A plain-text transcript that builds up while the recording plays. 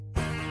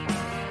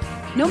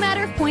No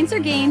matter if points are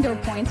gained or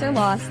points are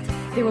lost,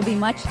 there will be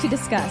much to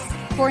discuss.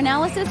 For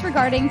analysis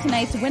regarding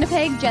tonight's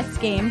Winnipeg Jets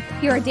game,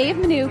 here are Dave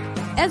Minuk,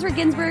 Ezra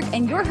Ginsburg,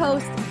 and your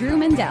host, Drew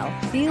Mandel.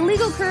 The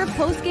Illegal Curve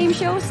post-game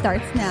show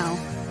starts now.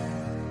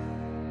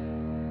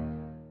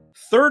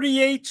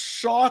 38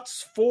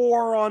 shots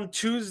for on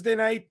Tuesday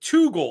night,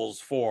 2 goals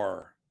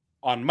for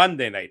on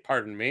Monday night,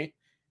 pardon me.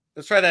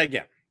 Let's try that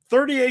again.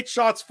 38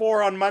 shots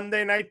for on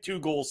Monday night, 2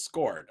 goals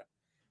scored.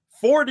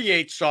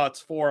 48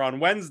 shots for on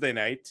Wednesday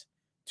night,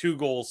 2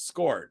 goals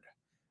scored.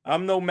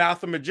 I'm no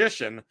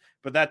mathematician,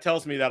 but that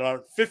tells me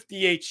that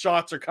 58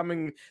 shots are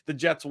coming the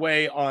Jets'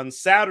 way on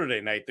Saturday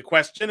night. The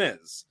question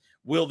is,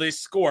 will they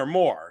score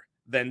more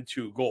than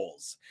 2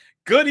 goals?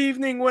 Good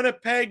evening,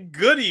 Winnipeg.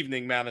 Good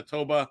evening,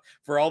 Manitoba.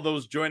 For all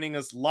those joining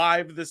us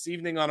live this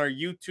evening on our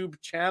YouTube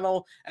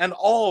channel and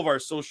all of our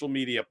social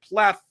media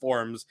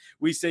platforms,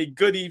 we say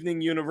good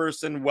evening,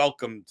 universe, and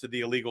welcome to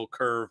the Illegal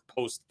Curve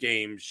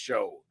post-game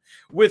show.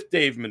 With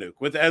Dave Minuk,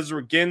 with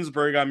Ezra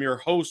Ginsburg, I'm your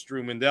host,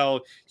 Drew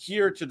Mandel,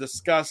 here to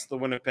discuss the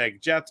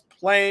Winnipeg Jets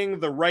playing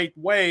the right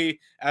way,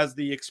 as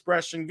the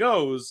expression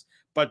goes,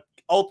 but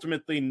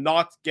ultimately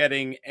not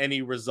getting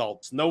any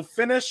results. No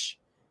finish,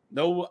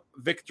 no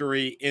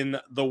victory in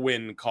the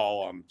win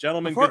column.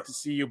 Gentlemen, good to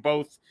see you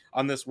both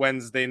on this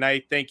Wednesday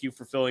night. Thank you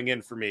for filling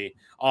in for me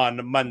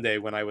on Monday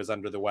when I was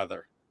under the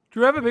weather.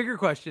 Drew, I have a bigger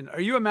question.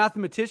 Are you a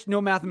mathematician, or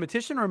a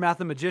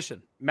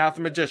mathematician?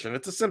 Mathematician.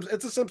 It's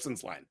a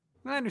Simpsons line.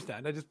 I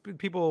understand.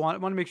 People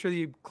want to make sure that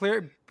you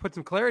put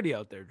some clarity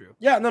out there, Drew.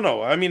 Yeah,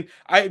 no. I mean,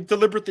 I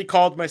deliberately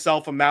called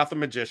myself a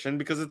mathematician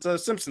because it's a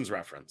Simpsons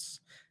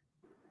reference.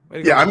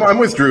 Yeah, I'm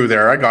with Drew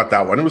there. I got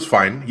that one. It was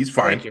fine. He's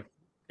fine. Thank you.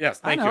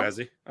 Yes, thank you,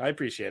 Ezzy. I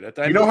appreciate it.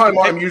 You know how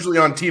I'm usually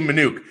on Team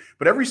Minuk,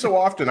 but every so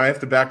often I have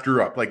to back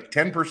Drew up. Like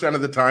 10%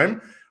 of the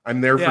time, I'm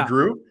there for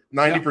Drew.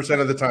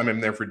 90% of the time, I'm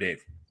there for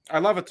Dave. I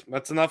love it.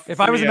 That's enough.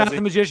 If I was a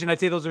mathematician, I'd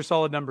say those are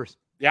solid numbers.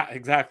 Yeah,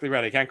 exactly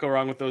right. I can't go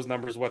wrong with those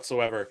numbers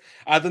whatsoever.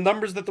 The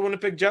numbers that the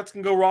Winnipeg Jets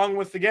can go wrong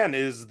with, again,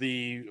 is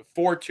the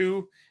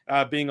 4-2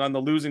 being on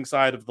the losing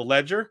side of the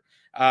ledger.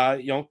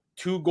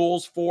 2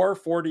 goals for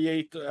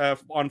 48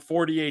 on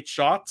 48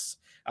 shots.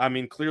 I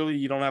mean, clearly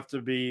you don't have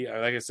to be,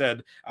 like I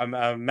said,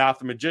 a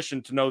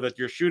mathematician to know that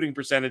your shooting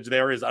percentage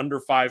there is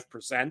under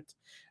 5%.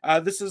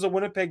 This is a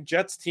Winnipeg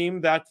Jets team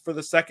that for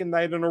the second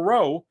game in a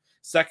row,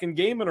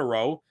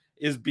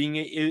 is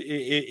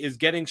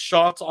getting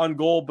shots on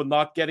goal, but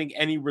not getting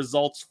any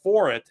results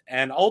for it.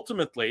 And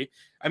ultimately,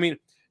 I mean,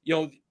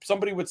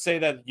 somebody would say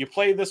that you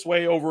play this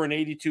way over an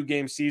 82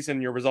 game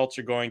season, your results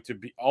are going to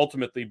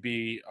ultimately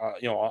be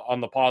on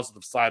the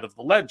positive side of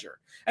the ledger.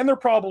 And they're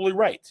probably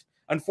right.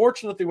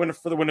 Unfortunately,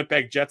 for the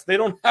Winnipeg Jets, they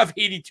don't have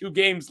 82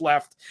 games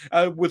left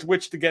with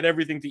which to get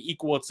everything to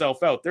equal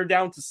itself out. They're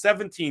down to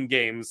 17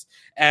 games,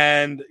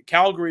 and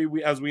Calgary,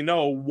 as we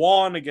know,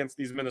 won against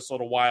these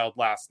Minnesota Wild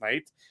last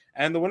night.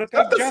 And the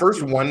Winnipeg Jets, the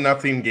first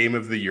 1-0 game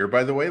of the year,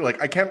 by the way.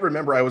 Like, I can't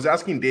remember. I was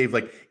asking Dave,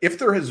 like, if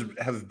there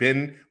have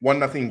been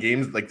 1-0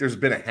 games, like, there's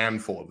been a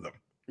handful of them.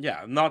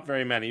 Yeah, not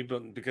very many,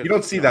 but because you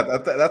don't see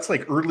that. That's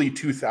like early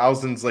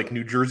 2000s, like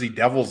New Jersey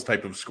Devils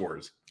type of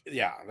scores.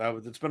 Yeah,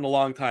 it's been a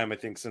long time, I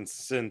think,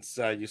 since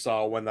you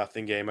saw a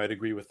 1-0 game. I'd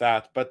agree with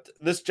that. But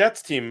this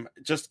Jets team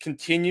just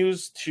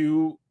continues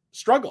to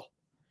struggle.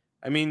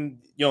 I mean,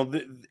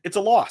 it's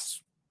a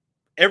loss.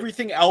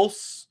 Everything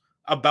else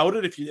about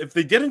it, if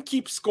they didn't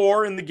keep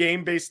score in the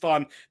game based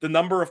on the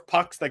number of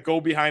pucks that go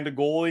behind a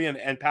goalie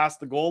and past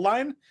the goal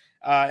line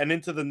and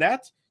into the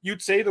net,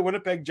 you'd say the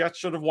Winnipeg Jets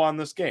should have won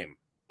this game.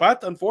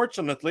 But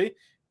unfortunately,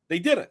 they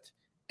didn't.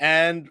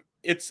 And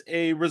it's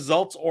a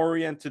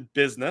results-oriented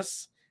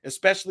business,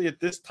 especially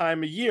at this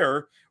time of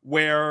year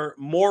where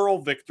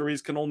moral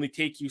victories can only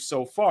take you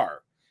so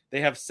far. They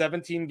have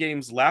 17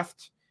 games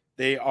left.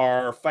 They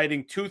are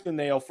fighting tooth and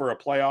nail for a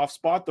playoff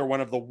spot. They're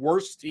one of the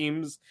worst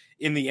teams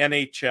in the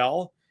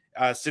NHL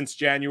since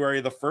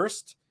January the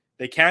 1st.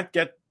 They can't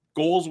get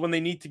goals when they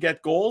need to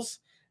get goals.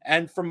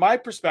 And from my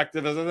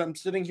perspective, as I'm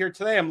sitting here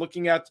today, I'm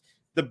looking at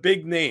the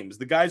big names,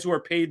 the guys who are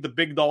paid the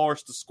big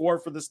dollars to score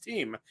for this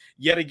team,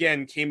 yet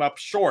again came up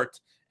short.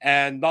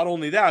 And not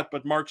only that,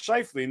 but Mark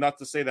Scheifele, not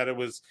to say that it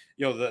was,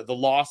 the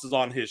loss is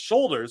on his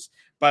shoulders,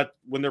 but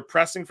when they're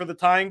pressing for the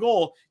tying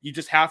goal, you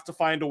just have to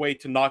find a way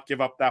to not give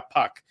up that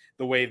puck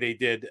the way they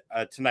did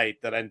tonight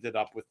that ended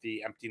up with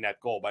the empty net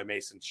goal by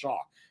Mason Shaw.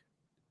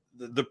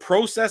 The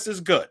process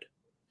is good.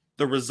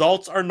 The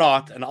results are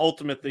not. And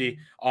ultimately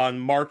on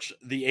March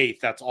the 8th,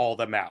 that's all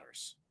that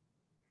matters.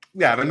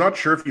 Yeah, and I'm not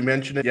sure if you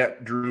mentioned it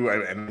yet, Drew,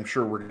 and I'm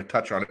sure we're going to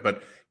touch on it,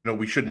 but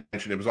we shouldn't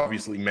mention it. It was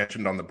obviously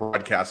mentioned on the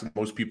broadcast, and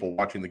most people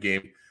watching the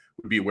game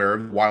would be aware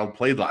of Wild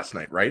played last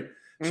night, right?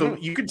 Mm-hmm. So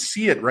you could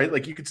see it, right?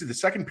 Like you could see the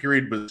second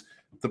period was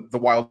the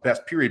Wild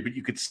best period, but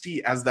you could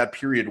see as that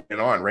period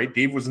went on, right?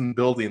 Dave was in the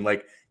building,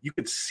 like you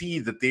could see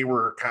that they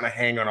were kind of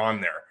hanging on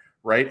there,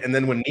 right? And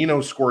then when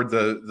Nino scored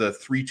the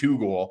 3-2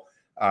 goal,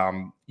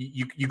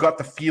 you got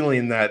the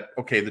feeling that,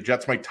 okay, the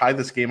Jets might tie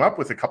this game up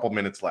with a couple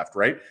minutes left,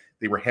 right?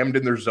 They were hemmed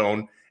in their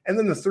zone. And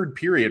then the third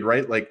period,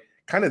 right? Like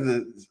kind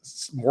of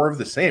more of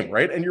the same,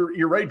 right? And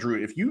you're right,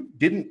 Drew. If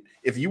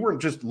you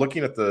weren't just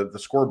looking at the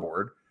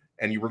scoreboard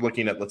and you were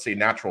looking at, let's say,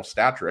 natural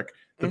stat trick,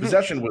 the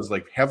possession was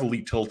like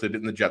heavily tilted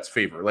in the Jets'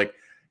 favor. Like,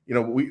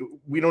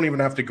 we don't even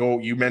have to go.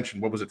 You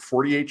mentioned, what was it,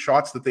 48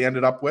 shots that they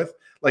ended up with?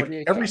 Like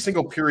every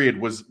single period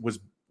was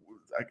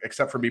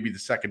except for maybe the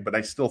second, but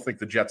I still think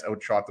the Jets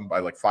outshot them by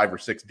like 5 or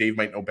 6. Dave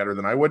might know better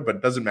than I would, but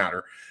it doesn't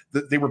matter.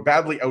 They were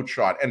badly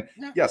outshot. And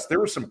yes, there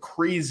were some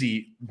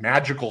crazy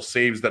magical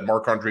saves that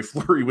Marc-Andre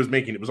Fleury was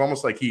making. It was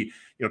almost like he,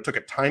 took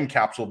a time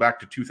capsule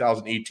back to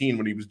 2018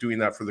 when he was doing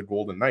that for the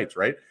Golden Knights,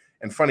 right?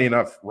 And funny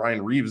enough,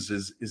 Ryan Reeves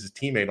is his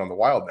teammate on the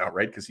Wild now,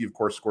 right? Because he, of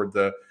course, scored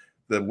the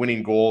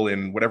winning goal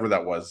in whatever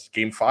that was.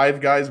 Game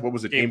 5, guys? What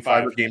was it? Game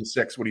 5 or Game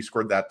 6 when he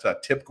scored that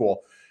tip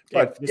goal?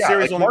 But the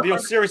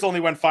series only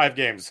went 5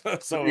 games.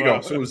 So there you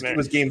go. So it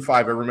was Game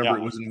 5. I remember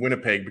it was in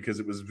Winnipeg because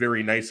it was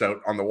very nice out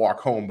on the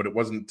walk home, but it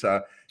wasn't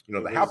the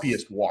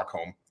happiest walk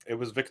home. It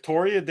was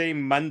Victoria Day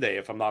Monday,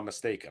 if I'm not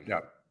mistaken.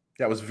 Yeah,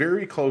 that was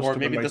very close. Or to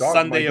maybe when the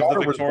Sunday of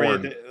the Victoria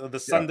Day,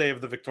 Sunday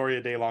of the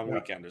Victoria Day long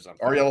weekend or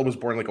something. Ariella was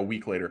born like a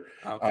week later.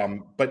 Okay.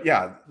 But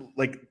yeah,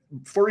 like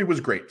Fleury was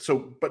great.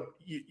 So, but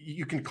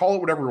you can call it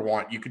whatever you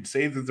want. You could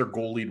say that they're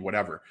goal lead,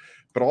 whatever.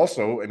 But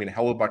also, I mean,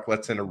 Hellebuyck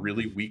lets in a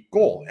really weak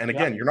goal. And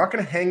again, you're not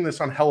going to hang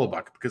this on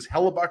Hellebuyck because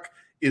Hellebuyck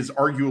is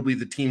arguably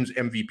the team's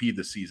MVP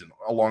this season,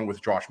 along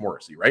with Josh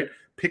Morrissey, right?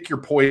 Pick your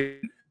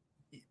poison.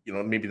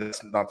 Maybe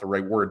that's not the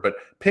right word, but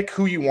pick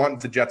who you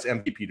want the Jets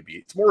MVP to be.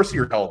 It's Morrissey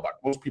or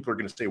Hellebuyck. Most people are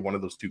going to say one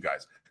of those two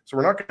guys. So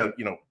we're not going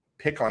to,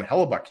 pick on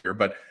Hellebuyck here.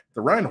 But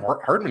the Ryan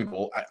Hartman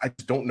goal, I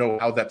just don't know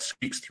how that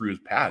squeaks through his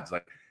pads.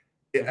 Like,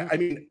 I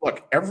mean,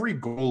 look, every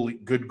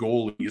good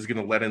goalie is going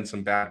to let in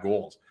some bad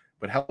goals.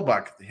 But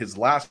Hellebuyck, his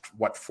last,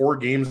 4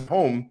 games at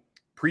home,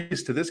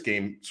 previous to this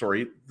game,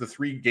 the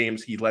 3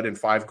 games, he let in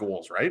 5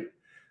 goals, right?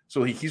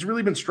 So he's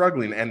really been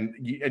struggling, and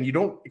you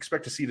don't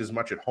expect to see it as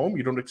much at home.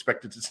 You don't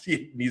expect it to see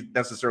it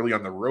necessarily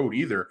on the road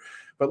either.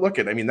 But look,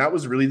 that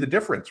was really the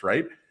difference,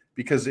 right?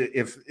 Because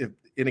if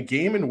in a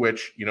game in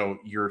which,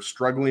 you're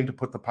struggling to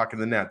put the puck in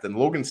the net, then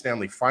Logan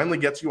Stanley finally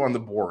gets you on the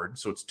board,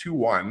 so it's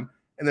 2-1,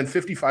 and then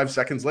 55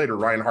 seconds later,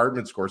 Ryan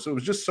Hartman scores. So it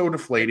was just so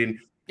deflating.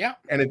 Yeah.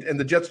 And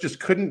the Jets just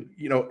couldn't,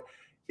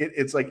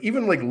 it's like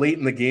even like late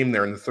in the game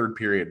there in the third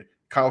period,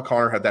 Kyle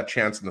Connor had that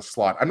chance in the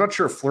slot. I'm not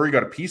sure if Fleury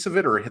got a piece of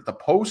it or hit the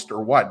post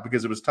or what,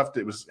 because it was tough.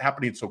 It was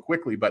happening so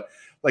quickly. But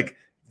like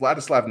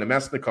Vladislav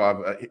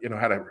Nemesnikov,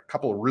 had a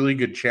couple of really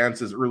good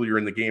chances earlier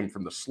in the game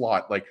from the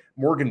slot. Like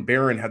Morgan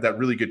Barron had that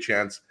really good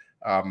chance.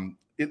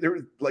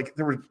 There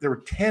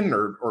were 10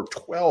 or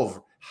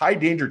 12 high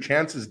danger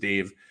chances,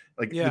 Dave.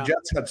 The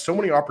Jets had so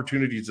many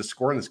opportunities to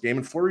score in this game,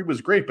 and Fleury was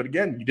great, but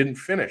again, you didn't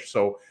finish.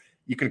 So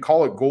you can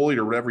call it goalie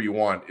or whatever you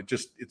want.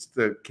 It's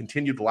the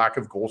continued lack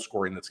of goal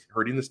scoring that's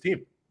hurting this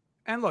team.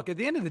 And look, at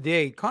the end of the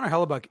day, Connor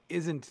Hellebuyck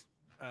isn't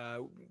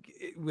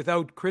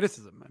without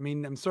criticism. I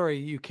mean, I'm sorry,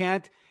 you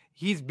can't.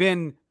 He's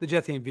been the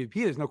Jets MVP.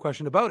 There's no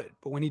question about it.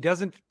 But when he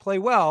doesn't play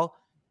well,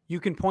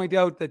 you can point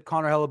out that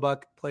Connor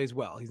Hellebuyck plays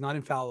well. He's not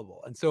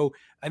infallible. And so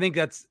I think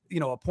that's,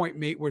 a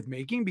point worth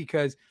making,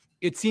 because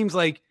it seems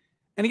like,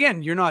 and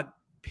again, you're not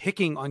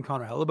picking on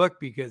Connor Hellebuyck,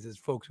 because as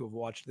folks who have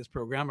watched this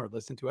program or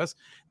listened to us,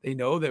 they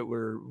know that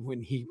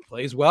when he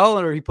plays well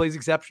or he plays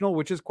exceptional,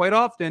 which is quite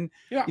often,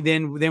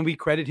 then we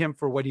credit him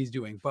for what he's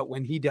doing. But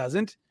when he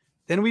doesn't,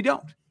 then we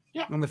don't.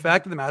 Yeah. And the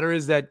fact of the matter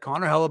is that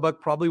Connor Hellebuyck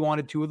probably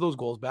wanted 2 of those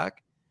goals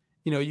back.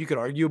 You could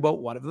argue about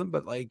one of them,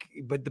 but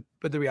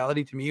the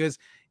reality to me is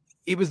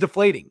it was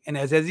deflating. And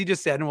as he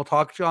just said, and we'll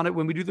talk on it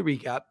when we do the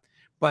recap,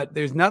 but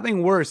there's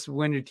nothing worse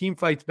when your team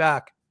fights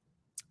back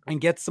and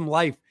gets some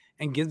life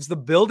and gives the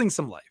building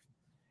some life,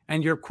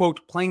 and you're, quote,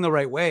 playing the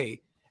right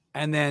way.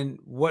 And then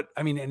what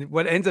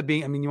ends up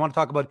being, you want to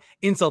talk about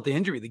insult to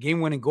injury. The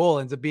game-winning goal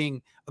ends up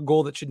being a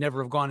goal that should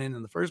never have gone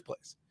in the first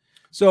place.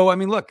 So,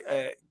 look,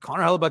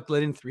 Connor Hellebuyck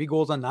let in 3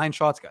 goals on 9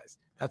 shots, guys.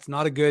 That's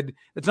not a good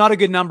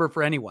number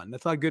for anyone.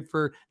 That's not a good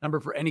number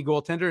for any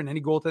goaltender, and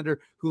any goaltender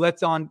who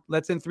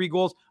lets in 3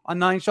 goals on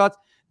 9 shots.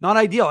 Not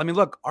ideal.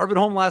 Look, Arvid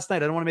Holm last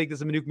night, I don't want to make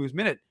this a Manuk Moose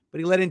minute, but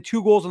he let in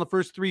 2 goals on the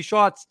first 3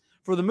 shots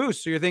for the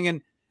Moose. So you're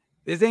thinking,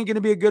 this ain't going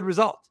to be a good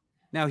result.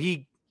 Now,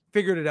 he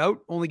figured it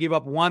out, only gave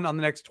up 1 on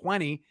the next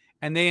 20,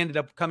 and they ended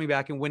up coming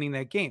back and winning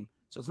that game.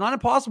 So it's not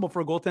impossible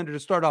for a goaltender to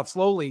start off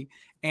slowly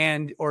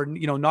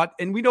not.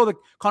 And we know that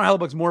Connor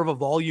Hellebuyck's more of a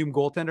volume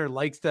goaltender,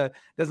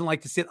 doesn't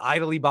like to sit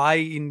idly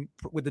by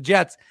with the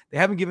Jets. They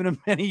haven't given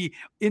him many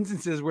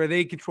instances where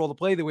they control the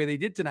play the way they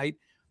did tonight.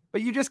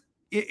 But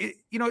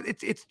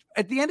it's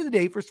at the end of the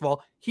day, first of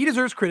all, he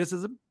deserves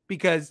criticism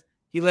because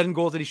he let in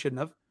goals that he shouldn't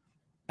have.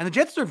 And the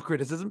Jets deserve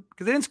criticism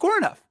because they didn't score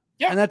enough.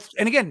 Yeah.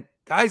 And again,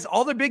 guys,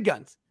 all their big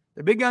guns.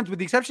 They're big guns with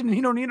the exception of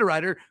Nino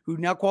Niederreiter, who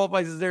now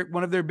qualifies as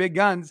one of their big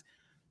guns.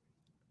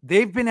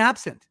 They've been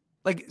absent.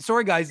 Like,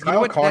 sorry guys, you know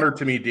Kyle what? Connor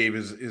to me, Dave,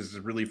 is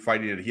really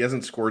fighting it. He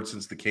hasn't scored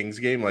since the Kings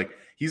game. Like,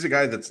 he's a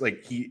guy that's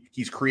like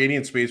he's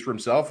creating space for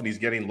himself and he's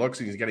getting looks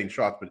and he's getting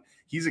shots, but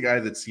he's a guy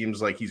that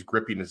seems like he's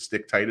gripping his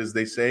stick tight, as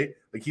they say.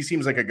 Like, he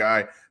seems like a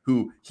guy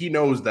who he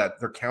knows that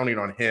they're counting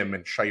on him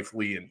and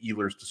Scheifele and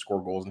Ehlers to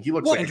score goals, and he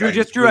looks like Drew.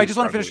 Really I just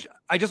want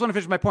to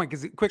finish my point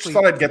because quickly. Just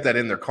thought I'd get that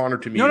in there. Connor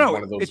to me is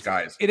one of those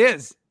guys. It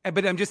is,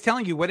 but I'm just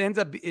telling you what ends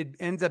up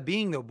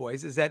being though,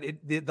 boys, is that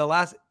the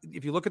last.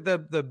 If you look at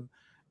the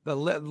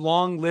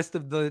long list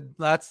of the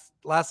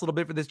last little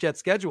bit for this Jets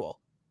schedule,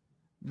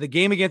 the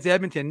game against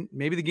Edmonton,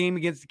 maybe the game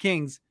against the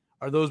Kings,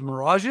 are those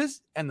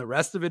mirages, and the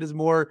rest of it is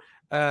more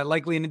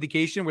likely an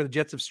indication where the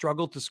Jets have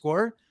struggled to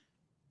score.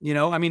 You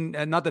know, I mean,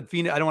 not that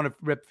Phoenix, I don't want to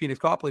rip Phoenix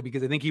Copley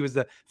because I think he was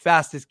the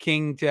fastest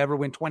King to ever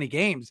win 20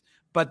 games.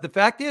 But the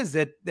fact is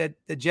that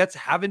the Jets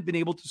haven't been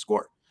able to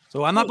score.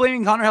 So I'm not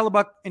blaming Connor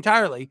Hellebuyck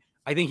entirely.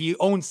 I think he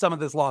owns some of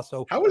this loss.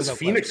 So how is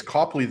Phoenix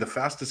Copley the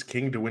fastest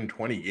King to win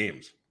 20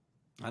 games?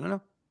 I don't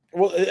know.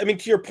 Well, I mean,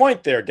 to your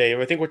point there, Dave,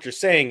 I think what you're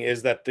saying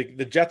is that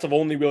the Jets have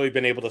only really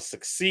been able to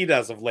succeed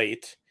as of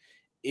late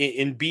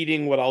in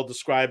beating what I'll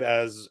describe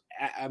as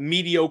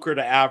mediocre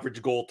to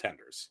average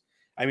goaltenders.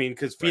 I mean,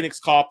 because Phoenix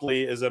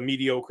Copley is a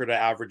mediocre to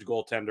average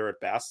goaltender at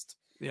best.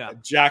 Yeah.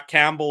 Jack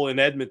Campbell in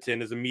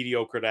Edmonton is a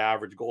mediocre to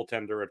average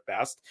goaltender at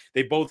best.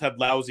 They both had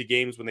lousy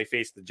games when they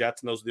faced the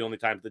Jets, and those are the only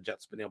times the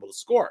Jets have been able to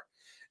score.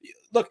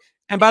 Look,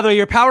 and by the way,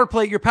 your power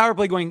play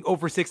going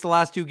over 6 the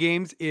last 2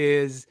 games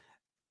is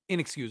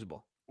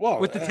inexcusable. Well,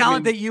 with the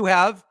talent that you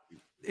have,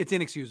 it's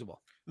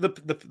inexcusable.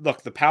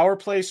 The power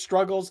play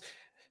struggles.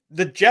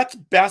 The Jets'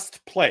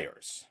 best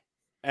players,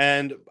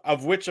 and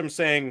of which I'm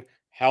saying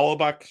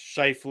Hellebuyck,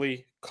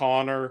 Scheifele,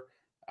 Connor,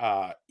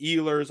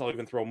 Ehlers. I'll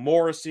even throw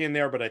Morrissey in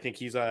there, but I think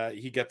he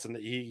gets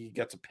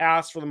a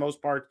pass for the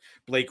most part.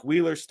 Blake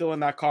Wheeler's still in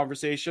that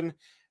conversation.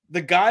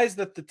 The guys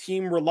that the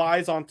team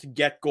relies on to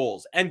get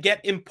goals and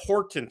get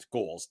important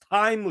goals,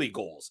 timely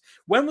goals.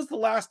 When was the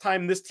last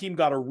time this team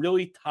got a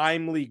really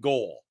timely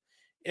goal?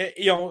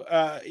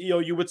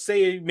 You would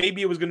say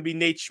maybe it was going to be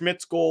Nate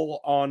Schmidt's goal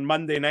on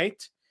Monday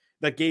night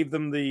that gave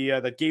them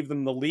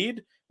the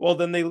lead. Well,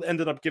 then they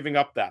ended up giving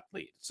up that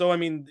lead. So, I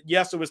mean,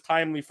 yes, it was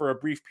timely for a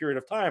brief period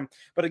of time.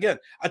 But again,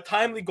 a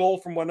timely goal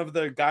from one of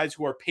the guys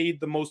who are paid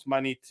the most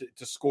money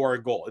to score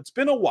a goal. It's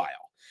been a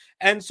while.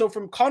 And so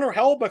from Connor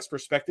Hellebuyck's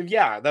perspective,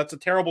 yeah, that's a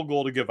terrible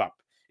goal to give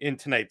up in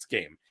tonight's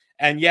game.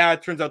 And yeah,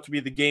 it turns out to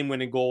be the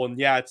game-winning goal. And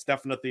yeah, it's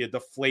definitely a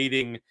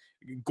deflating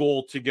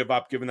goal to give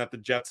up, given that the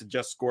Jets had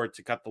just scored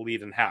to cut the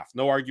lead in half.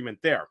 No argument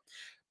there.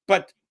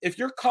 But if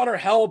you're Connor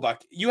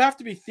Hellebuyck, you have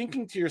to be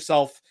thinking to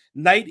yourself,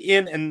 night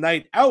in and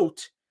night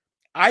out,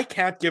 I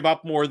can't give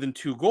up more than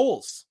 2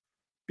 goals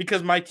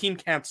because my team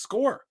can't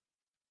score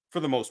for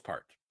the most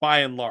part, by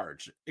and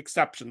large.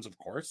 Exceptions, of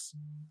course.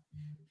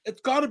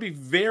 It's got to be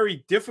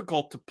very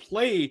difficult to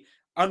play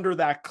under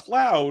that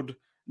cloud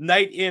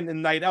night in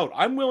and night out.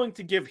 I'm willing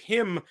to give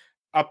him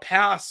a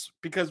pass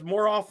because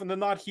more often than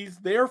not, he's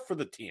there for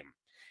the team.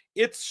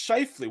 It's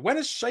Scheifele. When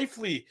has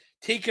Scheifele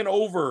taken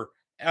over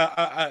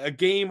a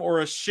game or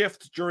a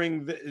shift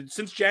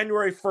since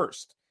January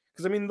 1st?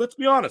 Because, I mean, let's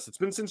be honest, it's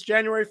been since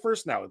January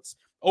 1st now. It's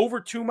over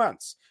 2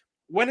 months.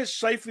 When has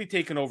Scheifele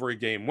taken over a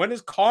game? When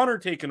has Connor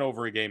taken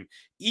over a game?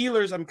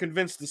 Ehlers, I'm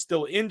convinced, is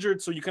still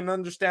injured, so you can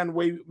understand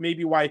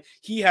maybe why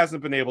he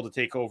hasn't been able to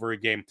take over a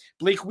game.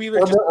 Blake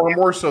Wheeler... Or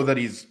more so that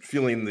he's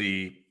feeling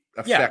the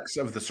effects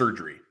of the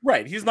surgery.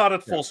 Right, he's not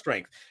at full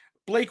strength.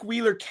 Blake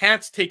Wheeler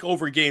can't take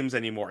over games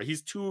anymore.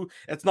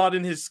 It's not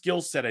in his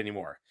skill set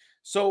anymore.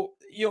 So,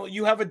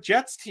 you have a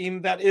Jets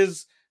team that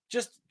is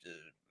just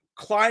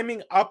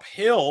climbing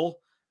uphill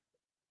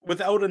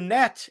without a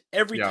net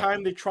every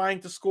time they're trying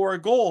to score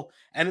a goal.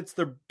 And it's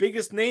their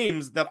biggest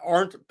names that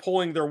aren't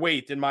pulling their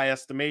weight, in my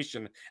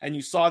estimation. And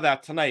you saw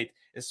that tonight,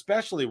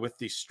 especially with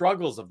the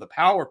struggles of the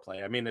power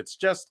play. I mean, it's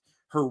just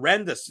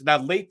horrendous.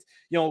 That late,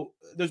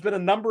 there's been a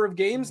number of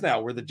games now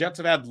where the Jets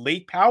have had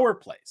late power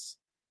plays.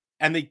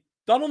 And they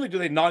not only do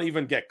they not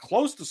even get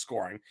close to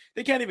scoring,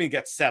 they can't even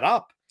get set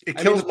up. It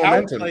kills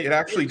momentum. It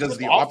actually does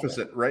the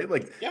opposite, right?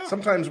 Like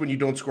sometimes when you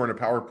don't score in a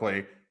power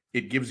play,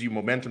 it gives you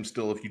momentum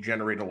still if you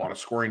generate a lot of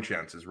scoring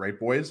chances, right,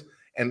 boys?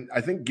 And I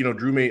think,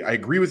 Drew I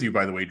agree with you,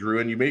 by the way, Drew,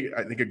 and you made,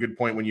 I think, a good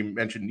point when you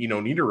mentioned,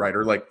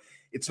 Niederreiter. Like,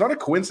 it's not a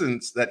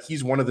coincidence that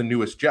he's one of the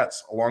newest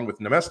Jets, along with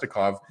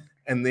Nemestikov,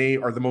 and they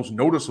are the most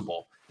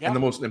noticeable and the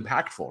most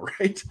impactful,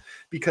 right?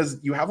 Because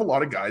you have a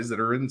lot of guys that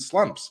are in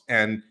slumps,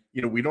 and,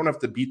 we don't have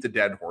to beat the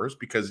dead horse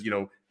because,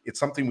 it's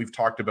something we've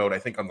talked about, I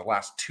think, on the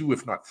last 2,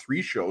 if not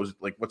 3 shows,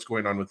 like what's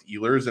going on with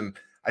Ehlers, and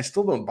I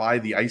still don't buy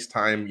the ice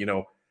time,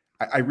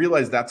 I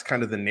realize that's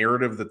kind of the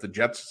narrative that the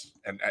Jets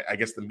and I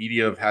guess the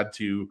media have had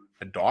to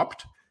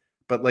adopt.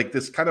 But like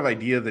this kind of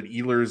idea that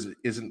Ehlers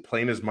isn't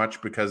playing as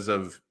much because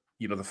of,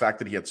 the fact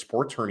that he had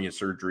sports hernia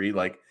surgery,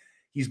 like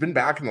he's been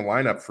back in the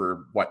lineup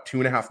for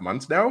 2.5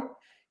 months now.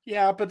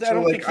 Yeah, but I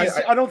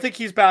don't think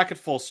he's back at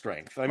full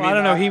strength. I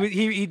don't know.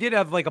 He did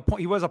have like a point.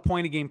 He was a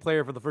point a game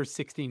player for the first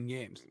 16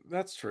 games.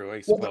 That's true,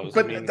 I suppose.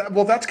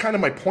 But that's kind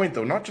of my point,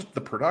 though. Not just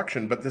the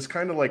production, but this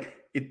kind of like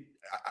it.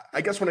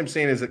 I guess what I'm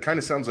saying is it kind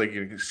of sounds like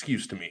an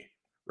excuse to me,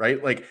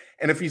 right? Like,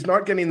 and if he's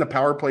not getting the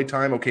power play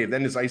time, okay,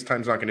 then his ice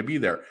time's not going to be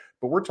there.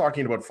 But we're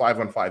talking about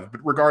 5-on-5.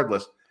 But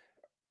regardless,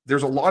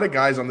 there's a lot of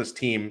guys on this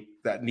team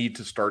that need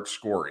to start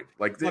scoring.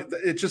 Like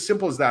it's just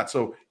simple as that.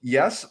 So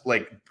yes,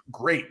 like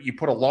great. You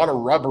put a lot of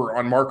rubber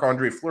on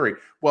Marc-Andre Fleury.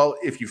 Well,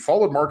 if you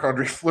followed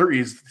Marc-Andre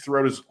Fleury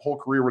throughout his whole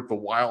career with the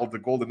Wild, the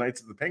Golden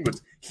Knights, and the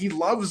Penguins, he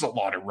loves a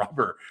lot of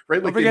rubber,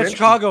 right? Like, don't forget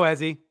Chicago,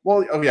 Ezzy.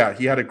 Well, oh yeah,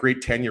 he had a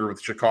great tenure with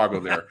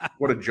Chicago there.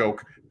 What a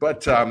joke.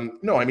 But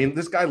no, I mean,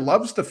 this guy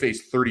loves to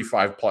face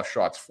 35 plus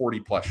shots, 40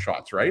 plus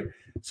shots, right?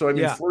 So, I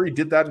mean, Fleury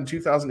did that in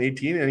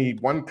 2018 and he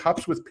won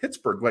cups with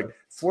Pittsburgh. Like,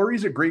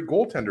 Fleury's a great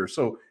goaltender.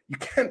 So you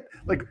can't,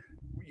 like,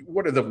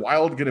 what are the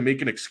Wild going to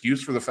make an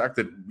excuse for the fact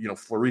that, you know,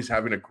 Fleury's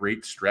having a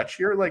great stretch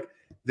here? Like,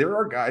 there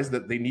are guys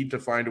that they need to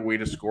find a way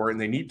to score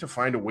and they need to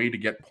find a way to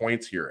get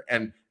points here.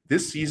 And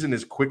this season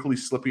is quickly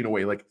slipping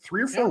away. Like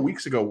 3 or 4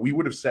 weeks ago, we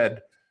would have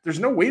said, there's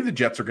no way the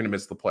Jets are going to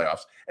miss the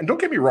playoffs. And don't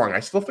get me wrong,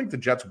 I still think the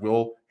Jets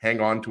will hang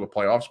on to a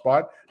playoff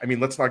spot. I mean,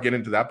 let's not get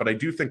into that, but I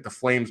do think the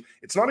Flames,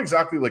 it's not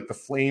exactly like the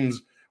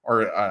Flames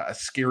are a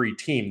scary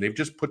team. They've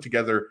just put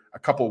together a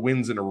couple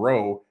wins in a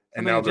row,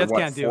 and now they're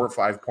 4 or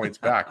 5 points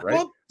back,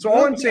 right? So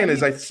all I'm saying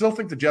is I still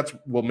think the Jets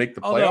will make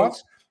the playoffs,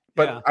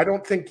 but I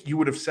don't think you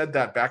would have said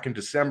that back in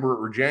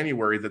December or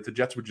January that the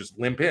Jets would just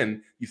limp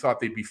in. You thought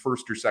they'd be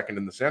first or second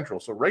in the Central.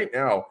 So right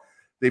now,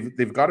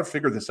 they've got to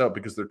figure this out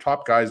because their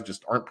top guys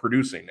just aren't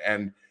producing,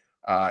 and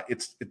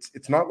it's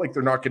not like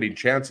they're not getting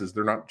chances;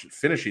 they're not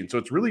finishing. So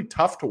it's really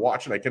tough to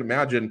watch. And I can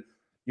imagine,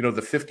 you know,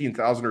 the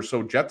 15,000 or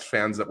so Jets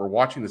fans that were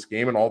watching this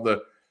game, and all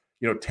the,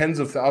 you know, tens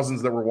of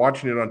thousands that were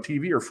watching it on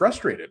TV are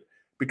frustrated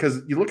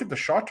because you look at the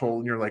shot total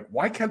and you're like,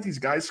 why can't these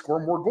guys score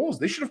more goals?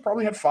 They should have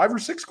probably had 5 or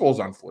 6 goals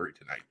on Fleury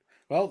tonight.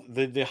 Well,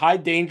 the high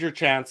danger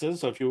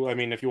chances. So if you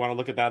want to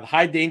look at that, the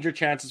high danger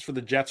chances for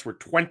the Jets were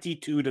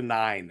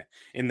 22-9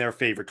 in their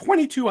favor.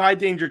 22 high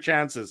danger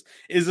chances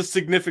is a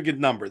significant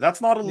number.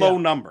 That's not a low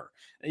number.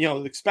 You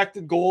know,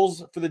 expected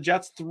goals for the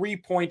Jets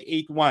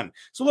 3.81.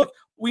 So look,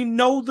 we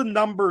know the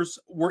numbers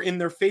were in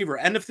their favor,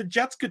 and if the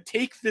Jets could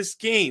take this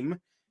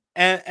game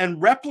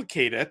and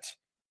replicate it,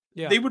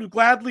 they would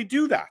gladly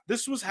do that.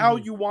 This was how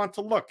you want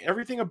to look.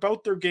 Everything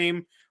about their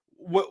game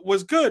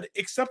was good,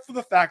 except for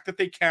the fact that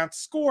they can't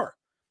score.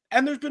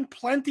 And there's been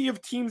plenty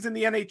of teams in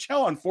the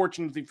NHL,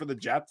 unfortunately for the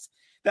Jets,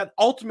 that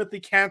ultimately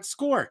can't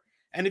score.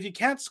 And if you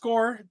can't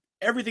score,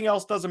 everything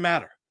else doesn't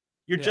matter.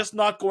 You're just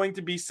not going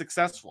to be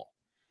successful.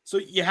 So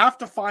you have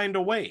to find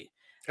a way.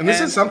 And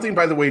this is something,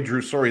 by the way,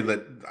 Drew, sorry,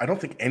 that I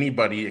don't think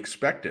anybody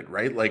expected,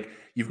 right? Like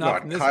you've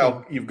got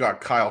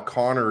Kyle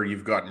Connor,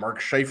 you've got Mark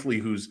Scheifele,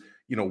 who's,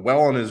 you know,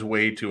 well on his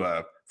way to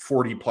a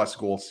 40-plus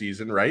goal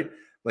season, right?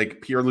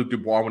 Like Pierre-Luc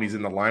Dubois when he's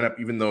in the lineup,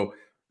 even though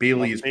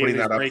Bailey is putting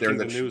that up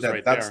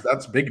there.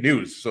 That's big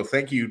news. So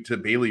thank you to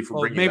Bailey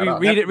for bringing that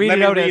up. Read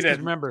it out,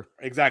 remember.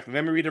 Exactly.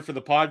 Let me read it for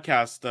the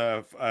podcast,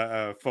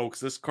 folks.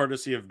 This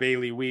courtesy of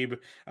Bailey Weeb,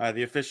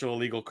 the official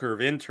Illegal Curve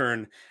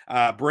intern.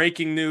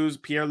 Breaking news,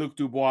 Pierre-Luc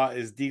Dubois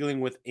is dealing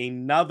with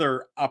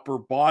another upper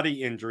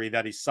body injury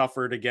that he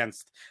suffered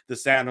against the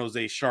San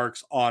Jose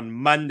Sharks on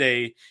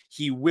Monday.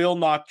 He will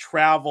not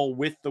travel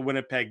with the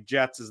Winnipeg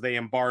Jets as they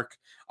embark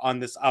on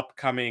this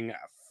upcoming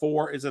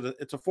it's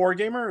a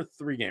 4-gamer or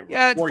 3-gamer?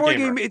 Yeah, it's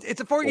 4-game.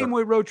 It's a 4-game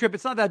road trip.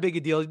 It's not that big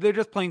a deal. They're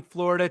just playing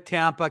Florida,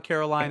 Tampa,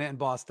 Carolina, and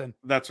Boston.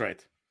 That's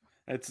right.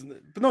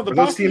 The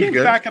Boston game's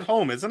back at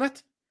home, isn't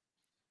it?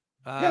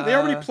 Yeah, they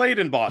already played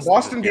in Boston.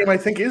 Boston game, I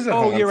think, is at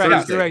home. You're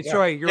right. You're right.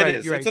 Sorry, you're right.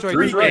 It's a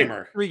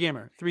 3-gamer.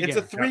 3-gamer. It's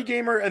a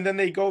 3-gamer, and then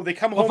they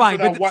come home. Fine,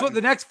 but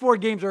the next 4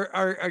 games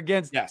are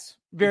against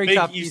very big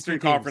tough Eastern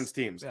Conference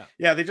teams.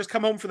 Yeah, they just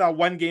come home for that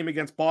 1 game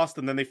against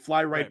Boston, then they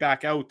fly right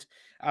back out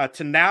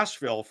to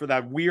Nashville for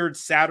that weird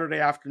Saturday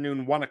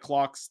afternoon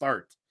 1:00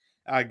 start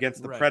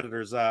against the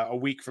Predators a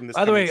week from this.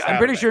 By the way, Saturday. I'm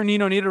pretty sure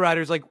Nino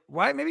Niederreiter's like,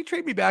 why? Maybe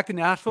trade me back to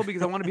Nashville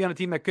because I want to be on a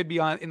team that could be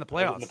in the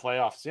playoffs. In the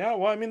playoffs, yeah.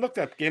 Well, I mean, look,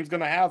 that game's going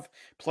to have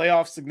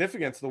playoff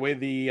significance. The way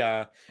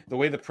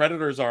the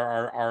Predators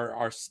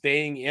are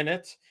staying in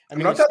it. I'm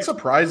not that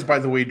surprised, by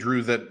the way,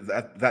 Drew,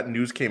 that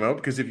news came out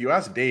because if you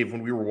ask Dave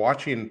when we were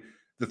watching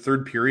the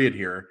third period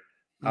here,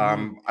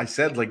 I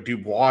said like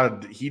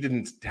Dubois, he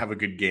didn't have a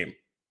good game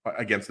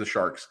against the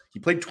Sharks. He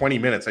played 20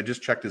 minutes. I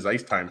just checked his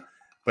ice time,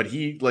 but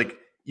he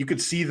you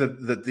could see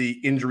that the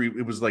injury,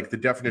 it was like the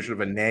definition of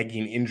a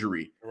nagging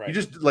injury. Right. He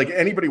just like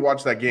anybody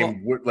watched that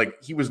game,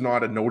 he was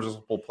not a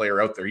noticeable player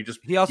out there. He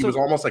was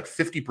almost like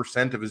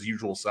 50% of his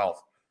usual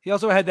self. He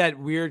also had that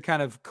weird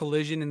kind of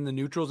collision in the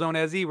neutral zone,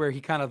 Ezzy, where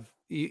he kind of,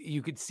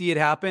 you could see it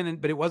happen,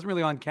 but it wasn't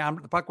really on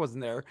camera. The puck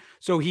wasn't there.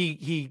 So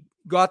he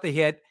got the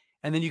hit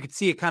and then you could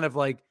see it kind of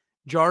like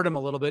jarred him a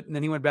little bit, and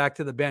then he went back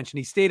to the bench and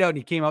he stayed out and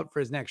he came out for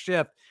his next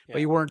shift, but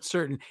you weren't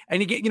certain.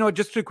 And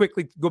just to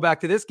quickly go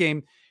back to this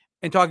game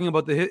and talking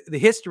about the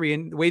history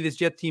and the way this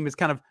Jet team is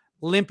kind of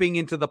limping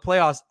into the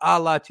playoffs, a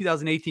la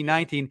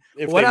 2018-19.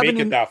 If they make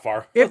it that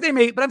far.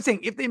 But I'm saying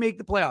if they make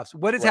the playoffs,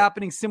 what is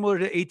happening similar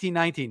to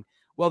 18-19?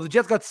 Well, the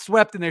Jets got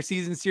swept in their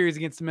season series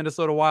against the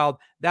Minnesota Wild.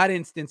 That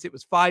instance, it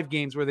was 5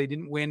 games where they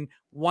didn't win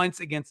once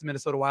against the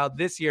Minnesota Wild.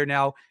 This year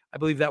now, I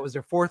believe that was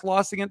their third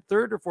loss.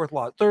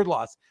 Third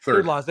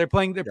loss. They're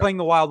playing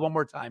the Wild one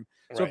more time.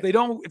 So if they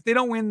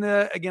don't win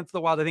against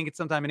the Wild, I think it's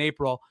sometime in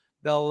April,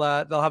 they'll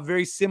have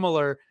very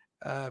similar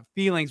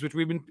feelings, which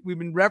we've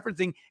been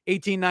referencing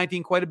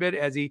 18-19 quite a bit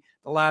as the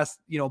last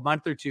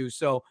month or two.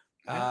 So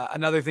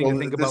another thing to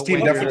think about. This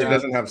team definitely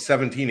doesn't have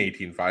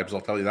 17-18 vibes.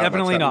 I'll tell you that.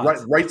 Definitely not.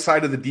 Right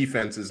side of the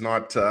defense is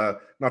not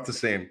the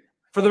same.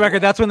 For the record,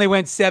 that's when they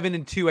went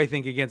 7-2, I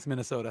think, against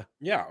Minnesota.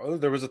 Yeah,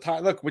 there was a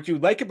time. Look, what you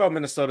like about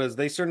Minnesota is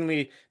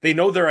they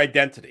know their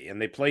identity and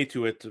they play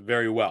to it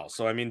very well.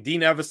 So, I mean,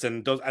 Dean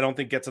Evison I don't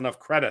think gets enough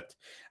credit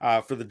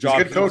for the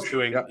job he's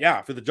doing.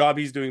 Yeah, for the job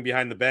he's doing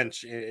behind the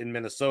bench in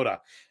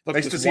Minnesota. Look,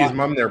 nice to see his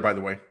mom there, by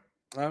the way.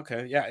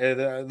 Okay,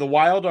 yeah, the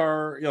Wild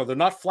are, they're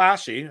not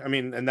flashy. I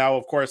mean, and now,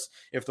 of course,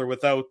 if they're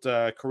without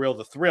Kirill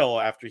the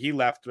Thrill after he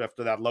left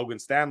after that Logan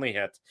Stanley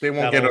hit, they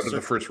won't get out of the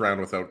first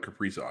round without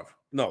Kaprizov.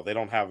 No, they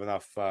don't have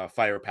enough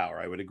firepower.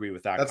 I would agree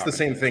with that. That's the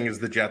same thing as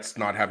the Jets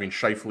not having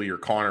Scheifele or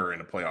Connor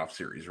in a playoff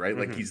series, right?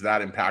 Like he's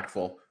that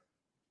impactful.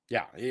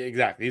 Yeah,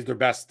 exactly. He's their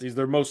best. He's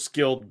their most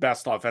skilled,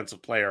 best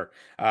offensive player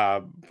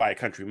by a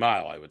country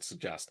mile, I would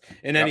suggest.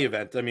 In any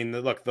event, I mean,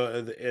 look,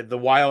 the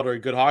Wild are a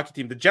good hockey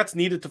team. The Jets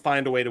needed to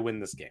find a way to win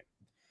this game,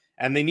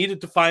 and they needed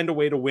to find a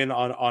way to win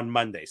on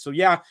Monday. So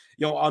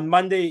on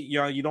Monday,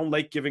 you don't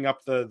like giving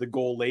up the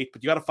goal late,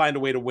 but you got to find a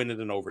way to win it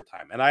in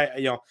overtime.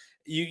 And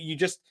you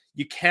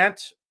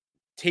can't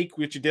take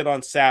what you did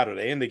on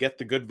Saturday, and they get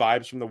the good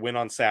vibes from the win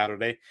on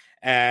Saturday.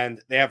 And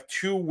they have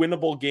 2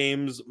 winnable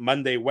games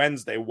Monday,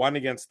 Wednesday, one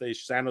against the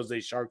San Jose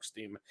Sharks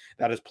team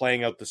that is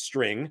playing out the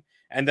string.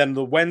 And then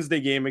the Wednesday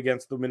game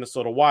against the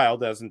Minnesota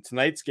Wild, as in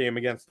tonight's game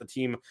against the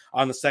team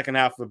on the second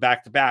half of a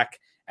back-to-back.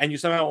 And you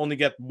somehow only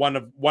get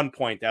 1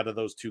 point out of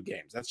those 2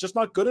 games. That's just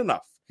not good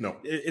enough. No,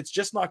 it's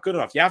just not good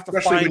enough. You have to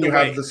especially find when you a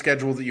way. have the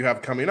schedule that you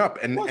have coming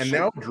up. And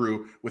now,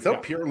 Drew,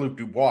 without Pierre-Luc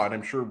Dubois, and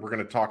I'm sure we're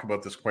going to talk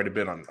about this quite a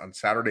bit on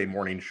Saturday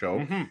morning show,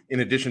 in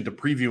addition to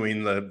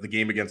previewing the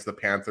game against the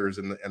Panthers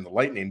and the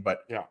Lightning. But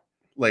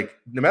like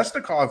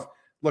Nemestikov,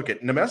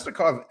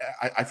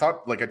 I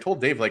thought, like I told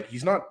Dave, like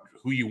he's not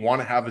who you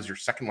want to have as your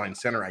second line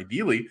center.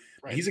 Ideally,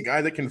 he's a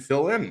guy that can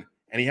fill in,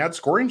 and he had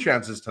scoring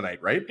chances tonight,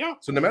 right? Yeah.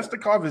 So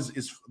Nemestikov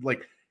is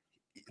like,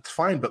 it's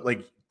fine, but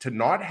like, to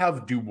not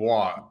have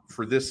Dubois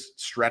for this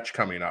stretch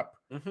coming up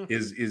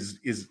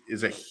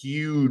is a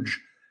huge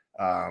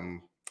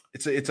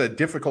it's a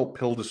difficult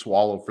pill to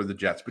swallow for the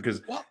Jets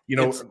because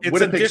it's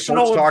Winnipeg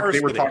Sports Talk, they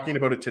were talking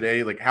about it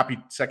today, like happy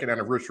second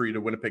anniversary to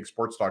Winnipeg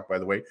Sports Talk, by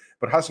the way.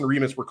 But Huss and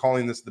Remus were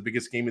calling this the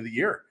biggest game of the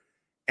year.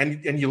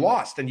 And you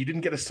lost and you didn't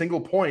get a single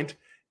point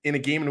in a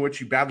game in which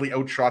you badly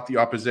outshot the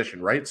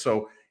opposition, right?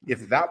 So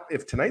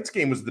if tonight's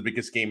game was the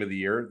biggest game of the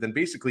year, then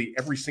basically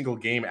every single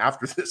game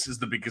after this is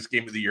the biggest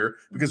game of the year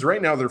because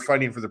right now they're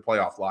fighting for their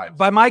playoff lives.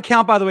 By my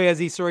count, by the way,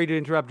 Ezzy, sorry to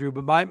interrupt, Drew,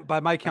 but by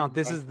my count,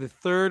 this is the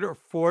 3rd or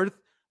 4th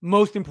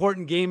most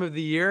important game of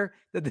the year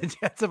that the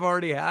Jets have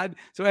already had.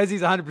 So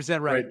Ezzy's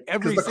 100% right.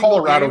 Because the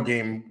Colorado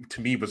game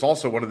to me was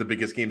also one of the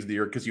biggest games of the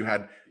year because you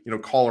had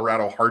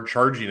Colorado hard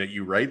charging at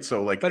you, right?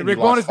 So like, but Rick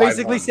Bowness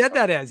basically said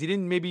that as he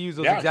didn't maybe use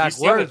those exact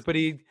words, but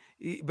he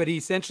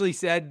essentially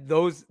said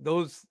those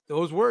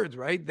words,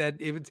 right? That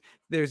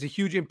there's a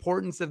huge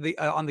importance of the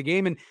on the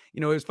game, and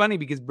it was funny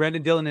because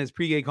Brendan Dillon in his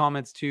pregame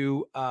comments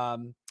to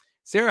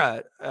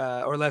Sarah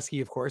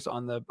Orlesky, of course,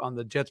 on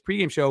the Jets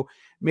pregame show,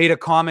 made a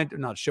comment,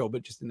 not show,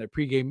 but just in their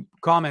pregame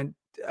comment,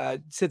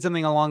 said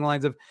something along the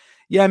lines of,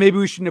 "Yeah, maybe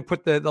we shouldn't have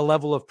put the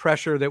level of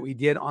pressure that we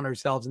did on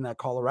ourselves in that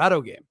Colorado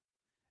game."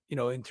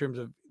 In terms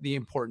of the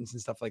importance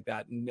and stuff like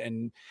that.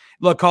 And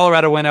look,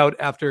 Colorado went out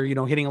after,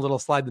 hitting a little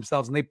slide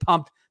themselves and they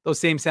pumped those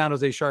same San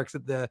Jose Sharks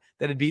that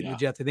had beaten the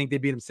Jets. I think they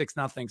beat them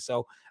 6-0.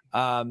 So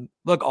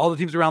look, all the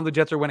teams around the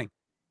Jets are winning.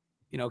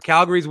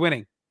 Calgary's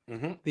winning.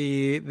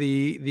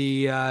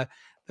 The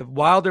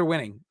Wild are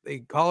winning. The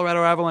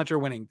Colorado Avalanche are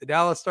winning. The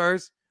Dallas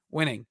Stars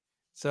winning.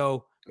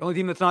 So the only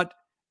team that's not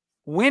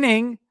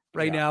winning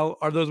right now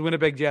are those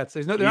Winnipeg Jets.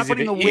 They're not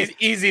putting the win.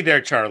 Easy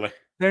there, Charlie.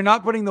 They're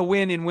not putting the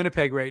win in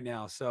Winnipeg right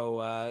now.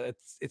 So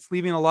it's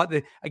leaving a lot.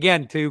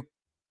 Again, to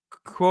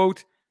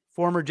quote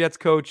former Jets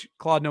coach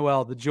Claude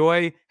Noel, the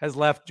joy has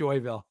left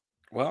Joyville.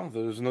 Well,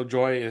 there's no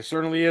joy. It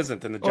certainly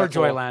isn't. And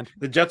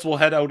the Jets will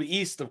head out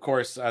east, of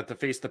course, to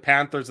face the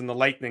Panthers and the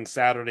Lightning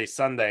Saturday,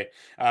 Sunday,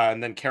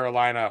 and then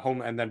Carolina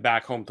home and then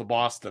back home to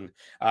Boston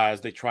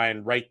as they try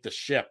and right the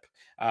ship.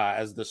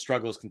 As the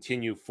struggles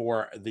continue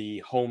for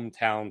the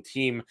hometown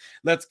team.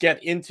 Let's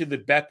get into the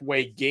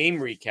Betway game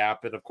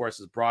recap. It, of course,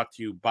 is brought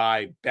to you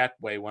by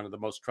Betway, one of the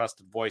most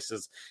trusted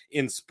voices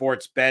in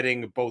sports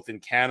betting, both in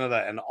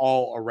Canada and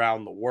all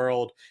around the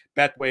world.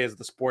 Betway is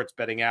the sports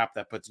betting app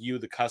that puts you,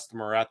 the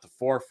customer, at the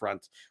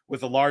forefront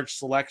with a large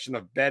selection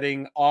of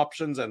betting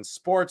options and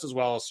sports, as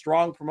well as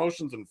strong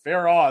promotions and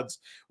fair odds.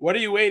 What are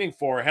you waiting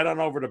for? Head on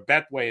over to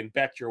Betway and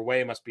bet your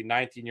way. Must be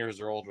 19 years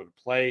or older to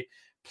play.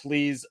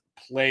 Please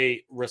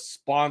play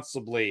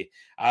responsibly.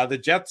 The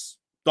Jets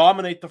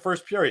dominate the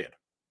first period.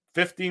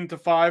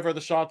 15-5 are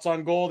the shots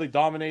on goal. They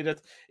dominate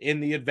it in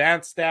the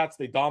advanced stats.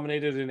 They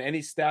dominate it in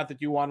any stat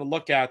that you want to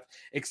look at,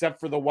 except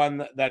for the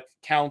one that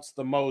counts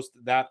the most.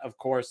 That, of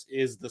course,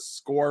 is the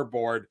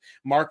scoreboard.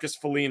 Marcus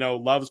Foligno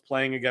loves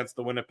playing against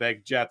the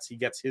Winnipeg Jets. He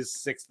gets his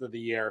 6th of the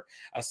year,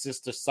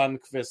 assist to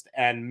Sundqvist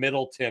and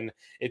Middleton.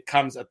 It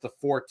comes at the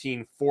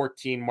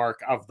 14-14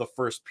 mark of the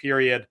first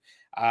period.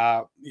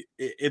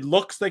 It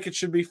looks like it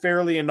should be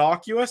fairly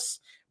innocuous,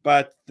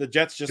 but the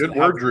Jets just good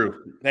word,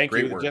 Drew. Thank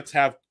you. The Jets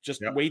have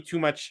just way too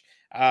much,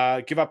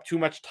 give up too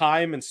much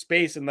time and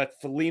space, and let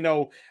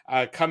Foligno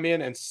come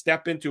in and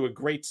step into a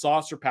great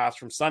saucer pass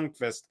from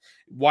Sundqvist,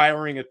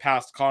 wiring it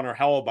past Connor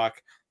Hellebuyck.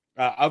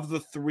 Of the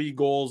 3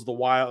 goals,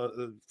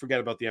 forget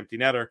about the empty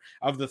netter.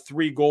 Of the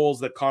 3 goals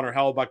that Connor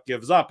Hellebuyck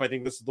gives up, I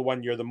think this is the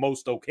one you're the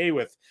most okay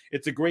with.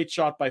 It's a great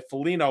shot by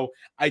Foligno.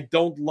 I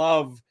don't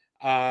love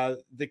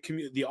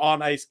the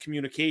on ice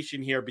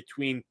communication here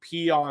between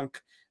Pionk,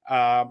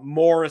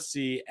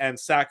 Morrissey, and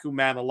Saku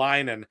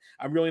Maanalainen.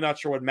 I'm really not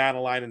sure what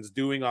Maanalainen's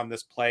doing on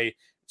this play.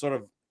 Sort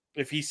of,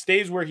 if he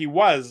stays where he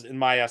was, in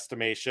my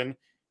estimation,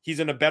 he's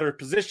in a better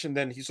position.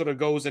 Then he sort of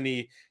goes and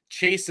he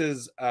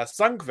chases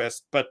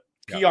Sundqvist, but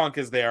Pionk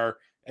is there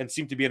and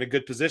seemed to be in a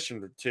good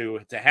position to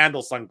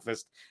handle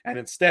Sundqvist, and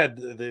instead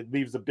it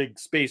leaves a big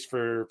space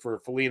for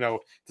Foligno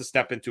to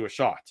step into a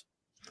shot.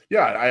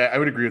 Yeah, I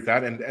would agree with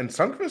that. And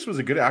Sundqvist was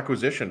a good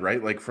acquisition,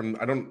 right? Like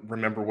I don't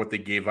remember what they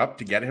gave up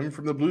to get him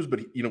from the Blues,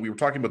 but we were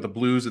talking about the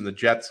Blues and the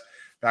Jets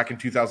back in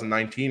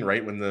 2019,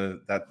 right? When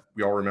that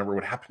we all remember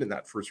what happened in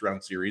that first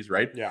round series,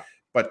 right? Yeah.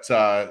 But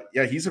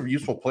he's a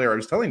useful player. I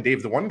was telling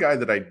Dave, the one guy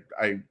that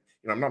I'm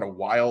not a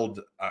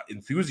Wild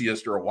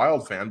enthusiast or a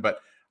Wild fan, but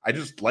I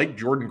just like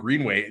Jordan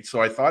Greenway.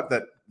 So I thought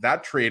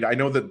that trade, I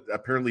know that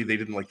apparently they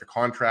didn't like the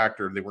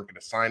contract or they weren't going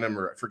to sign him,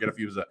 or I forget if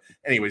he was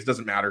anyways,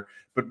 doesn't matter.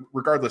 But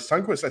regardless,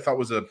 Sundqvist I thought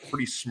was a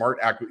pretty smart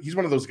act. He's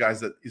one of those guys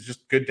that is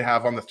just good to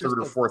have on the third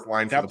or fourth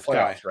line for the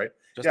playoffs, right?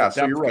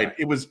 So you're right.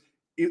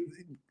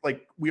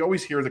 Like we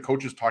always hear the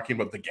coaches talking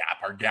about the gap.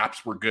 Our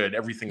gaps were good,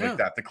 everything like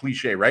that, the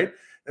cliche, right?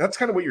 And that's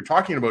kind of what you're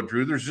talking about,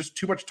 Drew. There's just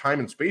too much time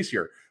and space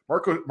here.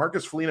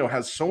 Marcus Foligno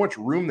has so much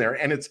room there,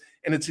 and it's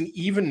an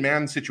even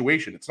man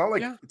situation. It's not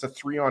like it's a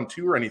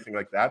 3-on-2 or anything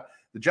like that.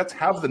 The Jets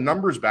have the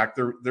numbers back.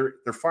 They're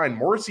fine.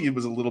 Morrissey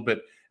was a little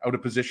bit out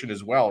of position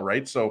as well,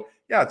 right? So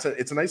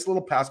it's a nice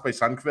little pass by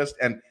Sundqvist,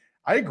 and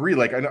I agree.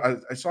 Like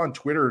I saw on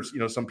Twitter,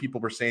 some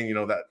people were saying,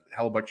 that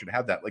Hellebuyck should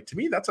have that. Like, to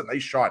me, that's a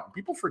nice shot.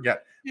 People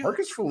forget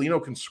Marcus Foligno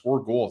can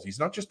score goals. He's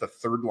not just a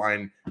third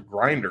line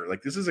grinder.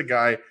 Like, this is a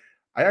guy.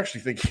 I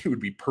actually think he would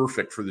be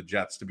perfect for the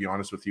Jets, to be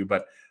honest with you.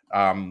 But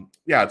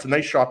it's a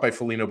nice shot by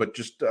Foligno, but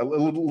just a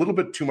little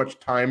bit too much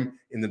time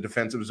in the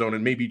defensive zone,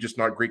 and maybe just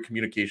not great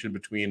communication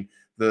between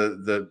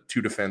the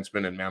 2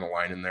 defensemen and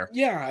Maanalainen there.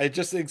 Yeah, I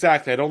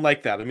don't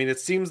like that. I mean, it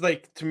seems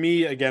like, to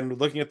me, again,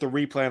 looking at the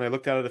replay, and I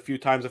looked at it a few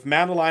times, if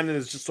Maanalainen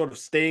is just sort of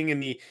staying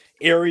in the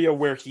area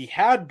where he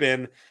had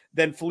been,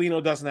 then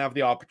Foligno doesn't have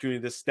the opportunity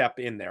to step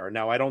in there.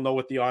 Now, I don't know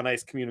what the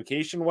on-ice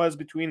communication was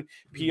between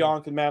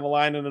Pionk and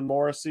Maanalainen and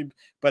Morrissey,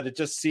 but it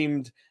just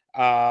seemed,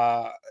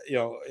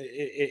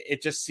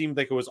 it just seemed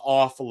like it was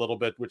off a little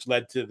bit, which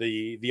led to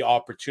the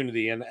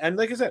opportunity. And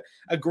like I said,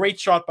 a great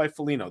shot by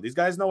Foligno. These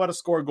guys know how to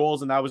score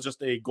goals, and that was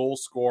just a goal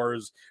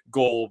scorer's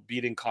goal,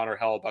 beating Connor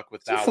Hellebuyck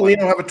with that. Does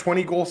Foligno have a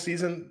 20-goal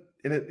season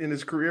in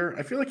his career?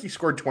 I feel like he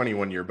scored 20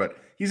 one year, but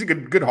he's a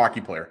good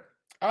hockey player.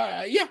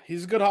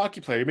 He's a good hockey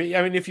player. I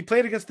mean, if he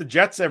played against the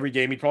Jets every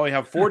game, he'd probably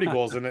have 40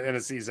 goals in a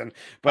season.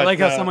 But I like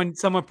how someone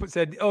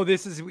said, "Oh,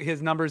 this is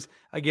his numbers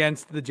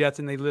against the Jets,"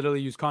 and they literally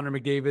use Connor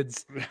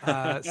McDavid's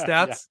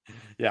stats.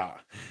 Yeah,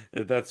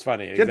 that's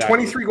funny. He had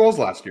 23 goals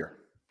last year.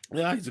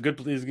 Yeah, he's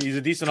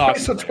a decent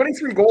hockey player.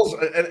 23 goals,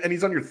 and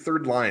he's on your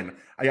third line.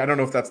 I don't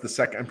know if that's the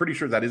second. I'm pretty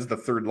sure that is the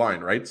third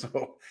line, right?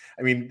 So,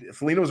 I mean,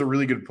 Foligno is a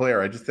really good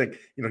player. I just think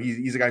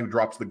he's a guy who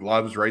drops the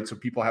gloves, right? So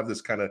people have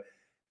this kind of.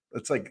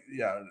 It's like,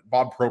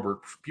 Bob Probert.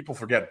 People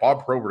forget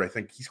Bob Probert. I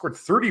think he scored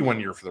 31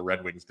 year for the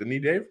Red Wings, didn't he,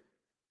 Dave?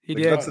 He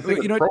did. That's the thing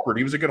with Probert.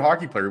 He was a good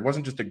hockey player. He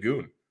wasn't just a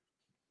goon.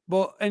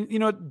 Well, and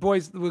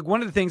boys,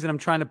 one of the things that I'm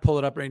trying to pull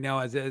it up right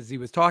now as he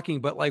was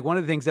talking, but like one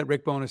of the things that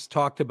Rick Bowness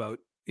talked about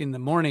in the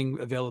morning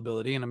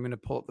availability, and I'm going to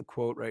pull up the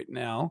quote right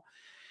now.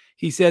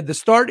 He said, "The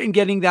start in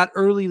getting that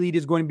early lead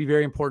is going to be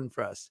very important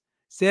for us.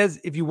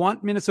 Says if you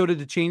want Minnesota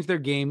to change their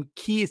game,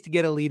 key is to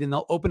get a lead, and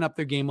they'll open up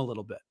their game a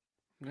little bit."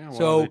 Yeah,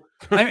 well,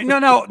 what I'm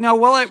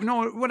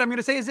going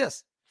to say is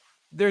this: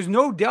 there's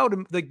no doubt,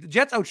 like the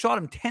Jets outshot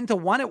him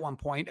 10-1 at one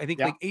point. I think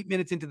like 8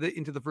 minutes into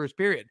the first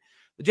period.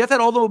 The Jets had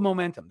all the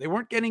momentum. They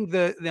weren't getting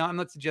I'm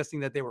not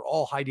suggesting that they were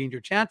all high danger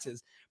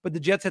chances, but the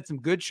Jets had some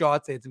good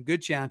shots. They had some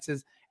good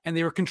chances, and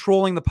they were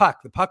controlling the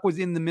puck. The puck was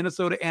in the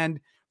Minnesota end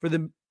for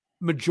the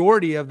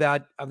majority of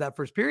that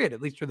first period,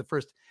 at least for the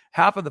first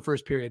half of the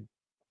first period.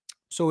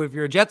 So if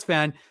you're a Jets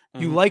fan,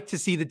 you like to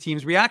see the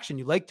team's reaction.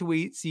 You like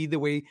to see the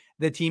way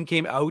the team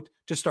came out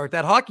to start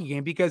that hockey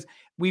game, because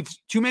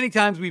too many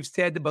times we've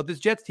said about this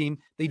Jets team,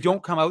 they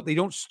don't come out, they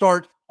don't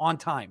start on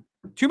time.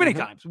 Too many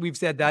times we've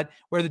said that,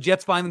 where the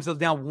Jets find themselves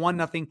down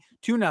 1-0,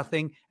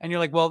 2-0, and you're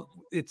like, well,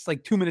 it's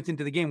like 2 minutes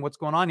into the game. What's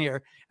going on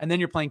here? And then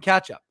you're playing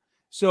catch up.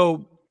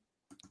 So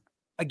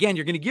again,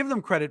 you're going to give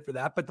them credit for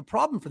that. But the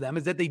problem for them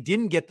is that they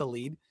didn't get the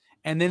lead.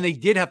 And then they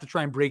did have to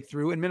try and break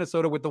through. And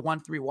Minnesota with the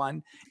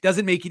 1-3-1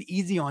 doesn't make it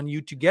easy on you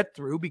to get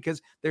through,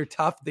 because they're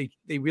tough. They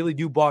really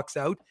do box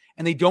out,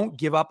 and they don't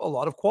give up a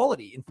lot of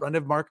quality in front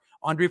of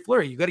Marc-Andre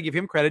Fleury. You got to give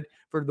him credit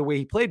for the way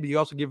he played, but you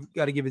also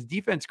got to give his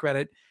defense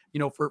credit,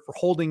 for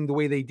holding the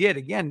way they did.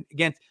 Again,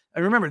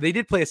 I remember they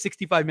did play a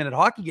 65-minute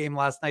hockey game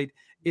last night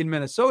in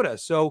Minnesota.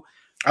 So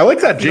I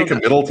like that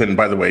Jacob Middleton,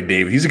 by the way,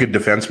 Dave. He's a good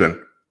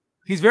defenseman.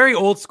 He's very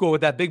old school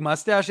with that big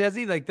mustache, is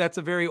he? Like, that's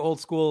a very old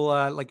school,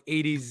 like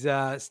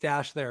 80s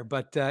stash there.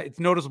 But it's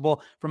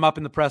noticeable from up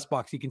in the press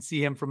box. You can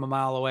see him from a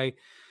mile away.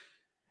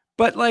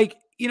 But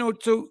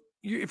so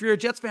if you're a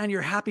Jets fan,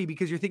 you're happy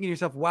because you're thinking to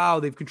yourself, wow,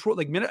 they've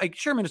controlled.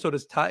 Sure,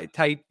 Minnesota's tight,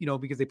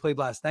 because they played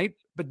last night.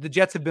 But the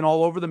Jets have been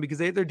all over them because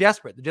they're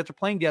desperate. The Jets are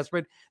playing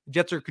desperate. The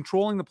Jets are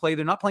controlling the play.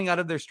 They're not playing out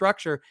of their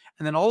structure.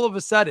 And then all of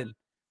a sudden,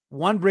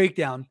 one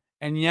breakdown,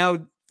 and now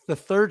the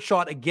third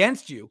shot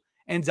against you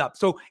ends up.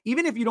 So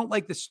even if you don't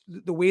like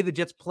the way the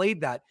Jets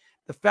played that,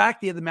 the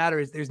fact of the matter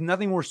is there's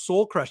nothing more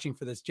soul crushing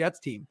for this Jets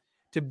team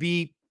to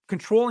be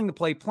controlling the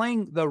play,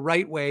 playing the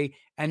right way,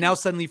 and now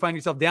suddenly you find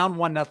yourself down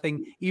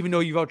 1-0, even though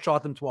you've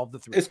outshot them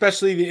 12-3.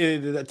 Especially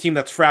the team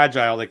that's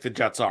fragile, like the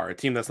Jets are, a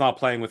team that's not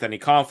playing with any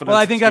confidence. Well,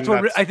 I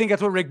think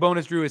that's what Rick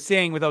Bowness Drew is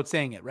saying without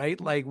saying it, right?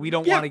 Like, we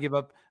don't want to give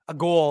up a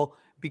goal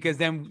because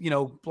then,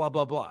 blah,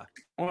 blah, blah.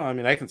 Well, I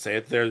mean, I can say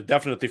it. They're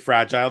definitely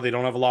fragile. They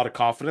don't have a lot of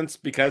confidence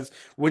because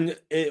when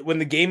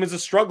the game is a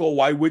struggle,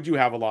 why would you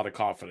have a lot of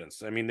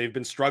confidence? I mean, they've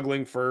been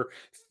struggling for,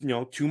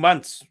 2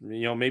 months,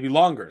 maybe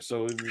longer.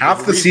 So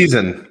half the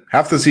season.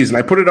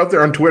 I put it out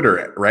there on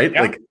Twitter, right?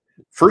 Yeah. Like,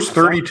 first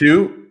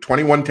 32,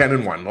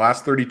 21-10-1.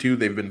 Last 32,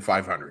 they've been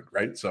 500,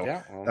 right? So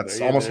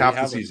that's almost half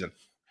the season.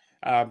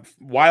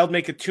 Wild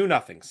make it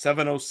 2-0,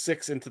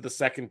 7:06 into the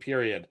second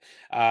period.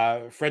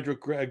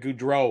 Frederick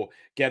Gaudreau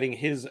getting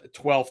his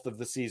 12th of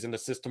the season,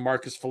 assist to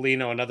Marcus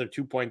Foligno, another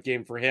 2-point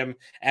game for him,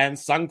 and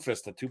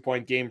Sundqvist, a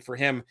 2-point game for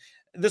him.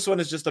 This one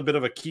is just a bit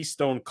of a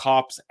Keystone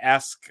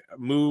Cops-esque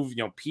move.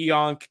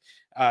 Pionk,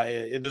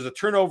 there's a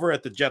turnover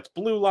at the Jets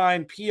blue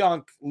line.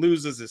 Pionk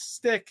loses his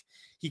stick.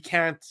 He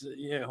can't,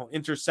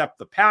 intercept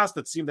the pass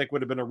that seemed like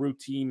would have been a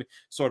routine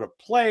sort of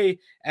play.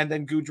 And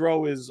then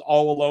Gaudreau is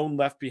all alone,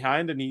 left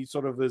behind, and he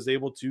sort of is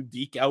able to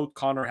deke out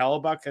Connor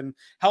Hellebuyck. And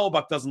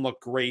Hellebuyck doesn't look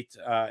great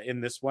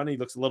in this one. He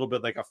looks a little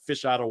bit like a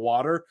fish out of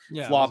water,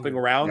 flopping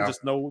around.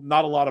 Just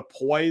not a lot of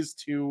poise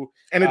to.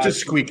 And it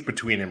just squeaked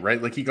between him,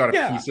 right? Like, he got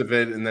a piece of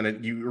it, and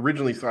then you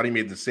originally thought he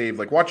made the save.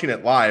 Like, watching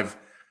it live,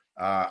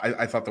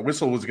 I thought the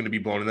whistle was going to be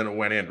blown, and then it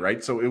went in,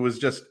 right? So it was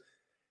just.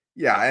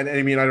 Yeah, and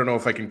I mean, I don't know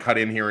if I can cut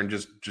in here and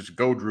just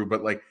go, Drew,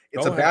 but like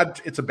it's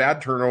a bad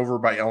turnover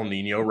by El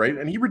Nino, right?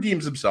 And he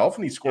redeems himself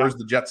and he scores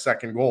the Jets'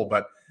 second goal,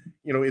 but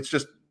it's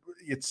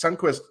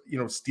Sundqvist,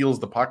 steals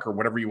the puck or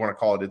whatever you want to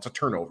call it. It's a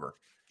turnover.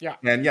 Yeah.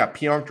 And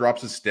Pionk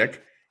drops his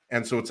stick,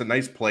 and so it's a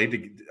nice play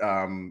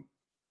to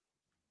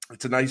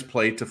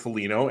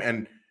Foligno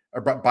and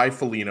by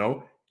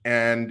Foligno,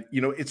 and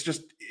it's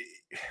just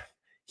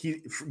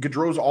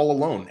Gaudreau's all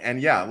alone,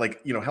 and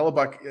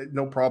Hellebuyck,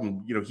 no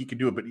problem, he could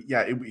do it, but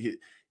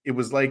it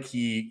was like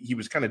he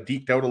was kind of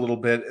deked out a little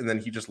bit, and then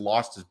he just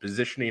lost his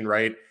positioning,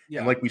 right?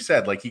 And like we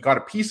said, like, he got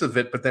a piece of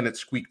it, but then it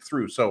squeaked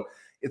through. So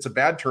it's a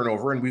bad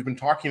turnover, and we've been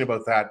talking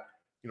about that,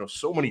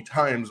 so many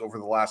times over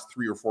the last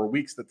 3 or 4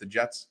 weeks that the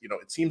Jets,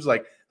 it seems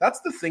like that's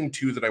the thing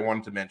too that I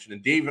wanted to mention.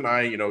 And Dave and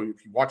I,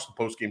 if you watch the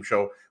post-game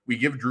show, we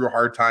give Drew a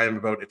hard time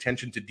about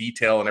attention to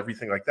detail and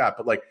everything like that,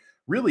 but like,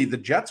 really, the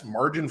Jets'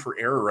 margin for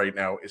error right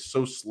now is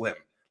so slim.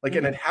 Like,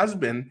 and it has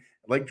been,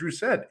 like Drew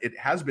said, it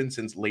has been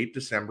since late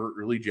December,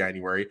 early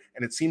January.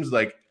 And it seems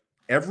like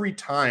every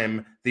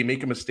time they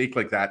make a mistake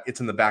like that,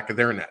 it's in the back of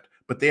their net.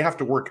 But they have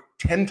to work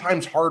 10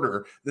 times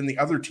harder than the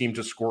other team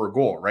to score a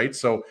goal, right?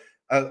 So,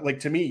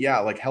 to me,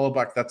 like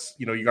Hellebuyck, that's,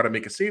 you got to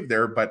make a save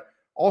there. But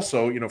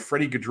also,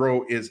 Freddie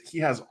Gaudreau he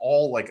has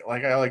all, like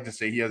I like to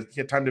say, he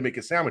had time to make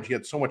a sandwich. He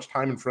had so much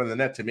time in front of the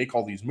net to make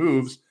all these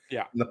moves.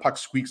 Yeah. And the puck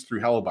squeaks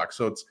through Hellebuyck.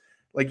 So it's,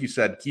 like you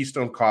said,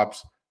 Keystone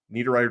Cops,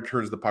 Niederreiter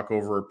turns the puck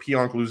over,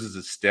 Pionk loses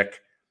his stick.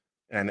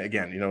 And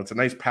again, it's a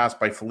nice pass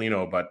by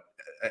Foligno, but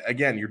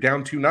again, you're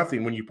down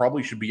 2-0 when you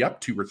probably should be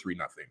up 2 or 3-0.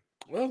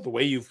 Well, the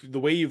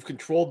way you've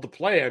controlled the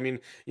play. I mean,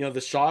 the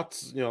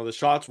shots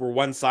were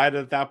one-sided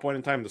at that point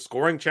in time. The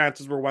scoring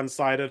chances were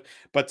one-sided,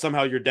 but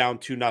somehow you're down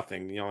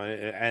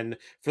 2-0. And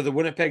for the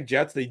Winnipeg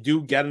Jets, they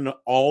do get an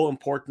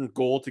all-important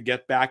goal to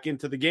get back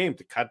into the game,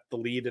 to cut the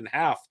lead in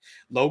half.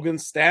 Logan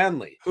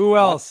Stanley. Who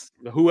else?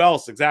 Who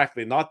else?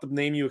 Exactly. Not the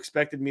name you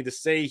expected me to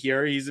say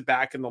here. He's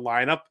back in the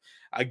lineup.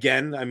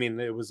 Again, I mean,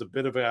 it was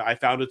I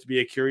found it to be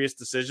a curious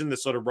decision,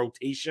 this sort of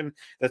rotation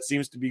that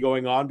seems to be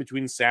going on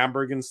between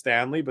Samberg and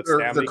Stanley. But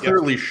they're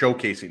clearly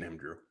showcasing him,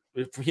 Drew.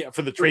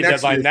 for the trade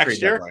deadline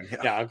next year. Deadline,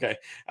 yeah, okay.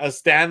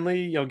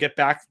 Stanley,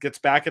 gets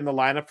back in the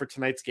lineup for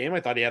tonight's game. I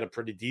thought he had a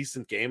pretty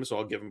decent game, so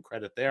I'll give him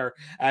credit there.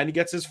 And he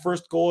gets his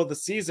first goal of the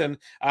season,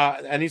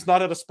 and he's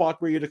not at a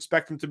spot where you'd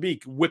expect him to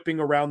be, whipping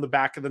around the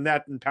back of the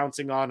net and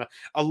pouncing on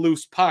a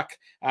loose puck.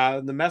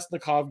 The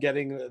Mesnikov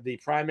getting the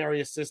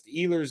primary assist,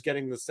 Ehlers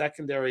getting the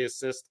secondary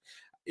assist.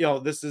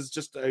 This is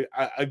just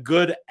a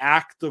good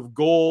active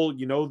goal.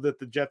 That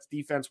the Jets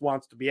defense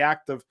wants to be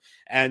active.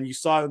 And you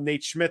saw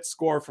Nate Schmidt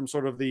score from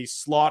sort of the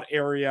slot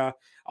area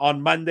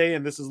on Monday.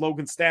 And this is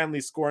Logan Stanley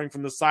scoring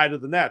from the side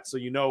of the net. So,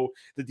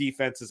 the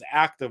defense is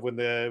active when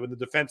the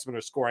defensemen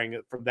are scoring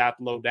from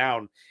that low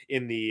down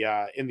in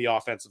the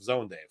offensive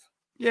zone, Dave.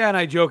 Yeah, and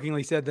I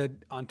jokingly said that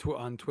on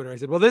Twitter. I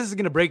said, well, this is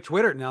going to break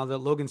Twitter now that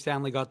Logan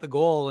Stanley got the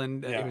goal.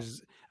 And it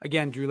was,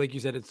 again, Drew, like you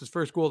said, it's his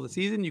first goal of the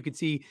season. You could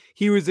see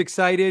he was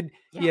excited.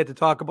 Yeah. He had to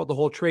talk about the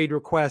whole trade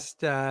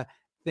request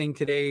thing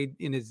today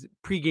in his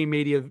pregame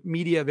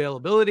media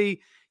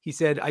availability. He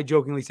said, I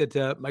jokingly said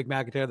to Mike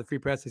McIntyre, the Free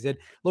Press, I said,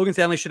 Logan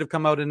Stanley should have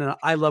come out in an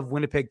I Love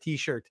Winnipeg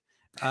t-shirt.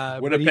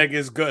 Winnipeg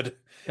is good.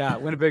 Yeah,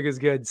 Winnipeg is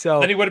good. So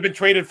then he would have been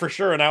traded for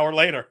sure an hour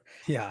later.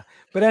 Yeah.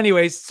 But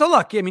anyways, so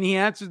look, I mean, he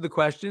answered the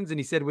questions and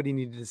he said what he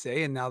needed to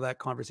say. And now that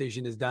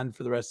conversation is done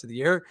for the rest of the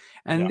year.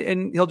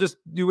 And he'll just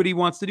do what he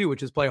wants to do,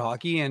 which is play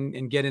hockey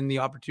and get in the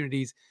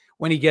opportunities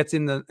when he gets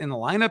in the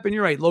lineup. And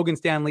you're right,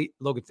 Dylan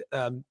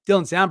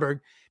Samberg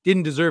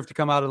didn't deserve to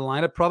come out of the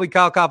lineup. Probably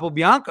Kyle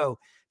Capobianco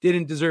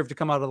didn't deserve to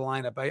come out of the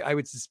lineup. I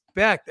would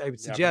suggest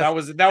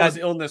that was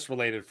illness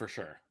related for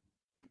sure.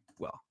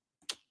 Well,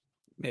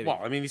 maybe. Well,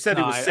 I mean, he said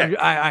he was sick.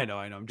 I know.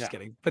 I'm just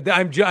kidding. But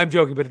I'm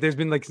joking. But there's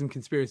been like some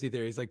conspiracy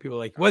theories. Like people are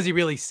like, was he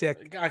really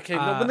sick? Okay,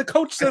 when the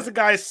coach says a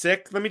guy's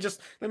sick, let me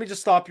just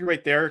stop you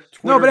right there.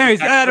 No, but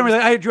anyways, I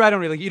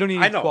don't really. You don't need.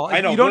 I know.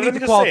 You don't need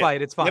to qualify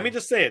it. It's fine. Let me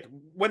just say it.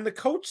 When the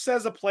coach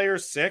says a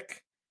player's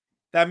sick,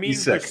 that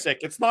means they're sick.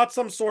 It's not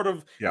some sort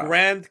of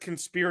grand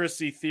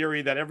conspiracy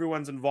theory that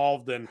everyone's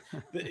involved in.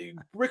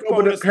 Rick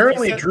but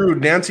apparently, Drew,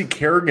 Nancy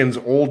Kerrigan's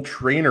old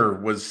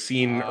trainer was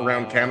seen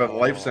around Canada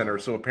Life Center.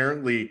 So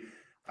apparently,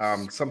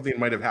 something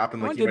might have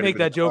happened. I did make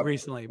that joke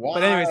recently. Why?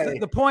 But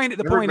anyways, the point is,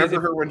 remember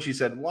her when she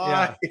said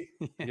why?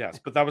 Yeah. Yes,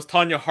 but that was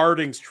Tanya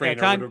Harding's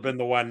trainer. Would have been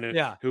the one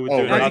who would do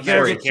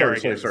it.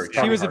 Sorry.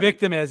 She was a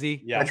victim,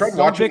 Ezzy. Yeah. I tried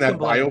watching that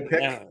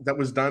biopic that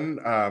was done.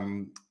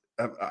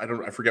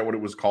 I forget what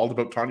it was called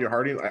about Tanya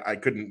Harding. I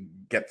couldn't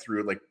get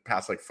through it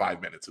past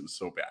 5 minutes. It was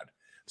so bad.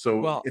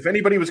 So if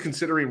anybody was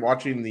considering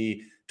watching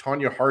the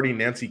Tanya Harding,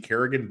 Nancy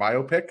Kerrigan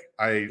biopic,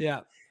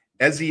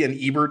 Ezzy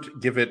and Ebert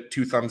give it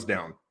 2 thumbs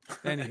down.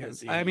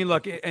 I mean,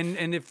 look,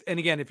 and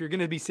again, if you're going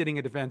to be sitting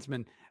a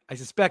defenseman, I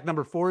suspect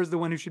number 4 is the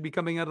one who should be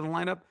coming out of the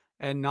lineup,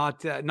 and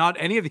not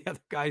any of the other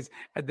guys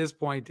at this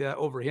point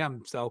over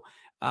him. So,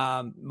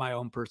 my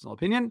own personal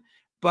opinion.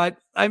 But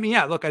I mean,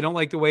 look, I don't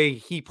like the way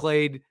he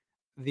played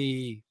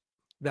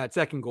that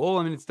second goal.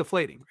 I mean, it's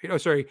deflating. Oh,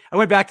 sorry, I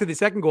went back to the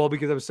second goal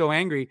because I was so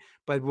angry.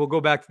 But we'll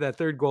go back to that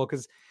third goal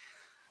because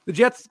the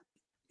Jets.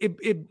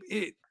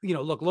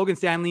 Look, Logan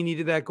Stanley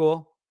needed that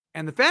goal.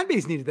 And the fan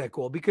base needed that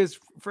goal because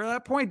for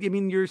that point, I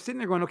mean, you're sitting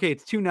there going, okay,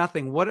 it's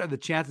 2-0. What are the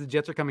chances the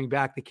Jets are coming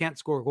back? They can't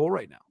score a goal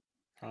right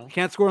now.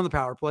 Can't score on the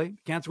power play.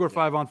 Can't score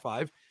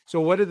 5-on-5. So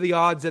what are the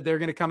odds that they're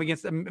going to come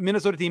against a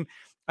Minnesota team?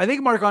 I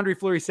think Marc-Andre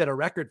Fleury set a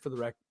record for the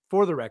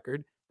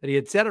record that he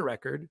had set a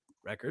record.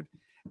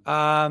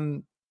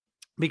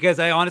 Because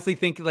I honestly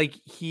think I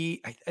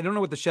don't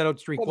know what the shutout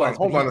streak was.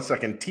 Hold on a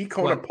second. T.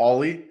 Kona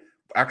Pauly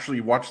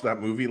actually watched that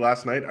movie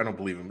last night. I don't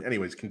believe him.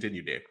 Anyways,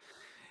 continue, Dave.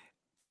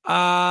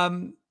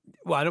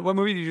 What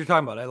movie did you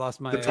talk about? I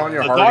lost my the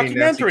Tanya Harding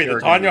documentary. The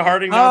Tanya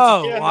Harding.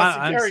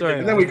 I'm sorry.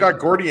 And then we got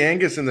Gordy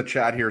Angus in the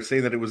chat here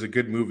saying that it was a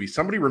good movie.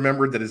 Somebody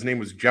remembered that his name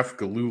was Jeff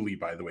Galooly.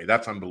 By the way,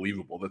 that's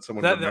unbelievable. That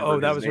someone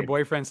remembered. That was name. Your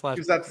boyfriend /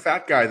 He's that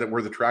fat guy that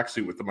wore the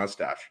tracksuit with the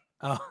mustache.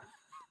 Oh,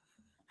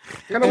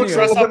 kind of looks a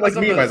little bit like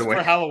me, by the way.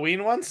 For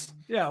Halloween once.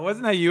 Yeah,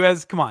 wasn't that you?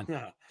 Come on.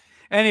 Yeah.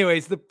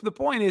 Anyways, the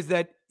point is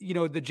that,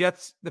 the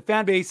Jets, the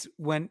fan base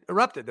went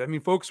erupted. I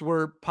mean, folks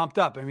were pumped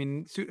up. I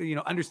mean,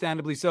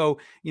 understandably so,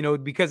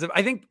 because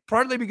I think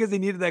partly because they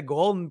needed that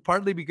goal and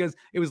partly because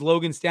it was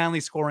Logan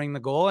Stanley scoring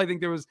the goal. I think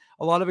there was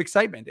a lot of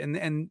excitement.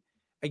 And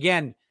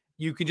again,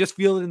 you can just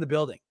feel it in the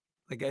building.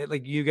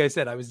 Like you guys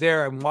said, I was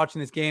there, I'm watching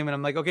this game and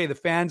I'm like, okay, the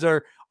fans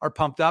are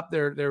pumped up.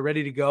 They're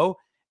ready to go.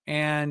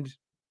 And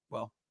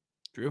well,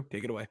 Drew,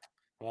 take it away.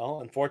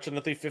 Well,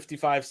 unfortunately,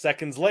 55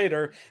 seconds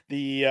later,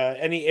 the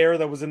any air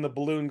that was in the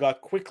balloon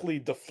got quickly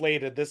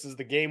deflated. This is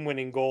the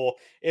game-winning goal.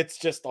 It's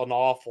just an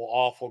awful,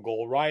 awful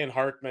goal. Ryan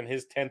Hartman,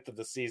 his 10th of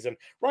the season.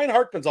 Ryan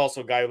Hartman's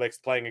also a guy who likes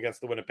playing against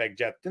the Winnipeg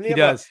Jets. Didn't he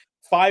have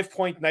a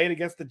 5-point night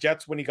against the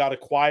Jets when he got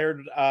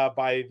acquired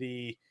by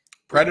the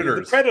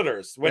Predators? The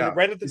Predators.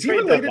 Right at the Is trade he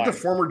related deadline. to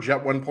former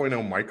Jet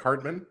 1.0 Mike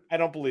Hartman? I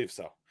don't believe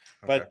so.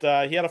 But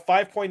he had a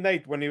 5-point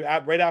night when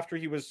right after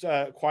he was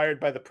acquired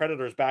by the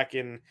Predators back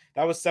in,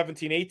 that was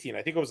 17-18.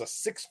 I think it was a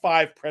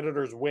 6-5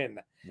 Predators win.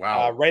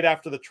 Wow. Right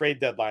after the trade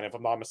deadline, if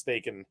I'm not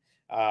mistaken,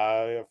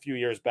 a few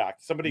years back.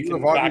 Somebody You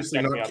have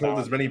obviously not killed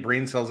as many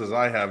brain cells as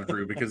I have,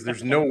 Drew, because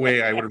there's no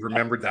way I would have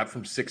remembered that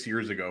from 6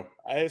 years ago.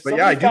 But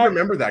yeah, I do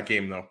remember that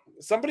game though.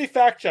 Somebody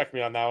fact check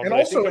me on that one.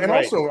 And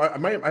also, I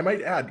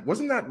might add,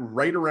 wasn't that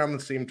right around the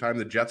same time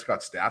the Jets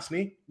got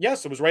Stastny?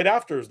 Yes, it was right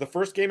after. It was the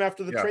first game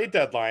after the trade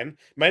deadline.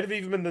 Might have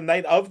even been the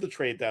night of the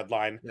trade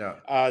deadline.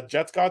 Yeah.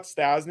 Jets got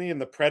Stastny and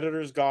the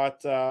Predators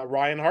got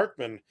Ryan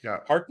Hartman. Yeah.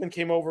 Hartman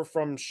came over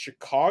from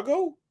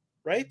Chicago,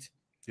 right?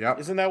 Yeah.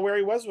 Isn't that where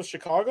he was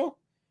Chicago?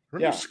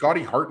 Remember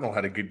Scotty Hartnell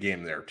had a good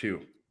game there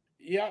too.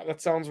 Yeah,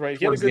 that sounds right.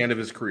 Towards the end of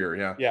his career,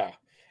 yeah. Yeah.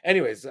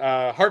 Anyways,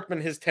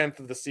 Hartman, his 10th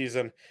of the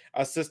season,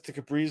 assist to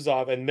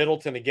Kaprizov, and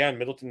Middleton again.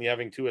 Middleton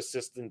having 2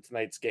 assists in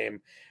tonight's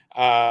game.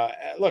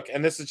 Look,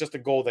 and this is just a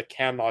goal that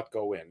cannot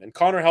go in. And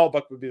Connor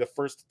Hellebuyck would be the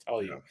first to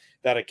tell you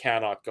that it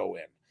cannot go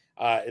in.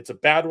 It's a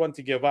bad one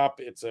to give up.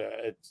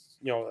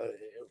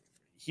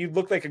 He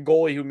looked like a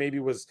goalie who maybe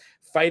was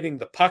fighting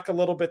the puck a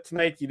little bit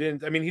tonight. He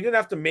didn't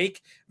have to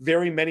make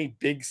very many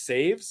big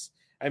saves.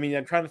 I mean,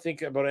 I'm trying to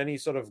think about any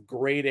sort of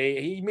grade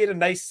A. He made a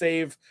nice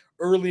save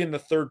early in the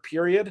third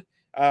period.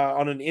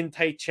 On an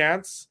in-tight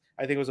chance.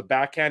 I think it was a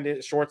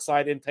backhand short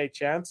side in-tight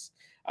chance.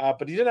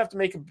 But he didn't have to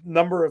make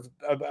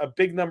a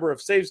big number of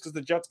saves because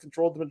the Jets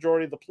controlled the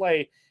majority of the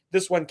play.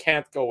 This one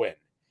can't go in.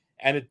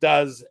 And it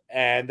does.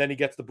 And then he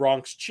gets the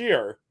Bronx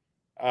cheer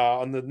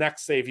on the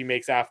next save he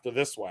makes after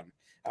this one.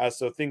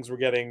 So things were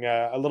getting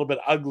a little bit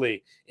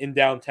ugly in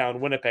downtown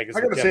Winnipeg. I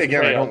got to say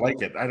again, I don't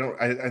like it.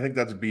 I think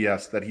that's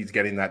BS that he's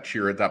getting that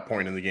cheer at that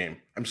point in the game.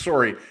 I'm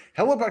sorry.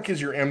 Hellebuyck is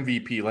your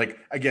MVP. Like,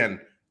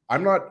 again,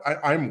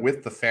 I'm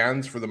with the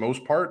fans for the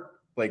most part.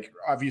 Like,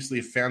 obviously,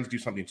 if fans do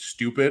something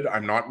stupid,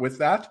 I'm not with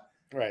that.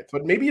 Right.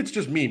 But maybe it's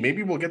just me.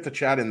 Maybe we'll get the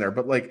chat in there.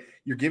 But like,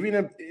 you're giving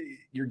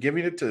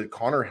it to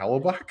Connor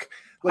Hellebuyck.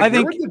 Like, I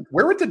think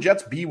where would the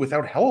Jets be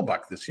without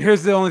Hellebuyck this year?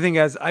 Here's the only thing,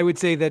 guys. I would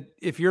say that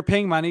if you're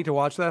paying money to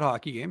watch that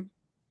hockey game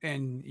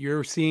and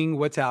you're seeing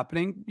what's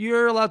happening,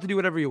 you're allowed to do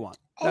whatever you want.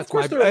 Of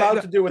course, they're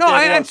allowed to do what they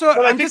want.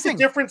 But I think the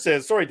difference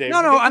is, sorry, Dave.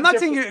 No, I'm not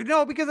saying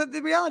because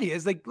the reality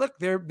is, like, look,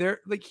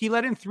 they're like, he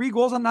let in 3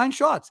 goals on 9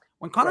 shots.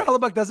 When Connor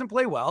Hellebuyck doesn't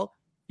play well,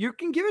 you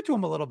can give it to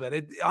him a little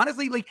bit.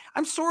 Honestly, like,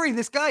 I'm sorry,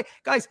 this guy,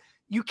 guys,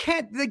 you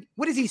can't. Like,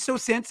 what is he so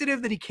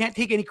sensitive that he can't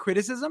take any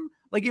criticism?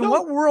 Like, in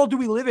what world do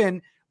we live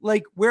in?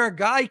 Like, where a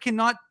guy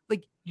cannot,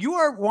 like, you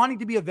are wanting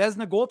to be a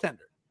Vezina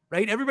goaltender,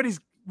 right? Everybody's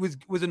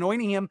was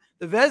anointing him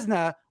the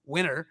Vezina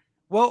winner.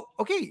 Well,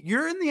 okay,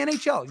 you're in the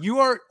NHL. You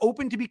are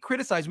open to be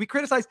criticized. We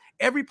criticize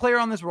every player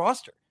on this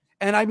roster.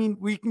 And I mean,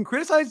 we can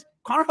criticize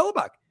Connor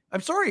Hellebuyck.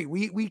 I'm sorry,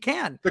 we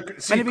can.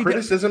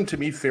 Criticism, to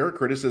me, fair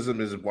criticism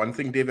is one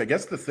thing, Dave. I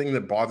guess the thing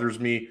that bothers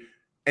me,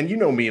 and you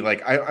know me,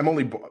 like, I'm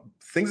only,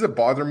 things that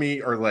bother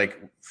me are like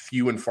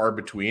few and far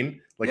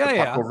between, like the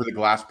puck over the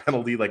glass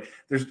penalty. Like,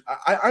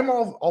 I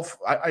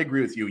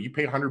agree with you. You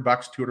pay $100,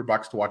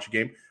 $200 to watch a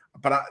game.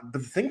 But the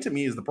thing to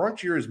me is the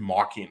Bronx cheer is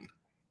mocking.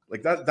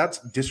 Like, that's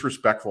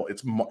disrespectful.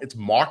 It's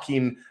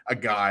mocking a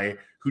guy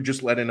who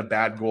just let in a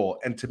bad goal.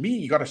 And to me,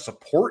 you got to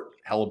support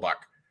Hellebuyck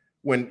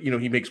when,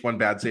 he makes one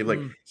bad save.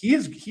 Like, he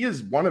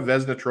is won a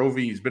Vezina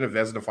trophy. He's been a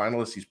Vezina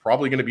finalist. He's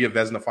probably going to be a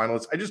Vezina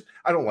finalist.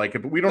 I don't like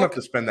it, but we don't have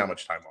to spend that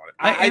much time on it.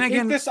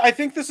 I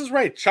think this is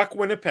right. Chuck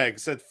Winnipeg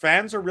said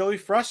fans are really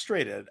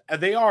frustrated.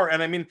 They are.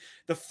 And I mean,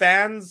 the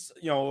fans,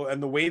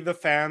 and the way the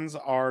fans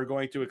are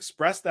going to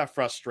express that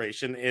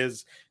frustration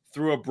is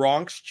through a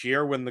Bronx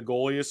cheer when the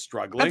goalie is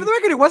struggling. And for the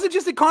record, it wasn't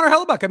just a Connor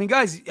Hellebuyck. I mean,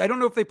 guys, I don't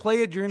know if they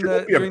play it during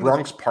a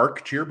Bronx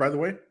Park cheer, by the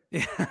way.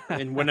 Yeah.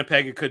 In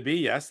Winnipeg, it could be.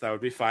 Yes, that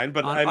would be fine.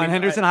 But on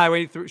Henderson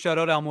Highway, shout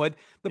out Elmwood.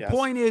 The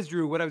point is,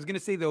 Drew, what I was going to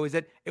say, though, is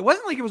that it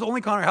wasn't like it was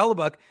only Connor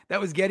Hellebuyck that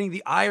was getting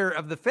the ire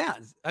of the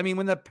fans. I mean,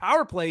 when the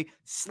power play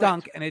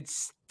stunk, and it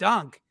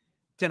stunk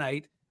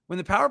tonight, when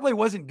the power play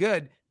wasn't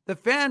good, the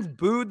fans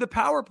booed the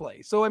power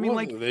play. So, I mean,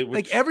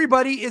 like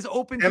everybody is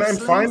open and I'm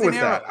fine with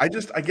that. I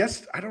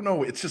guess, I don't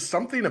know. It's just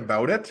something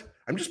about it.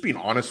 I'm just being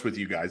honest with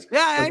you guys.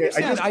 Yeah, I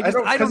understand. I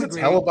don't because it's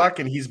Hellebuyck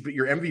and he's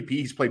your MVP.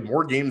 He's played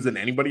more games than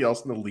anybody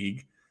else in the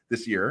league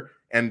this year.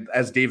 And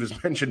as Dave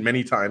has mentioned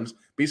many times,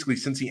 basically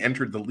since he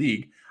entered the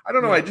league, I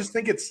don't know. I just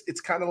think it's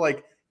kind of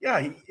like,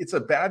 it's a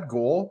bad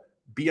goal.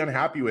 Be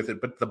unhappy with it.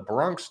 But the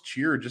Bronx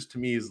cheer just to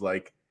me is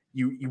like,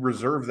 you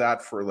reserve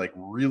that for like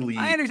really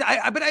I understand.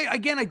 But I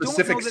don't know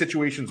that,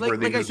 situations where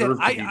they deserve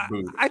to be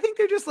booed. I think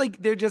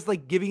they're just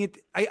like giving it.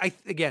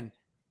 Again,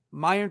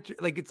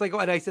 it's like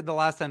what I said the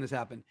last time this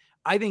happened.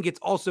 I think it's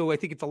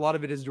a lot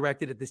of it is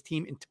directed at this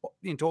team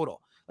in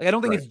total. Like, I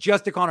don't think it's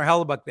just a Connor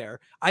Hellebuyck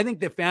there. I think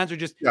the fans are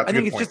just. I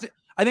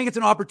think it's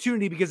an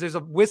opportunity because there's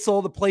a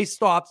whistle, the play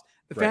stops.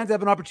 The fans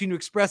have an opportunity to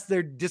express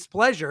their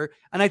displeasure,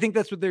 and I think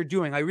that's what they're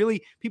doing.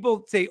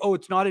 People say, "Oh,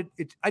 it's not."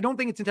 I don't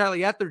think it's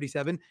entirely at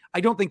 37.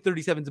 I don't think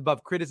 37 is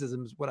above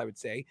criticism, is what I would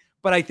say.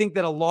 But I think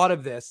that a lot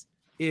of this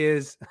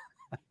is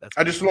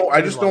I just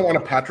don't want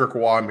a Patrick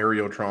Waugh,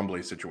 Mario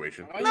Tremblay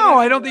situation. No,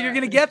 I don't think you're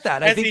going to get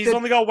that. I think he's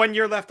only got 1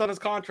 year left on his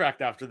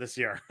contract after this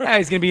year. Yeah,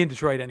 he's going to be in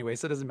Detroit anyway,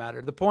 so it doesn't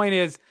matter. The point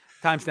is,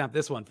 timestamp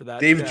this one for that.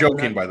 Dave's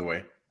joking, by the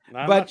way.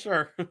 I'm not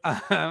sure.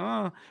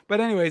 But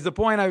anyways, the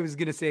point I was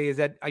going to say is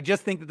that I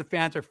just think that the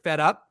fans are fed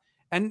up.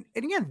 And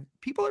again,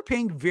 people are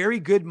paying very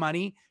good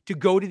money to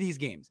go to these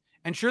games.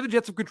 And sure, the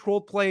Jets have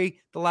controlled play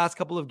the last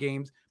couple of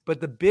games, but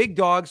the big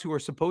dogs who are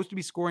supposed to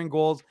be scoring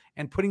goals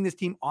and putting this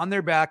team on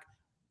their back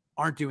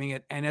aren't doing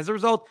it. And as a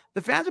result,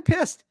 the fans are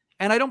pissed,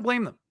 and I don't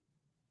blame them.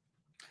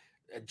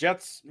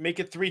 Jets make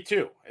it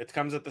 3-2. It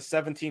comes at the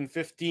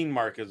 17-15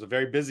 mark. It was a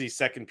very busy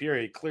second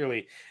period.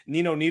 Clearly,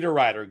 Nino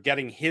Niederreiter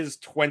getting his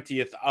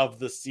 20th of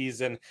the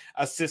season,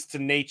 assist to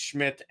Nate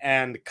Schmidt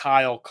and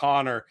Kyle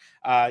Connor.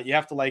 You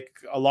have to like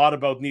a lot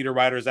about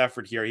Niederreiter's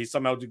effort here. He's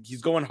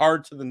going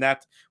hard to the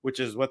net, which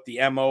is what the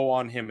MO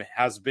on him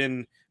has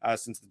been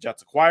since the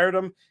Jets acquired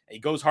him. He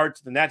goes hard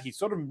to the net. He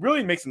sort of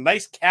really makes a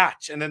nice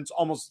catch and then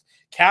almost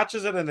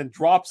catches it and then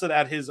drops it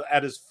at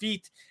his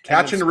feet.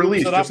 Catch and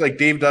release, just like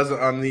Dave does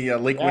on the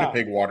Lake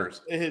Winnipeg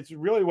waters. It's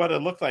really what it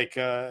looked like.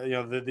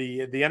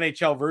 The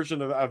NHL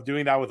version of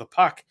doing that with a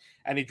puck,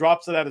 and he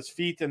drops it at his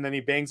feet and then he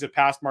bangs it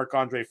past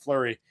Marc-Andre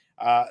Fleury.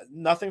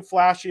 Nothing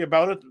flashy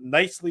about it.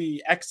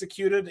 Nicely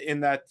executed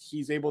in that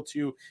he's able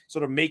to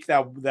sort of make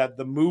that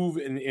the move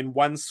in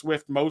one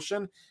swift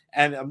motion,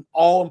 and an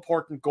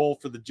all-important goal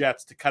for the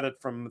Jets to cut it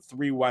from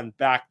 3-1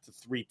 back to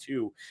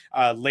 3-2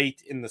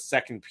 late in the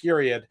second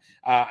period.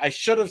 I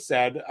should have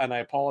said, and I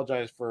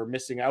apologize for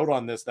missing out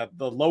on this, that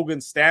the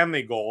Logan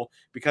Stanley goal,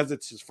 because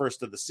it's his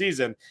first of the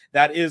season,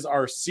 that is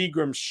our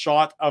Seagram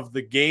shot of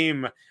the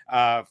game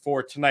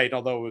for tonight,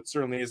 although it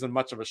certainly isn't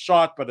much of a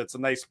shot, but it's a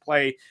nice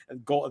play,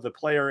 goal, the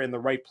player in the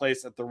right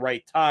place at the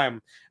right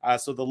time.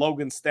 So the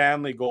Logan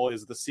Stanley goal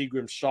is the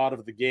Seagram shot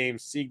of the game.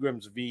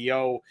 Seagram's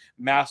VO,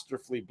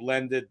 masterfully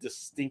blended,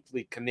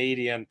 distinctly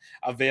Canadian,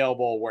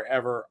 available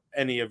wherever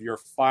any of your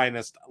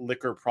finest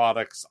liquor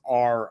products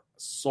are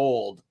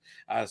sold.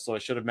 So I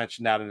should have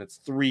mentioned that, and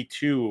it's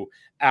 3-2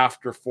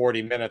 after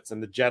 40 minutes,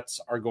 and the Jets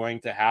are going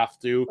to have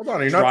to. Hold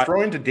on, are you not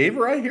throwing to Dave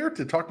right here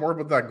to talk more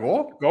about that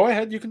goal? Go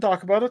ahead, you can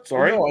talk about it.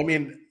 Sorry. No, I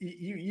mean,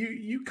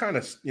 you kind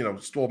of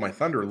stole my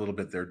thunder a little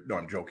bit there. No,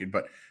 I'm joking,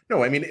 but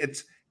no, I mean,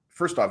 it's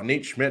first off,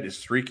 Nate Schmidt is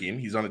streaking.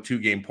 He's on a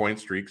 2-game point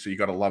streak, so you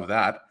got to love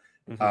that.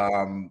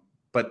 Mm-hmm.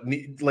 But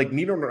like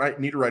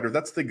Niederreiter,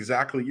 that's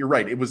exactly, you're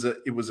right. It was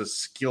a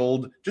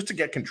skilled, just to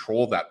get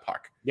control of that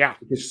puck. Yeah.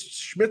 Because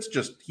Schmidt's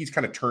he's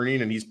kind of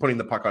turning and he's putting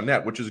the puck on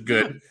net, which is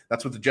good. Yeah.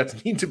 That's what the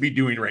Jets need to be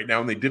doing right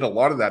now. And they did a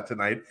lot of that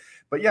tonight.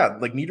 But yeah,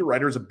 like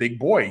Niederreiter is a big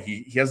boy.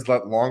 He has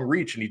that long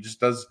reach, and he just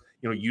does,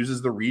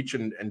 uses the reach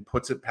and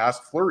puts it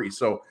past Fleury.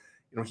 So,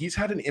 he's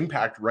had an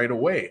impact right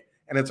away.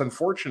 And it's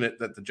unfortunate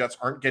that the Jets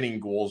aren't getting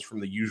goals from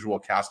the usual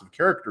cast of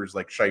characters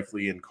like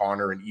Scheifele and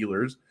Connor and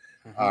Ehlers.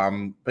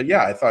 Mm-hmm. But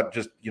yeah, I thought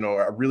just,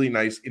 a really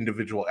nice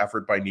individual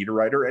effort by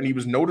Niederreiter, and he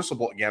was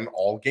noticeable again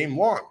all game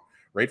long,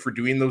 right? For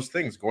doing those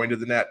things, going to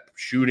the net,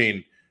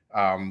 shooting,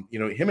 him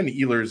and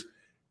Ehlers,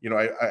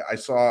 I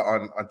saw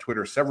on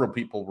Twitter, several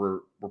people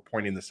were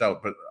pointing this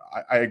out, but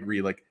I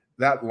agree. Like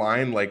that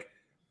line,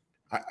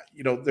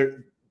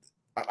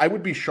 I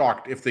would be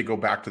shocked if they go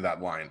back to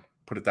that line,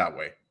 put it that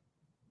way.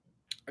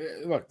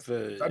 Look,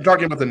 I'm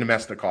talking about the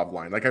Nemesnikov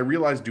line. Like I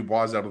realize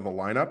Dubois is out of the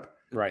lineup.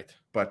 Right.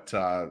 But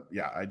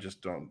I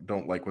just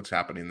don't like what's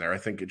happening there. I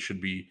think it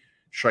should be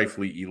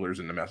Scheifele, Ehlers,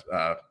 and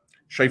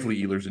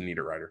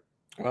Niederreiter.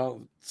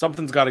 Well,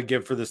 something's got to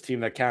give for this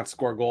team that can't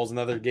score goals.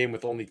 Another game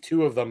with only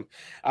 2 of them.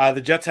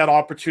 The Jets had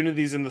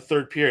opportunities in the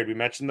third period. We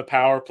mentioned the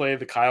power play,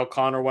 the Kyle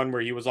Connor one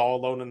where he was all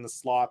alone in the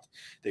slot.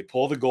 They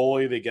pull the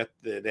goalie.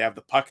 They have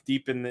the puck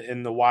deep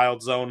in the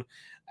wild zone.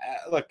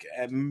 Look,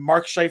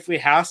 Mark Scheifele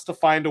has to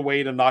find a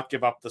way to not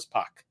give up this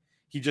puck.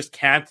 He just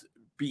can't.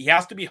 He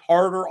has to be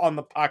harder on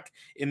the puck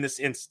in this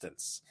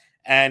instance,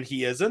 and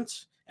he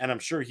isn't. And I'm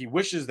sure he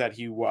wishes that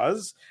he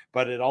was,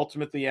 but it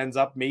ultimately ends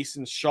up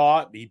Mason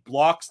Shaw. He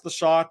blocks the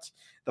shot.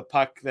 The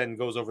puck then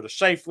goes over to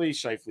Scheifele.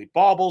 Scheifele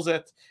bobbles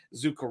it.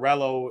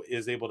 Zuccarello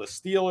is able to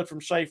steal it from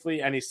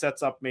Scheifele, and he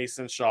sets up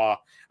Mason Shaw,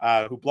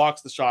 who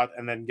blocks the shot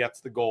and then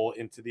gets the goal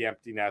into the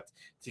empty net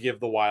to give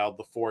the Wild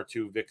the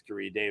 4-2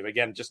 victory. Dave,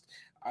 again, just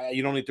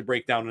you don't need to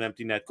break down an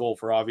empty net goal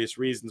for obvious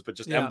reasons, but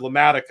just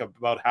emblematic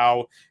about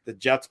how the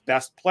Jets'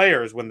 best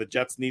players, when the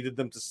Jets needed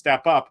them to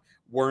step up,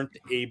 weren't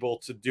able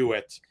to do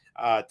it.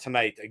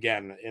 Tonight,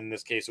 again, in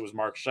this case, it was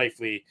Mark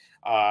Scheifele,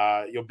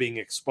 being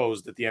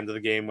exposed at the end of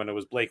the game when it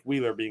was Blake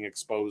Wheeler being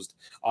exposed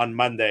on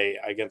Monday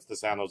against the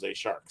San Jose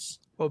Sharks.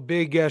 Well,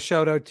 big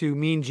shout out to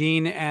Mean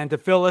Gene and to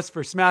Phyllis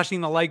for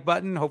smashing the like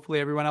button. Hopefully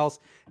everyone else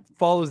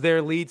follows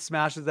their lead,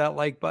 smashes that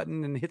like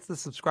button and hits the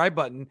subscribe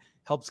button.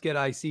 Helps get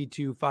IC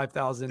to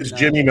 5,000. Is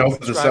Jimmy Mouth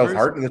of the South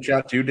Heart in the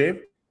chat too,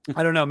 Dave?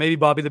 I don't know. Maybe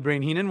Bobby the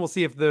Brain Heenan. We'll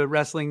see if the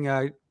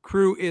wrestling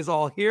crew is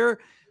all here.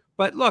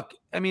 But look,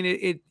 I mean,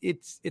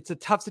 it's a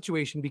tough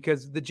situation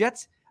because the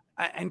Jets,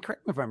 and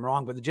correct me if I'm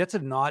wrong, but the Jets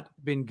have not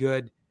been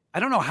good. I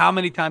don't know how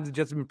many times the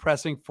Jets have been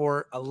pressing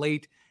for a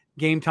late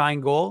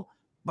game-tying goal,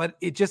 but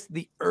it just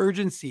the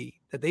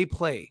urgency that they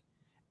play,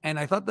 and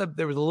I thought that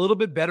there was a little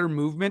bit better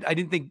movement. I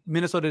didn't think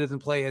Minnesota doesn't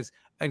play as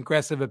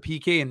aggressive a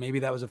PK, and maybe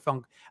that was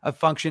a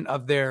function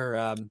of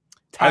their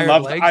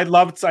tired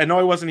legs. I know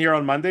I wasn't here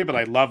on Monday, but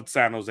I loved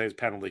San Jose's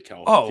penalty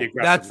kill. Oh,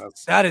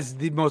 that is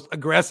the most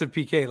aggressive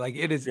PK. Like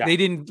it is. Yeah. They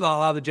didn't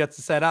allow the Jets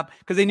to set up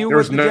because they knew there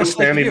was no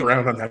standing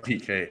around on that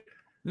PK.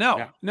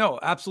 No,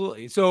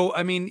 absolutely. So,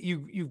 I mean,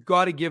 you've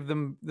got to give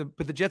them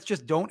but the Jets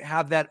just don't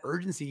have that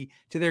urgency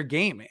to their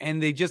game.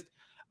 And they just,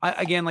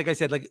 again, like I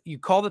said, like you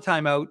call the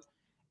timeout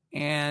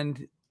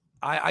and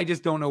I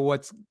just don't know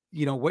what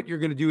you're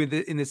going to do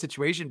in this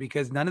situation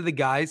because none of the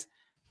guys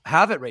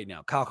have it right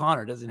now. Kyle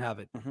Connor doesn't have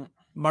it. Mm-hmm.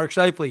 Mark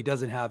Scheifele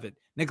doesn't have it.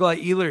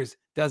 Nikolai Ehlers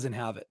doesn't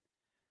have it.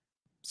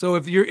 So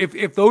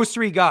if those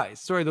three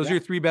guys, those are your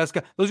three best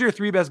guys, those are your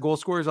three best goal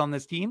scorers on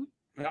this team.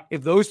 Yeah.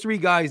 If those three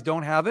guys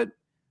don't have it,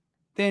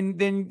 then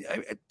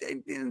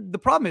the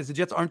problem is the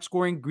Jets aren't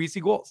scoring greasy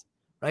goals,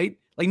 right?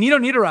 Like Nino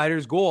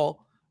Niederreiter's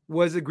goal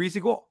was a greasy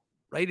goal,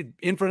 right?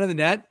 In front of the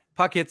net,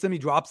 puck hits him, he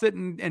drops it,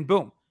 and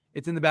boom,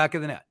 it's in the back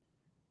of the net.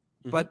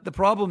 Mm-hmm. But the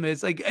problem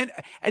is like,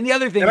 and the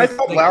other thing, and I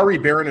thought Lowry,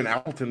 Barron, and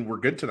Appleton were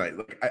good tonight.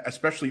 Like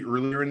especially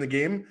earlier in the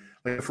game,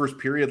 like the first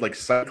period, like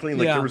cycling,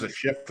 like there was a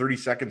shift, 30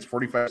 seconds,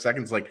 45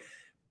 seconds. Like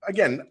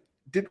again,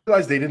 didn't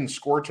realize they didn't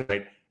score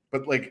tonight,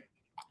 but like.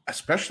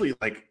 Especially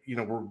like,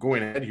 we're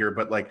going ahead here,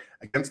 but like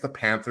against the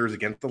Panthers,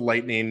 against the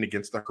Lightning,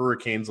 against the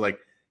Hurricanes, like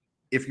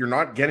if you're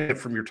not getting it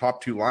from your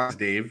top two lines,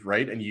 Dave,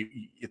 right? And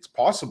it's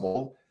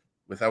possible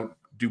without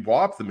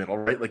Dubois up the middle,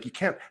 right? Like you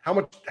can't, how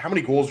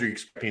many goals are you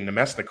expecting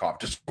Namestnikov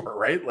to score,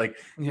 right? Like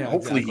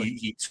hopefully exactly.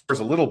 he scores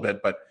a little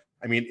bit, but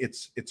I mean,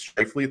 it's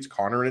Scheifele, it's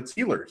Connor, and it's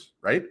Ehlers,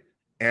 right?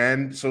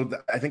 And so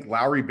I think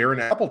Lowry, Barron,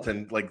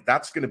 Appleton, like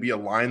that's going to be a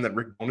line that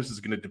Rick Bowness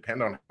is going to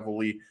depend on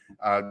heavily,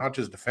 not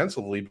just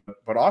defensively,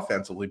 but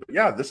offensively. But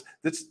yeah,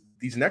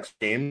 these next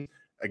games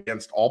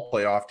against all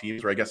playoff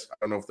teams, or I guess I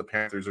don't know if the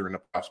Panthers are in a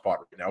playoff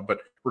spot right now,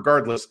 but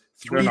regardless,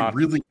 three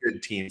really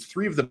good teams,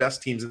 three of the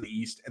best teams in the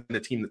East, and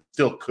the team that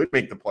still could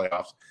make the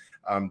playoffs.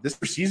 This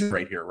is season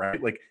right here, right?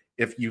 Like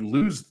if you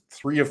lose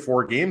 3 of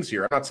 4 games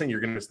here, I'm not saying you're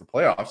going to miss the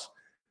playoffs,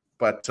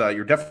 but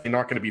you're definitely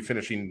not going to be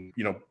finishing,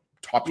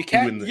 top 2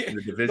 in the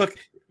division. Look,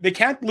 they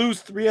can't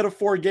lose 3 out of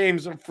 4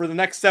 games for the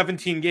next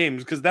 17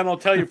 games because then I'll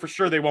tell you for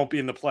sure they won't be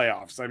in the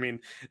playoffs. I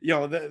mean,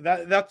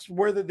 that's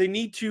where they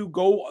need to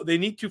go. They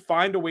need to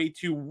find a way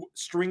to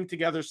string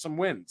together some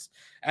wins.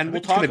 And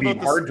we'll talk about it's going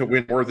to be hard to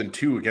win more than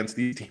 2 against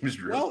these teams,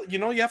 Drew. Well,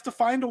 you have to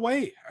find a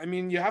way. I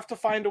mean, you have to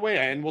find a way.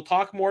 And we'll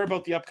talk more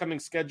about the upcoming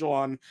schedule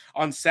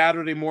on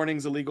Saturday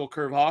morning's Illegal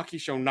Curve Hockey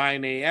Show,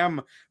 9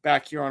 a.m.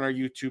 back here on our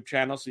YouTube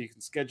channel, so you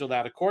can schedule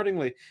that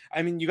accordingly.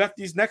 I mean, you got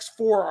these next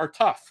 4 are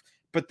tough,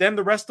 but then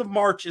the rest of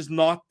March is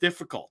not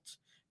difficult.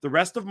 The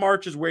rest of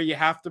March is where you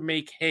have to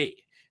make hay.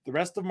 The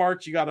rest of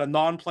March, you got a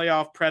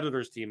non-playoff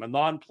Predators team, a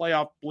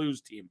non-playoff Blues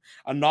team,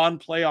 a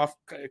non-playoff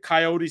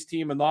Coyotes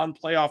team, a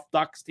non-playoff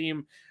Ducks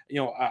team,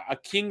 a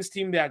Kings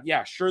team that,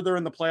 sure, they're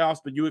in the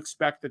playoffs, but you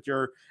expect that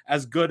you're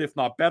as good, if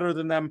not better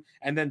than them,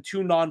 and then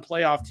 2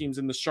 non-playoff teams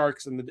in the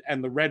Sharks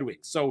and the Red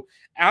Wings. So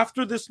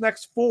after this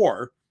next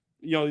 4,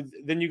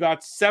 then you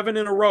got 7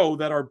 in a row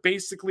that are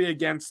basically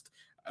against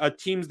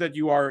teams that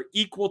you are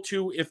equal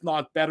to, if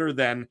not better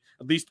than,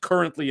 at least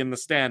currently in the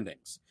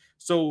standings.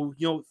 So,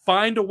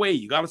 find a way.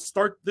 You got to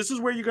start. This is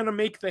where you're going to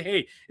make the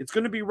hay. It's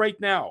going to be right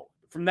now,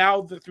 from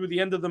now through the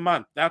end of the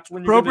month. That's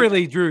when you're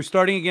appropriately, Drew,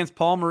 starting against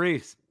Paul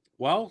Maurice.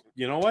 Well,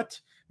 you know what?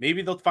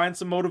 Maybe they'll find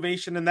some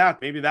motivation in that.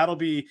 Maybe that'll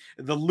be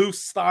the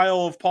loose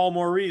style of Paul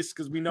Maurice,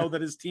 because we know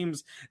that his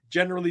teams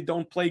generally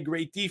don't play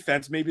great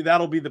defense. Maybe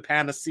that'll be the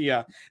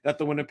panacea that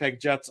the Winnipeg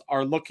Jets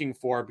are looking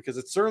for, because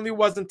it certainly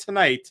wasn't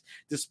tonight,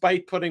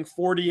 despite putting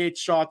 48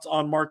 shots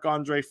on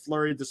Marc-Andre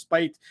Fleury,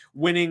 despite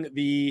winning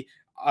the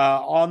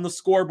on the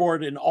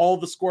scoreboard, and all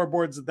the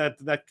scoreboards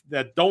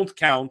that don't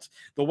count.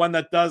 The one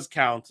that does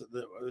count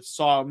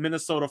saw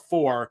Minnesota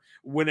 4,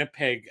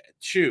 Winnipeg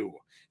 2.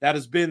 That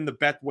has been the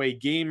Betway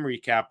game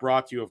recap,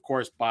 brought to you, of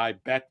course, by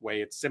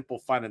Betway. It's simple,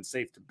 fun, and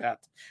safe to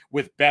bet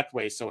with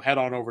Betway. So head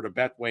on over to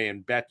Betway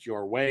and bet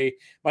your way.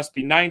 Must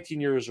be 19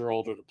 years or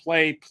older to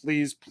play.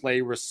 Please play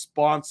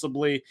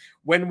responsibly.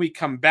 When we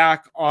come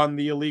back on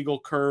the Illegal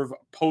Curve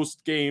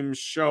post-game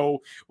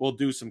show, we'll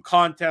do some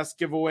contest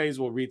giveaways.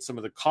 We'll read some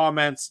of the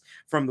comments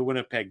from the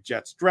Winnipeg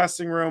Jets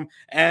dressing room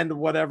and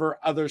whatever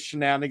other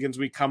shenanigans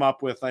we come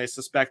up with. I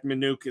suspect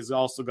Minuk has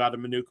also got a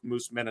Minuk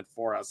Moose Minute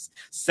for us,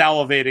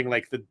 salivating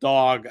like the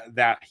dog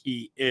that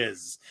he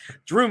is.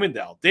 Drew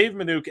Mindell, Dave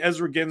Minuk,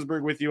 Ezra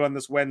Ginsburg with you on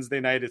this Wednesday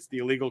night. It's the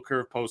Illegal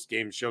Curve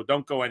post-game show.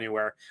 Don't go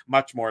anywhere.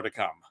 Much more to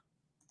come.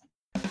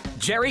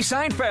 Jerry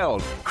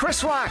Seinfeld,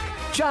 Chris Rock,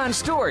 Jon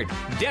Stewart,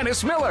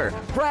 Dennis Miller,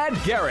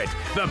 Brad Garrett,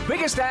 the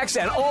biggest acts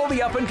and all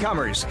the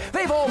up-and-comers.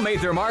 They've all made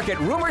their mark at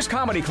Rumors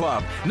Comedy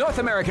Club, North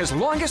America's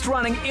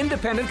longest-running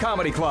independent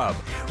comedy club.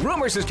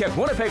 Rumors has kept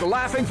Winnipeg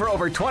laughing for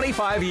over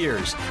 25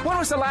 years. When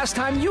was the last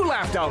time you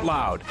laughed out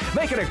loud?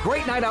 Make it a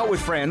great night out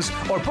with friends,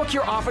 or book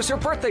your office or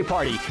birthday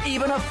party,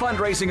 even a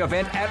fundraising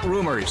event at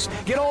Rumors.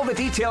 Get all the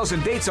details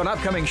and dates on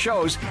upcoming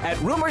shows at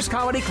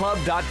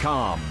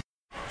rumorscomedyclub.com.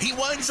 He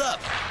winds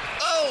up.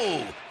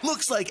 Oh,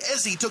 looks like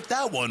Ezzy took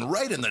that one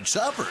right in the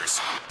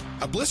choppers.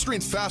 A blistering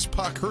fast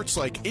puck hurts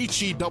like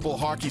HE double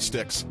hockey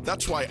sticks.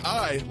 That's why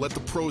I let the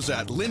pros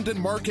at Linden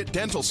Market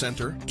Dental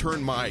Center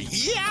turn my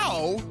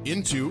yow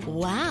into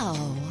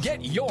wow.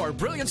 Get your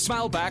brilliant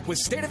smile back with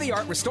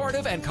state-of-the-art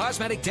restorative and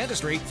cosmetic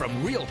dentistry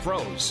from real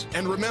pros.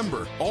 And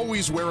remember,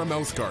 always wear a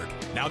mouth guard.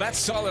 Now that's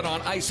solid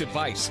on ice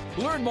advice.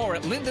 Learn more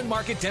at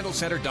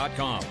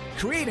lindenmarketdentalcenter.com.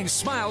 Creating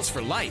smiles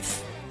for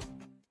life.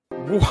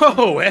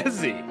 Whoa,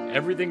 Ezzy,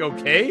 everything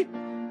okay?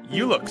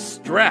 You look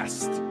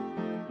stressed.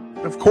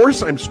 Of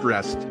course I'm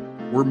stressed.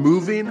 We're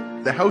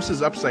moving, the house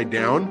is upside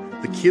down,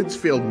 the kids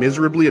failed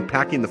miserably at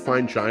packing the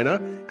fine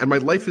china, and my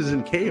life is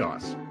in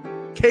chaos.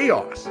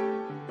 Chaos!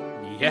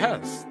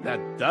 Yes, that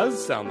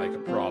does sound like a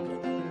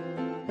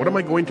problem. What am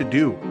I going to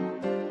do?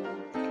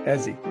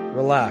 Ezzy,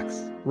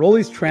 relax.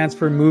 Rolly's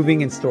Transfer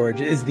Moving and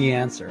Storage is the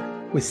answer.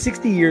 With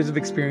 60 years of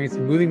experience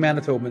in moving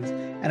Manitobans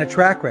and a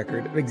track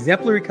record of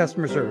exemplary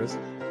customer service,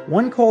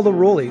 one call to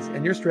Rolly's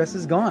and your stress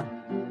is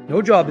gone.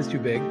 No job is too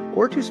big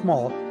or too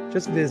small.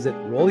 Just visit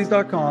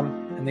Rollies.com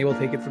and they will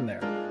take it from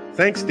there.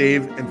 Thanks,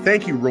 Dave, and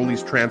thank you,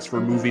 Rollies Transfer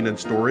Moving and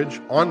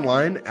Storage,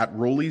 online at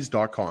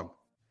Rollies.com.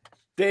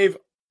 Dave,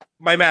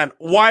 my man,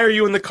 why are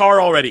you in the car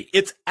already?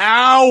 It's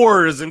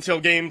hours until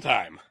game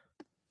time.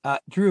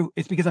 Drew,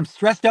 it's because I'm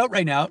stressed out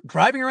right now,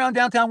 driving around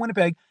downtown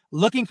Winnipeg,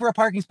 looking for a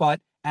parking spot,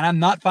 and I'm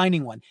not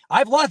finding one.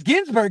 I've lost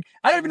Ginsburg.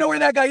 I don't even know where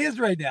that guy is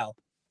right now.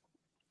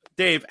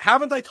 Dave,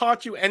 haven't I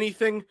taught you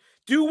anything?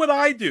 Do what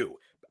I do.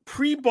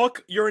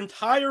 Pre-book your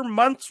entire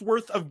month's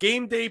worth of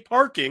game day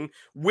parking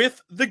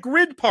with the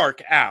Grid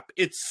Park app.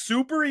 It's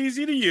super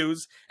easy to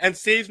use and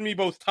saves me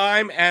both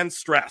time and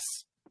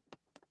stress.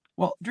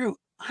 Well, Drew,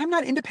 I'm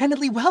not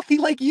independently wealthy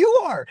like you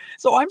are.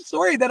 So I'm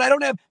sorry that I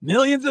don't have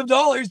millions of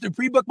dollars to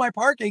pre-book my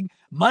parking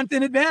month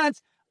in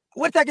advance.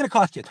 What's that going to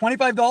cost you?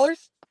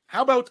 $25?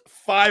 How about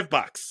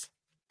 $5?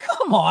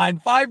 Come on,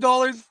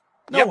 $5?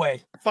 No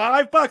way.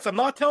 $5. I'm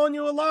not telling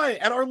you a lie.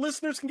 And our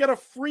listeners can get a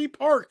free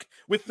park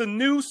with the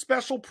new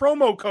special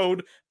promo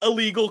code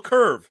Illegal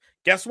Curve.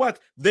 Guess what?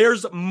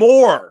 There's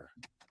more.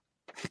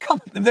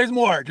 There's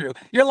more, Drew.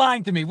 You're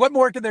lying to me. What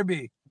more could there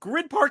be?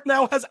 Grid Park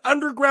now has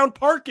underground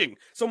parking,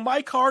 so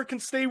my car can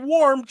stay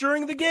warm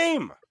during the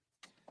game.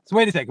 So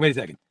wait a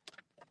second.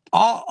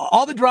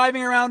 All the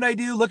driving around I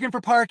do, looking for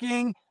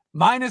parking,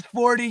 minus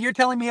 40, you're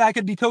telling me I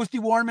could be toasty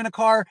warm in a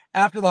car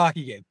after the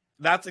hockey game?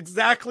 That's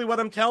exactly what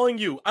I'm telling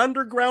you.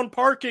 Underground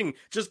parking.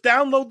 Just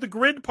download the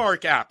Grid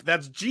Park app.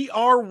 That's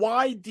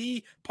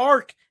GRYD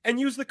Park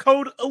and use the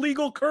code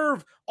Illegal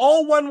Curve.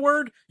 All one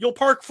word. You'll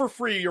park for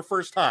free your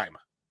first time.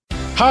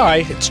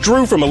 Hi, it's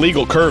Drew from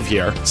Illegal Curve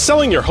here.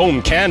 Selling your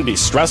home can be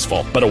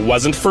stressful, but it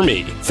wasn't for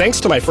me. Thanks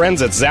to my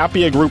friends at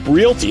Zappia Group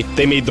Realty,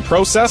 they made the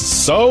process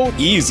so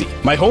easy.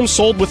 My home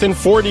sold within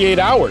 48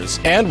 hours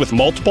and with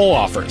multiple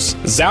offers.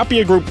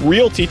 Zappia Group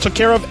Realty took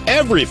care of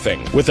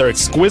everything with their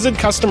exquisite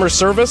customer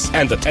service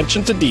and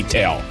attention to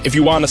detail. If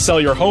you want to sell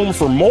your home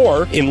for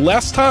more in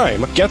less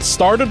time, get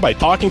started by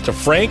talking to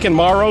Frank and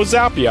Mauro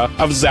Zappia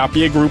of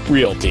Zappia Group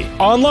Realty.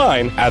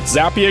 Online at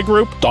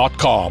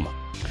zappiagroup.com.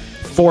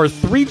 For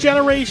 3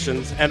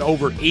 generations and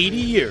over 80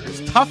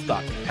 years, Tough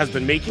Duck has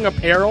been making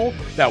apparel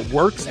that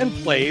works and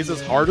plays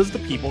as hard as the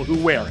people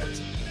who wear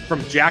it.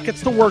 From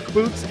jackets to work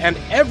boots and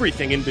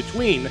everything in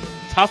between,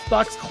 Tough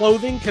Duck's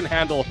clothing can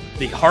handle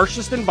the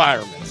harshest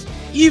environments,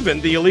 even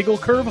the Illegal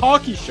Curve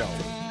Hockey Show.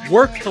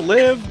 Work to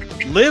live,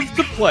 live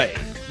to play.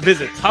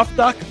 Visit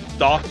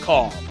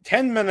toughduck.com.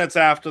 10 minutes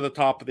after the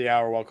top of the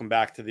hour, welcome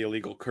back to the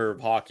Illegal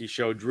Curve Hockey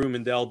Show. Drew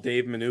Mandel,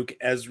 Dave Manouk,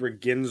 Ezra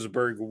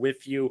Ginsburg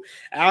with you.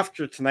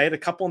 After tonight, a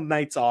couple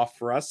nights off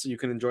for us, so you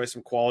can enjoy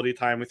some quality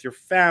time with your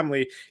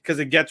family, because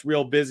it gets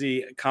real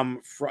busy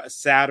come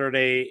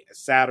Saturday,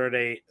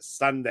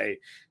 Sunday.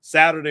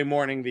 Saturday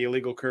morning, the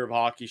Illegal Curve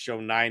Hockey Show,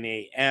 9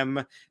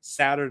 a.m.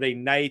 Saturday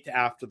night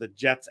after the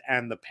Jets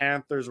and the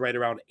Panthers, right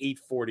around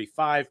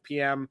 8:45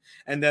 p.m.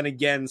 And then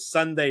again,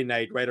 Sunday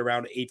night, right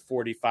around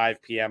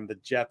 8:45 p.m., the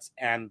Jets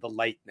and the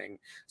Lightning.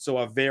 So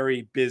a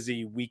very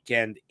busy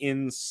weekend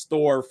in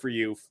store for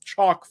you,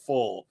 chock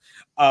full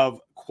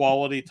of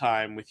quality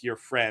time with your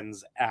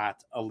friends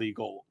at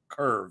Illegal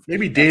Curve.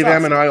 Maybe Dave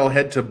M and I will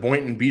head to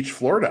Boynton Beach,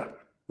 Florida,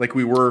 like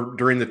we were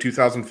during the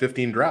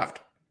 2015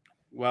 draft.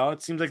 Well,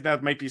 it seems like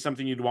that might be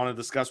something you'd want to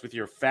discuss with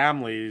your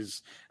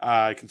families,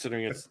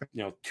 considering it's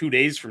 2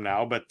 days from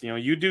now. But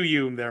you do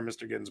you there,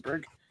 Mr.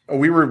 Ginsburg. Oh,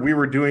 we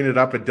were doing it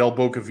up at Del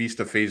Boca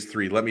Vista Phase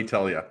 3. Let me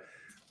tell you,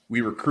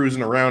 we were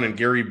cruising around in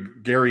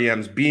Gary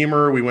M's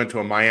Beamer. We went to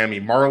a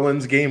Miami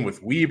Marlins game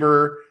with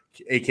Weber,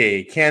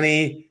 aka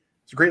Kenny.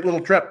 It's a great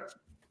little trip.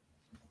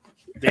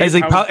 Dave, as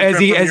he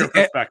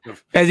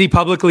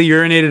publicly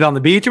urinated on the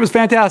beach, it was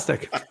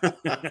fantastic.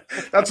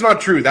 That's not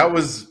true. That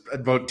was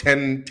about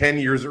 10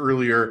 years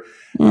earlier.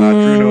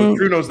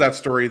 Drew knows that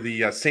story,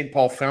 the St.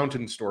 Paul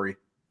Fountain story.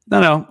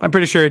 No, I'm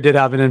pretty sure it did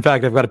happen. In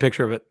fact, I've got a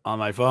picture of it on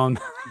my phone.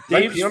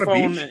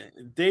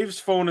 Dave's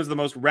phone is the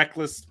most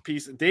reckless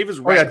piece. Dave is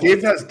Oh yeah,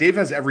 reckless. Dave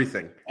has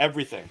everything.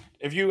 Everything.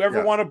 If you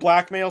ever want to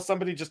blackmail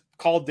somebody, just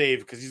call Dave,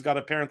 because he's got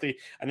apparently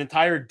an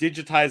entire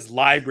digitized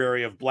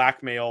library of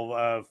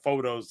blackmail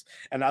photos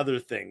and other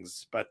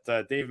things. But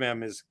Dave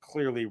M is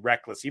clearly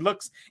reckless. He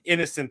looks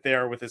innocent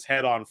there with his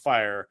head on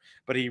fire,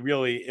 but he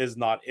really is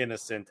not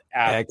innocent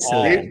at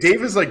all.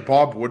 Dave is like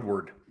Bob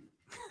Woodward.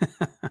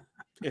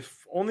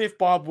 If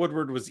Bob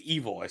Woodward was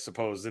evil, I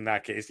suppose, in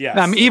that case, yes.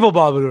 I'm evil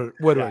Bob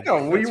Woodward.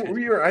 No,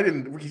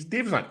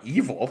 Dave's not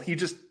evil.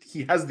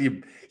 He has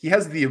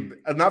the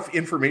enough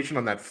information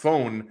on that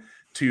phone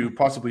to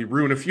possibly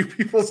ruin a few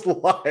people's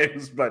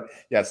lives. But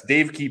yes,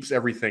 Dave keeps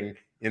everything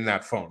in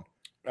that phone.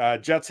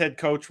 Jets head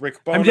coach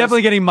Rick Bowness. I'm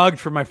definitely getting mugged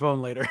for my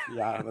phone later.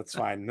 Yeah, that's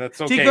fine. That's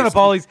okay. Tico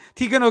Napoli's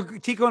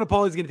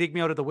going to take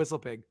me out at the Whistle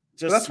Pig.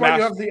 That's why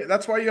you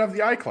have the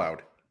iCloud.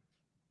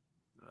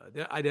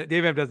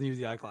 Dave M doesn't use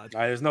the iCloud.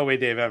 There's no way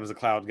Dave M is a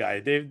cloud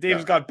guy.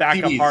 Dave's got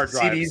backup hard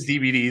drives. CDs,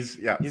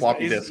 DVDs,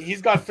 floppy disks. He's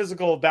got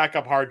physical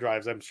backup hard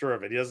drives. I'm sure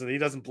of it. He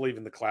doesn't believe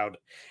in the cloud.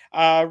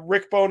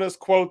 Rick Bowness,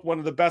 quote, one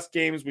of the best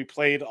games we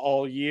played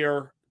all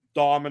year,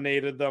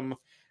 dominated them.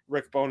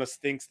 Rick Bowness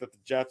thinks that the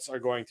Jets are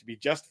going to be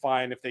just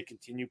fine if they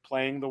continue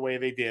playing the way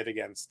they did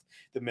against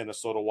the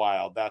Minnesota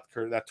Wild. That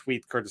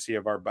tweet courtesy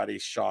of our buddy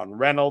Sean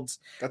Reynolds.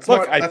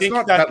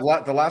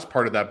 The last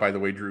part of that, by the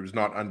way, Drew, is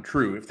not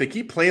untrue. If they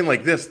keep playing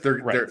like this,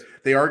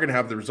 they are going to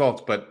have the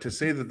results. But to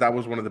say that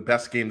was one of the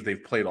best games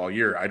they've played all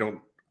year, I don't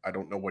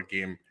know what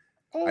game.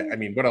 I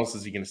mean, what else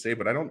is he going to say?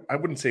 But I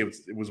wouldn't say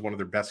it was one of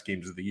their best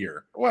games of the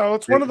year. Well,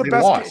 it's one of the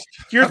best.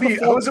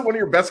 How is it one of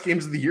your best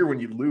games of the year when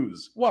you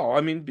lose? Well,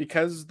 I mean,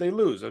 because they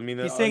lose. I mean,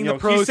 he's saying the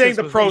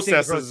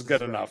process is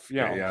good enough.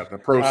 Yeah, the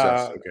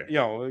process.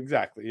 Okay.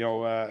 Exactly.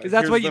 Because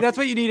that's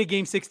what you need at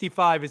Game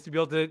 65 is to be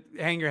able to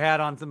hang your hat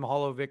on some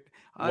hollow victory.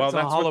 Well,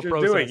 that's what you're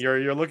doing.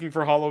 You're looking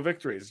for hollow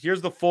victories.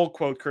 Here's the full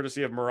quote,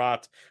 courtesy of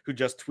Murat, who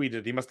just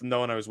tweeted. He must have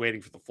known I was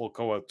waiting for the full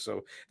quote.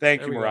 So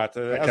thank you, Murat.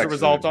 As a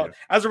result,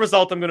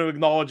 I'm going to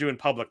acknowledge you in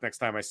public next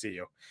time I see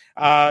you.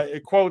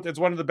 Quote: "It's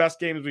one of the best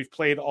games we've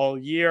played all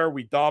year.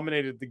 We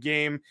dominated the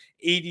game.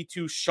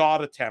 82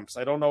 shot attempts.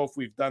 I don't know if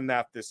we've done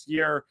that this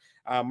year.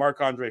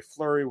 Marc-Andre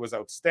Fleury was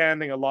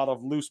outstanding. A lot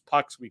of loose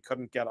pucks we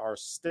couldn't get our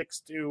sticks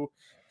to."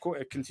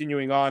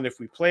 Continuing on, if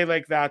we play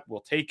like that,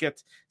 we'll take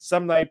it.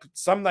 Some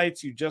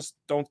nights you just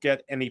don't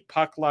get any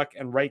puck luck,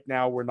 and right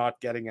now we're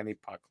not getting any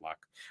puck luck.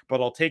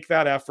 But I'll take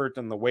that effort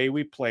and the way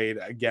we played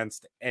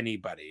against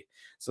anybody.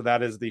 So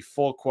that is the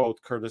full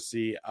quote,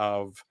 courtesy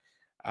of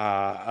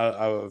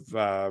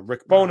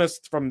Rick Bowness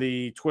from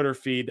the Twitter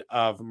feed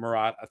of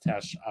Murat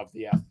Atesh of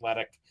The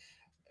Athletic.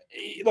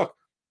 Look,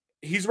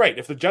 he's right.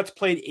 If the Jets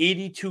played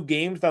 82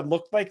 games that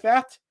looked like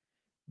that,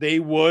 they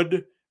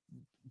would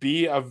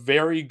be a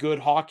very good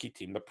hockey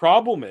team. The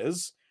problem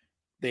is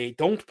they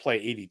don't play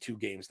 82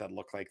 games that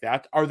look like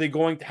that.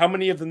 How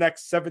many of the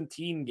next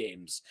 17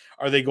 games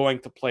are they going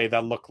to play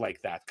that look like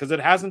that? Because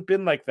it hasn't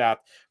been like that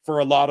for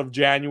a lot of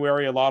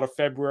January, a lot of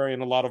February,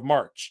 and a lot of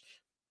March.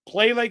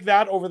 Play like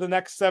that over the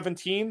next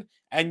 17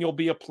 and you'll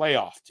be a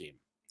playoff team.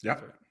 Yeah.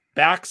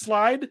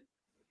 Backslide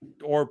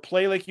or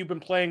play like you've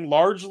been playing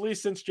largely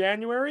since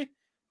January,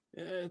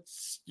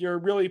 you're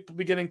really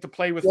beginning to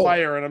play with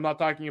fire, and I'm not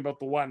talking about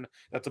the one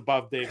that's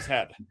above Dave's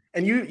head.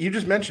 And you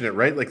just mentioned it,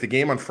 right? Like the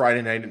game on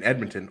Friday night in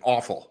Edmonton,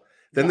 awful.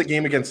 Then the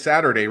game against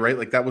Saturday, right?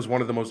 Like that was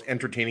one of the most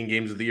entertaining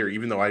games of the year,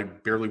 even though I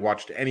barely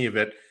watched any of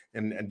it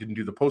and didn't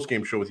do the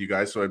post-game show with you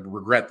guys, so I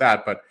regret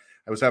that. But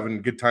I was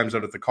having good times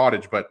out at the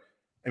cottage. But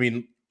I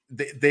mean,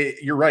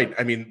 you're right.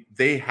 I mean,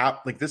 they have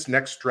like this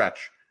next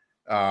stretch,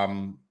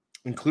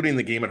 including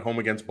the game at home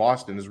against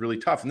Boston, is really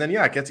tough. And then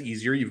it gets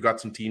easier. You've got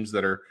some teams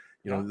that are,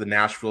 the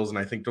Nashvilles, and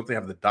I think, don't they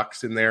have the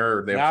Ducks in there?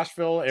 Or they have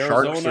Nashville,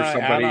 Arizona,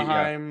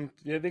 Anaheim.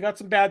 Yeah, they got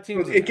some bad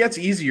teams. It gets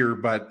easier,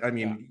 but I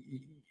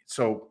mean,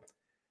 so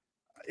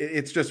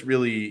it's just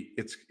really,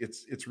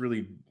 it's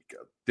really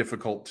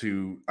difficult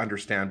to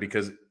understand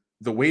because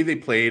the way they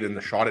played and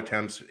the shot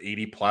attempts,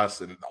 80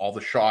 plus, and all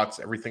the shots,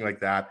 everything like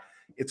that,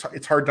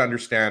 it's hard to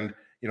understand,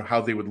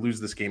 how they would lose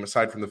this game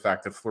aside from the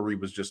fact that Fleury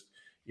was just,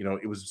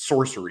 it was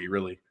sorcery,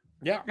 really.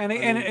 Yeah.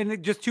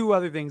 And just two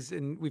other things,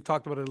 and we've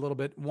talked about it a little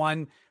bit.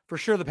 One, for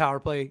sure, the power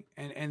play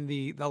and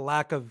the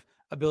lack of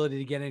ability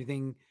to get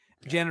anything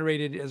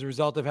generated as a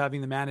result of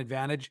having the man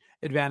advantage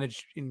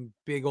in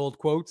big old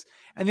quotes.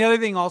 And the other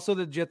thing also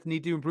that the Jets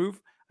need to improve.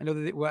 I know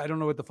that I don't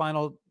know what the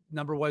final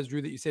number was,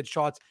 Drew, that you said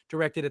shots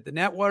directed at the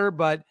net were,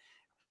 but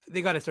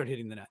they got to start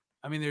hitting the net.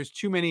 I mean, there's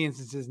too many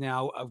instances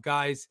now of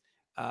guys,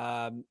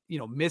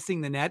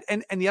 missing the net.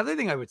 And the other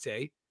thing I would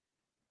say,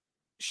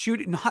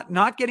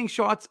 not getting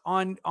shots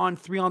on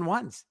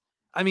 3-on-1s.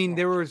 I mean,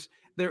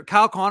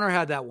 Kyle Connor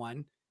had that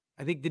one.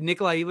 I think did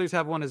Nikolai Ehlers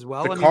have one as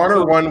well? The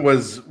Connor one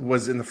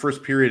was in the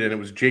first period, and it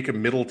was Jacob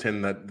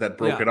Middleton that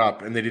broke it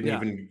up, and they didn't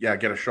even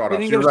get a shot off.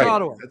 So you're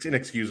right. That's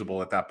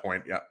inexcusable at that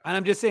point. Yeah. And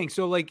I'm just saying,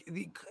 so like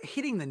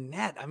hitting the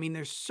net, I mean,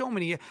 there's so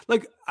many,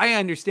 like I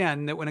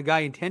understand that when a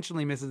guy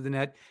intentionally misses the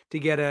net to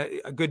get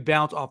a good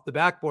bounce off the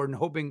backboard and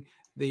hoping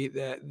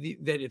that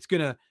it's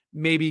going to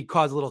maybe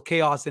cause a little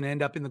chaos and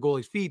end up in the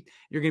goalie's feet,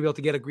 you're going to be able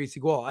to get a greasy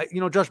goal.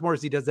 Josh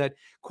Morrissey does that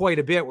quite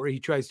a bit where he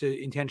tries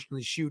to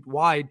intentionally shoot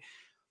wide.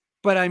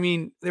 But I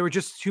mean, there were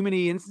just too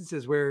many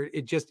instances where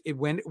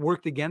it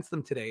worked against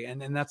them today.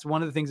 And that's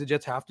one of the things the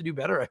Jets have to do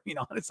better. I mean,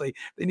 honestly,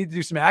 they need to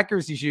do some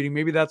accuracy shooting.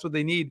 Maybe that's what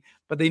they need,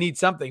 but they need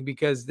something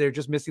because they're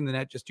just missing the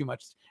net just too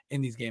much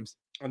in these games.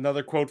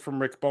 Another quote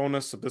from Rick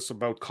Bowness, this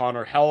about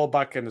Connor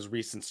Hellebuyck and his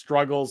recent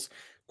struggles.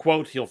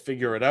 Quote, he'll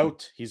figure it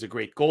out. He's a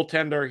great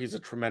goaltender. He's a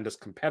tremendous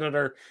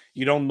competitor.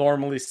 You don't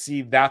normally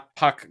see that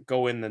puck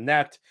go in the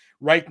net.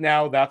 Right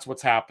now, that's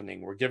what's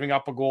happening. We're giving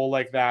up a goal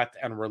like that,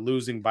 and we're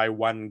losing by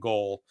 1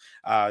 goal.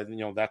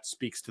 That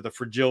speaks to the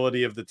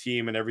fragility of the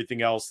team and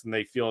everything else, and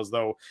they feel as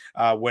though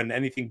when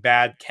anything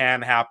bad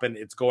can happen,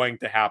 it's going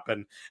to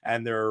happen,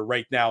 and they're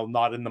right now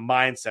not in the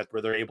mindset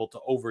where they're able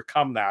to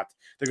overcome that.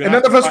 And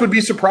none of us would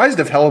be surprised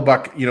if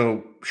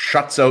Hellebuyck,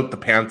 shuts out the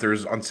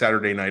Panthers on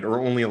Saturday night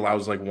or only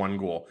allows like 1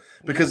 goal,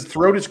 because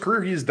throughout his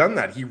career, he's done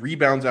that. He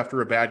rebounds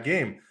after a bad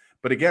game.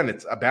 But again,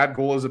 it's a bad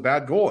goal is a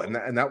bad goal.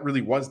 And that really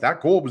was,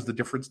 that goal was the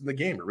difference in the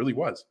game. It really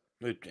was.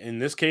 In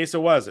this case,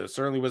 it was. It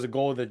certainly was a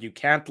goal that you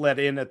can't let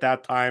in at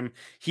that time.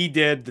 He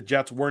did. The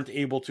Jets weren't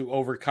able to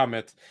overcome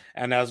it.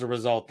 And as a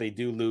result, they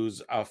do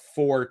lose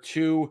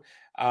 4-2.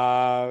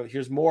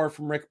 Here's more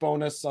from Rick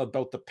Bowness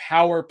about the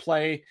power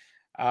play.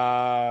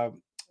 Quote,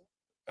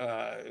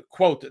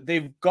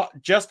 they've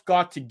just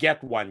got to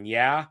get one.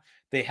 Yeah.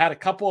 They had a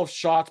couple of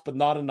shots, but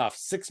not enough.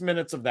 6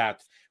 minutes of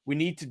that. We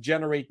need to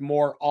generate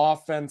more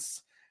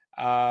offense.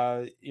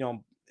 Is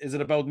it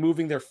about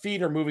moving their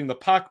feet or moving the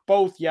puck?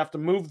 Both. You have to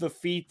move the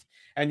feet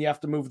and you have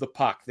to move the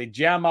puck. They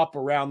jam up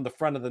around the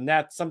front of the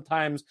net.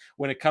 Sometimes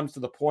when it comes to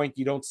the point,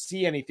 you don't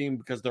see anything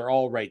because they're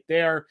all right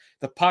there.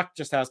 The puck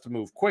just has to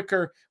move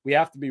quicker. We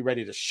have to be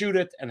ready to shoot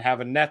it and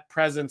have a net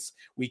presence.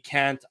 We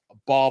can't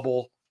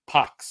bobble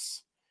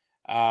pucks.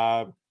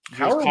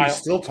 How are we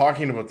still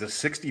talking about the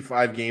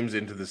 65 games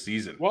into the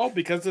season? Well,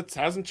 because it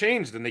hasn't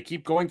changed, and they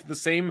keep going to the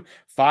same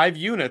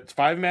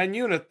 5-man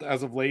unit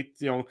as of late.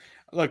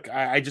 Look,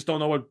 I just don't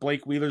know what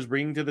Blake Wheeler's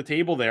bringing to the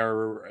table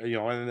there.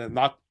 And I'm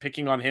not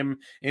picking on him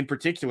in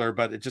particular,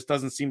 but it just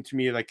doesn't seem to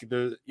me like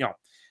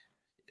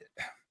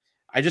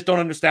I just don't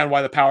understand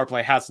why the power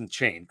play hasn't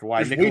changed.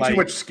 Why there's way too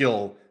much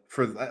skill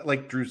for,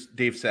 like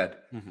Dave said.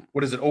 Mm-hmm.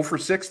 What is it? 0 for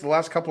 6 the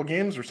last couple of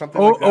games or something?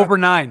 Like that? Over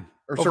 9.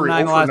 Or sorry,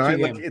 9 the last 2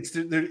 games.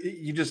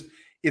 Like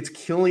it's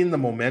killing the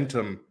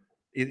momentum.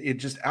 It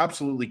just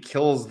absolutely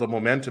kills the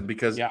momentum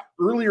because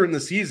earlier in the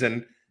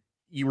season,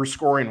 you were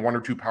scoring 1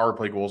 or 2 power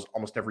play goals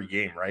almost every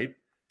game, right?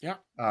 Yeah.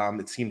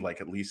 It seemed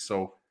like, at least.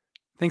 So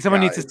I think someone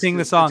needs to sing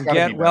the song,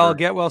 get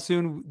well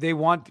soon. They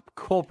want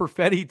Cole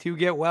Perfetti to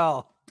get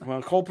well.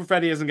 Well, Cole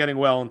Perfetti isn't getting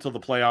well until the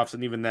playoffs,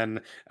 and even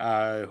then,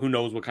 who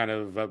knows what kind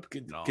of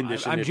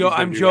condition.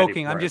 I'm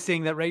joking. I'm just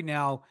saying that right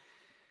now.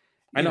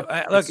 I know.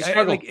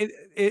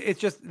 It's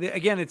just,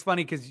 again, it's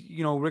funny because,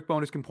 Rick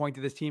Bowness can point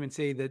to this team and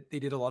say that they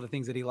did a lot of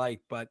things that he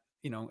liked, but,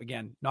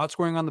 again, not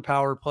scoring on the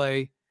power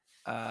play,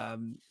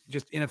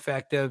 just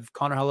ineffective.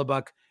 Connor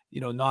Hellebuyck,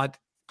 not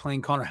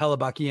playing Connor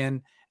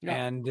Hellebuckian,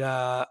 and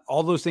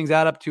all those things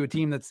add up to a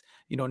team that's,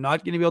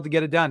 not going to be able to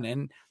get it done.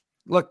 And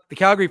look, the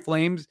Calgary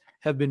Flames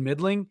have been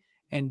middling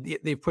and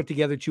they've put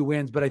together 2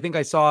 wins, but I think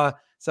I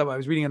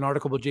was reading an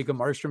article about Jacob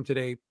Markstrom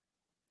today,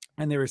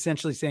 and they were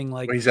essentially saying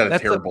he's had a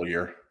terrible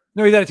year.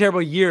 No, he had a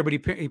terrible year, but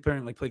he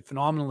apparently played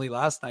phenomenally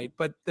last night.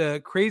 But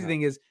the crazy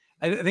thing is,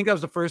 I think that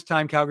was the first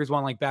time Calgary's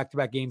won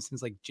back-to-back games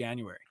since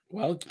January.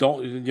 Well,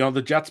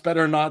 the Jets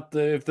better not.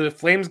 If the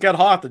Flames get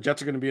hot, the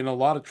Jets are going to be in a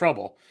lot of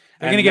trouble.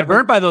 They're going to get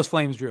burnt by those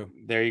Flames, Drew.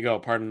 There you go.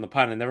 Pardon the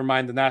pun. And never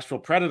mind the Nashville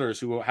Predators,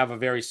 who have a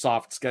very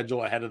soft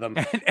schedule ahead of them.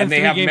 and they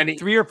have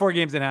 3 or 4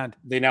 games in hand.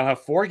 They now have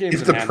 4 games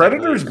in hand. If the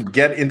Predators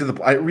get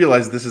into I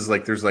realize this is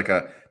there's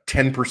a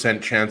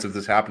 10% chance of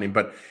this happening,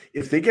 but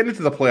if they get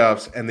into the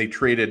playoffs and they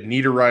traded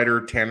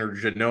Niederreiter, Tanner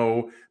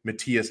Jeannot,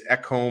 Matthias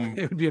Ekholm,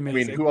 it would be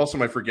amazing. I mean, who else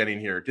am I forgetting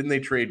here? Didn't they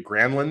trade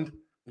Granlund?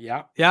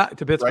 Yeah,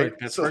 to Pittsburgh.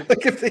 Right? So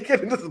if they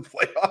get into the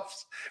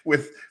playoffs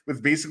with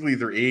basically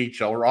their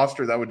AHL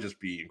roster, that would just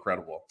be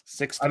incredible.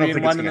 6-3 I don't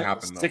think it's going to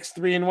happen.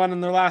 6-3-1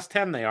 in their last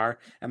 10. They are,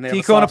 and they.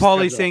 Tico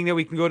Napoli saying that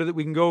we can go to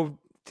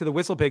the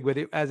Whistle Pig, but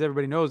as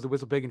everybody knows, the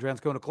Whistle Pig in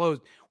Transcona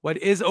closed. What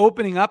is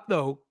opening up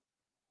though?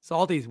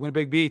 Salties,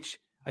 Winnipeg Beach.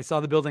 I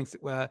saw the buildings.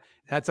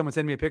 Had someone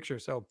send me a picture.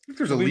 So I think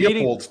there's a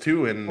Leopold's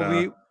too, and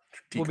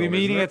we'll be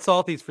meeting at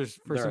Salties for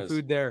some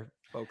food there,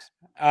 folks.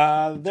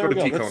 There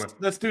we go.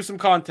 Let's do some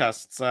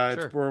contests.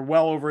 Sure. We're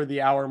well over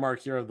the hour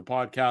mark here of the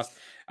podcast.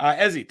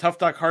 Ezzy, Tough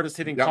Duck hardest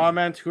hitting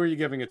comment. Who are you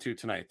giving it to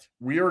tonight?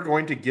 We are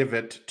going to give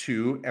it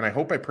to, and I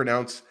hope I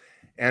pronounce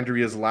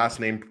Andrea's last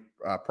name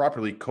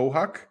properly,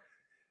 Kohak.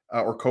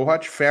 Or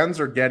Kohach.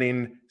 Fans are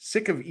getting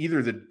sick of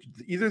either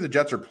the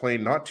Jets are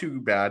playing not too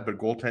bad, but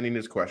goaltending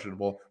is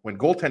questionable. When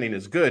goaltending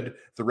is good,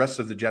 the rest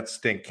of the Jets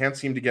stink. Can't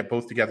seem to get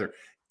both together.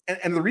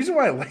 And the reason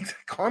why I like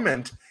that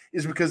comment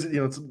is because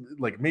it's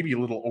maybe a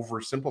little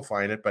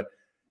oversimplifying it, but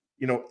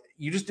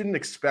you just didn't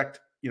expect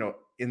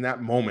in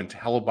that moment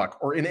Hellebuyck,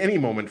 or in any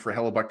moment for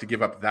Hellebuyck, to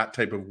give up that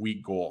type of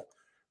weak goal,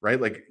 right?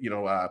 Like,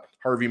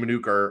 Harvey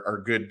Minuk,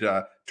 our good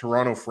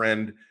Toronto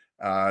friend,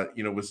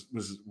 was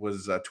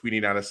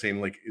tweeting at us saying,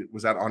 like,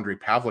 was that Andre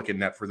Pavlik in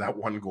net for that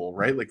one goal,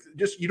 right? Like,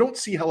 just, you don't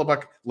see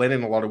Hellebuyck let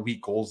in a lot of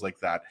weak goals like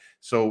that.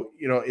 So,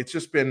 it's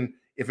just been,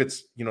 if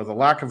it's, the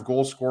lack of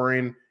goal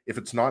scoring, if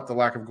it's not the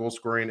lack of goal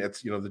scoring,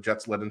 it's, the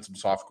Jets let in some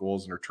soft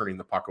goals and are turning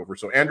the puck over.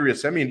 So Andrea,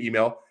 send me an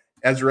email,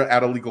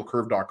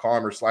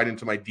 Ezra@illegalcurve.com, or slide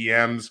into my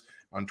DMs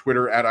on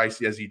Twitter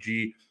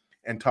 @ICSEG,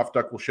 and Tough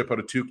Duck will ship out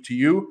a toque to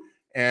you.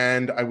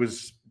 And I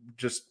was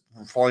just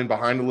falling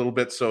behind a little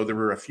bit. So there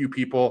were a few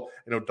people,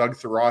 Doug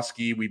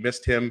Thorosky, we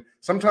missed him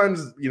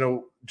sometimes,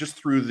 just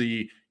through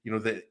the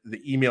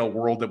email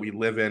world that we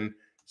live in.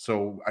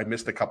 So I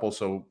missed a couple.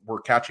 So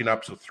we're catching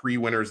up. So 3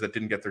 winners that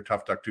didn't get their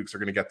Tough Duck toques are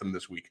going to get them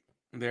this week.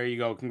 There you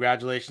go.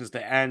 Congratulations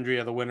to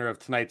Andrea, the winner of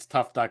tonight's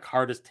Tough Duck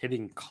hardest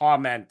hitting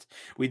comment.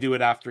 We do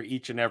it after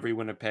each and every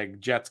Winnipeg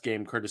Jets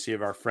game, courtesy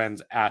of our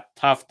friends at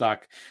Tough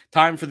Duck.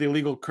 Time for the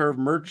Illegal Curve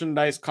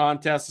merchandise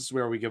contest. This is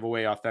where we give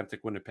away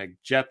authentic Winnipeg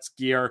Jets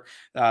gear.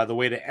 The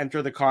way to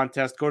enter the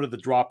contest, go to the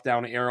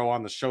drop-down arrow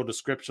on the show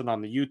description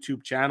on the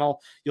YouTube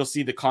channel. You'll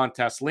see the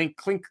contest link.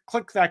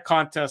 Click that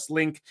contest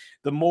link.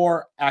 The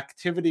more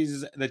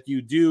activities that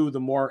you do,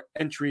 the more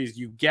entries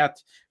you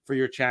get for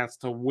your chance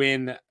to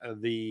win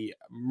the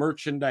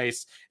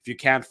merchandise. If you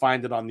can't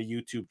find it on the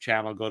YouTube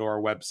channel, go to our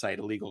website,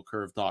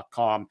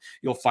 illegalcurve.com.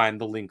 You'll find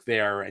the link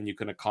there, and you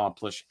can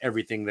accomplish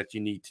everything that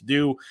you need to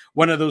do.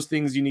 One of those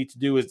things you need to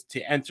do is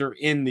to enter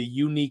in the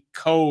unique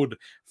code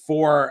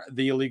for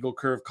the Illegal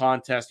Curve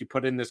contest. You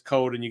put in this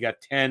code, and you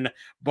got 10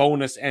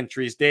 bonus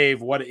entries.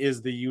 Dave, what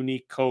is the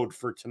unique code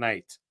for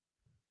tonight?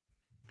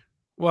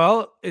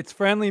 Well, it's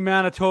Friendly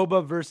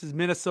Manitoba versus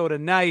Minnesota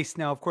Nice.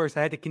 Now, of course,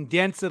 I had to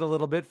condense it a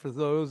little bit for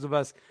those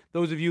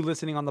of you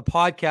listening on the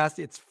podcast.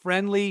 It's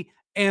Friendly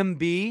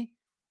MB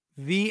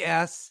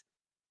vs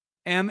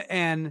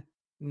MN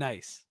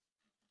Nice.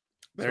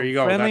 There you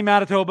go. Friendly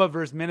Manitoba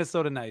versus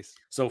Minnesota Nice.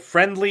 So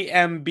Friendly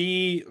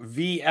MB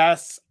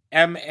vs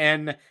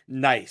MN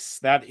Nice.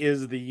 That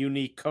is the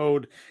unique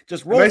code.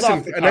 Just rolls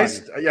off the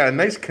tongue. A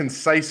nice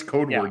concise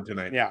code word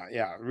tonight.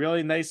 Yeah.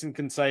 Really nice and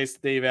concise.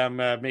 Dave, I'm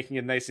making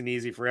it nice and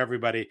easy for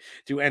everybody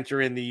to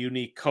enter in the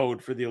unique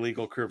code for the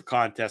Illegal Curve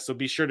contest. So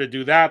be sure to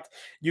do that.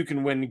 You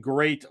can win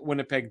great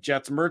Winnipeg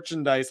Jets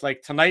merchandise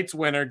like tonight's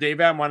winner.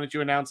 Dave M, why don't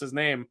you announce his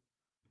name?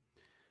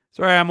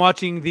 Sorry, I'm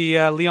watching the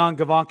Leon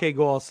Gavanke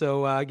goal,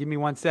 so give me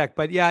one sec.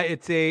 But yeah,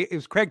 it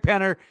was Craig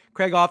Penner.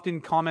 Craig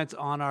often comments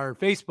on our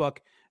Facebook.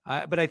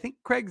 But I think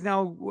Craig's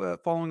now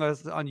following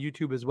us on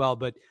YouTube as well.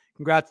 But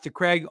congrats to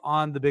Craig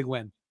on the big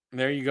win.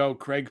 There you go.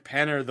 Craig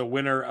Penner, the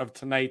winner of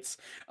tonight's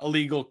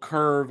Illegal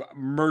Curve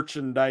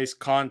merchandise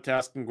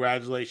contest.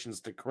 Congratulations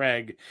to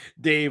Craig.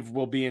 Dave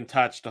will be in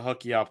touch to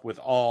hook you up with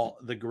all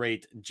the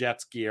great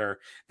Jets gear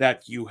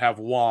that you have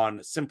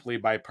won simply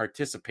by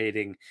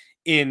participating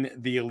in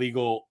the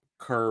Illegal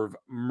Curve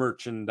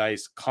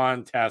merchandise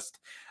contest.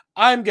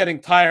 I'm getting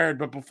tired,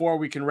 but before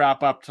we can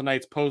wrap up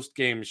tonight's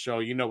post-game show,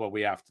 you know what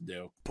we have to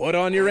do. Put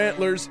on your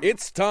antlers.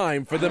 It's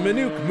time for the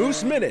Minuk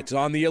Moose Minute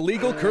on the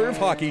Illegal Curve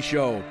Hockey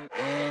Show.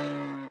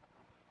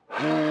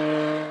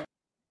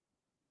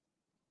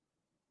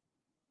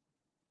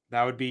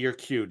 That would be your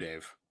cue,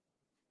 Dave.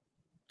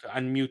 To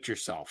unmute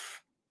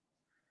yourself.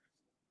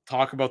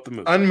 Talk about the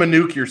Moose.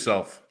 Unmanuke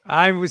yourself.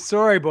 I was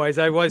sorry, boys.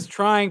 I was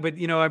trying, but,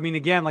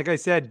 again, like I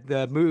said,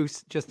 the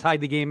Moose just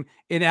tied the game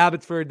in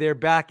Abbotsford. They're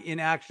back in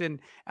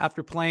action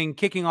after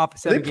kicking off a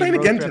 7-game. Are they playing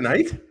again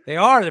tonight? They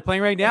are. They're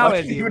playing right now.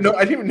 I didn't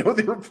even know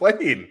they were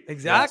playing.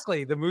 Exactly.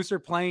 Yes. The Moose are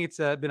playing. It's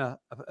been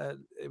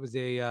it was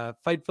a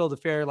fight-filled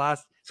affair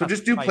last. So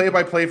just do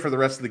play-by-play for the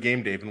rest of the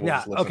game, Dave, and we'll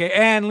just listen. Okay.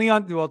 And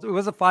Leon, well, it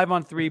was a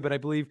 5-on-3, but I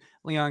believe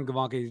Leon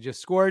Gavanke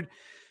just scored.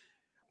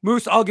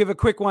 Moose, I'll give a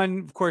quick one,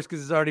 of course,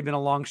 because it's already been a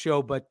long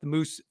show, but the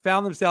Moose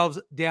found themselves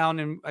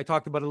down, and I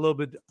talked about it a little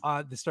bit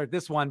to start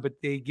this one, but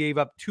they gave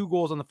up 2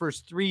 goals on the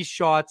first 3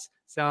 shots.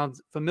 Sounds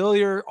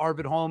familiar.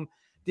 Arvid Holm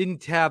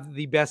didn't have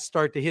the best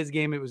start to his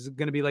game. It was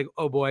going to be like,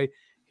 oh boy,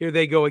 here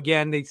they go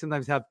again. They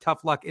sometimes have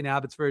tough luck in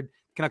Abbotsford.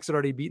 Canucks had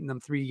already beaten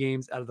them 3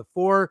 games out of the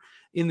 4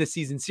 in the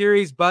season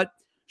series, but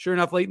sure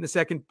enough, late in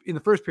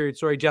the first period,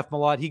 Jeff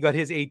Malott, he got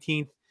his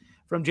 18th.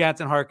 From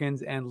Jansen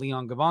Harkins and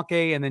Leon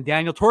Gavanke. And then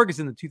Daniel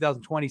Torgerson, the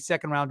 2020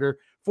 second rounder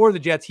for the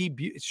Jets.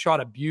 He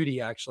shot a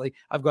beauty, actually.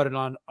 I've got it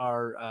on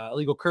our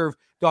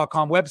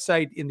illegalcurve.com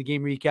website in the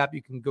game recap.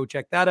 You can go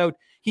check that out.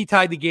 He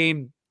tied the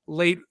game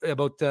late,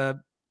 about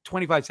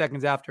 25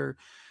 seconds after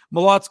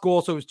Malott's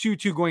goal. So it was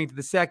 2-2 going into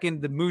the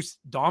second. The Moose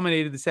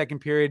dominated the second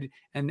period.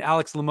 And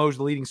Alex Limoges,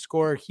 the leading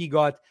scorer, he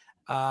got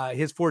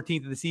his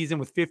 14th of the season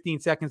with 15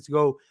 seconds to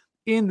go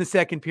in the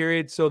second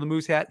period. So the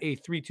Moose had a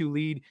 3-2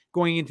 lead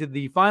going into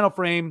the final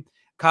frame.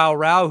 Kyle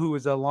Rao, who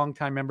was a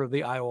longtime member of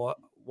the Iowa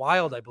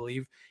Wild, I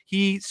believe,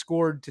 he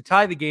scored to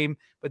tie the game,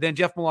 but then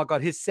Jeff Malott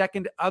got his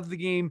second of the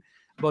game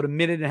about a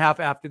minute and a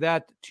half after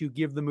that to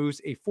give the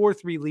Moose a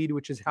 4-3 lead,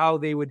 which is how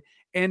they would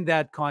end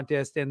that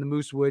contest. And the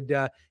Moose would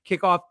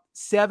kick off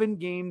 7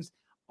 games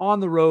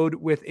on the road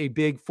with a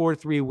big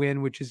 4-3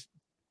 win, which is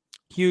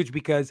huge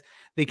because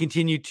they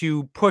continue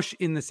to push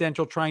in the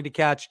Central, trying to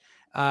catch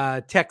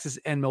Texas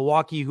and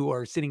Milwaukee, who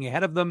are sitting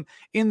ahead of them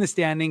in the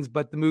standings,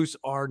 but the Moose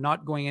are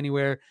not going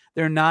anywhere.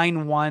 They're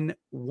 9-1,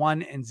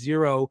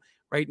 1-0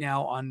 right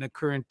now on the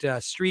current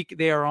streak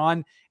they are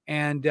on.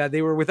 And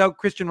they were without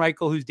Christian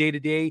Reichel, who's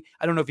day-to-day.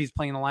 I don't know if he's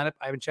playing the lineup.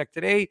 I haven't checked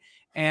today.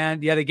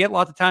 And yeah, they get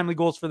lots of timely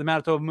goals for the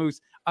Manitoba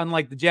Moose,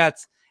 unlike the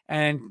Jets.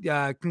 And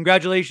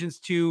congratulations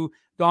to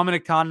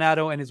Dominic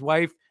Tonnato and his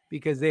wife,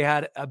 because they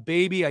had a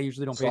baby. I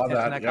usually don't pay attention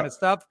to that kind of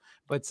stuff,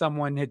 but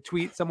someone had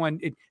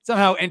it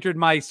somehow entered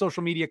my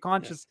social media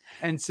conscious.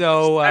 And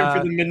so it's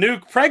time for the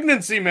Minuk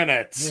pregnancy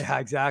minutes. Yeah,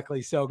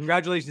 exactly. So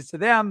congratulations to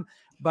them,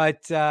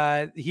 but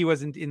he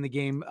wasn't in the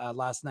game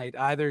last night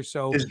either.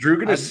 So is Drew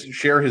going to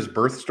share his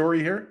birth story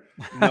here?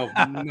 No,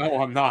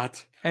 I'm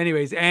not.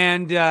 Anyways,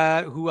 and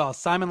who else?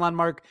 Simon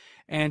Lundmark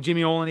and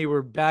Jimmy Olney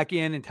were back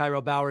in, and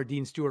Tyrell Bauer,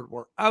 Dean Stewart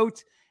were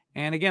out.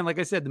 And again, like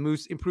I said, the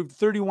Moose improved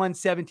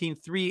 31-17,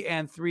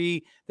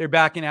 3-3. They're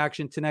back in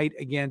action tonight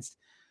against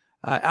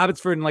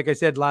Abbotsford. And like I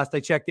said, last I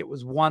checked, it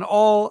was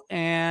 1-1.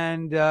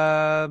 And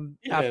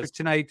after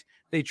tonight,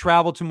 they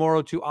travel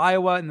tomorrow to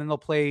Iowa, and then they'll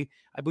play,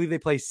 I believe they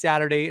play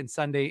Saturday and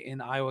Sunday in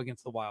Iowa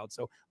against the Wild.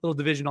 So a little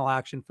divisional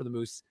action for the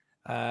Moose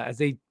as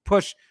they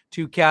push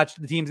to catch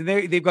the teams. And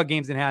they've got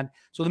games in hand.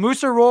 So the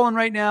Moose are rolling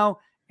right now.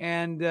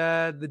 And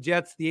the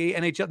Jets, the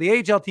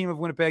AHL team of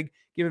Winnipeg,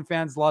 giving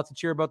fans lots to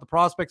cheer about. The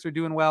prospects are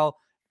doing well,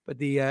 but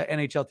the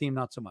NHL team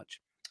not so much.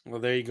 Well,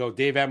 there you go.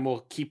 Dave M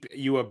will keep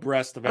you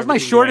abreast of everything.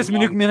 That's my shortest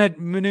Moose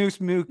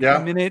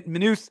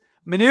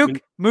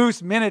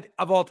minute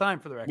of all time,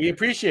 for the record. We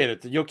appreciate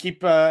it. You'll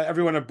keep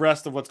everyone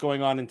abreast of what's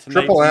going on in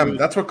tonight. Triple M.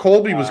 That's what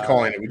Colby was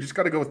calling it. We just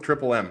got to go with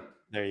Triple M.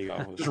 There you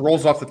go. Just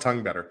rolls off the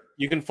tongue better.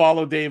 You can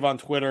follow Dave on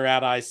Twitter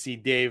at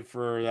ICDave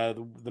for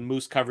the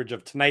Moose coverage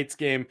of tonight's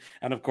game.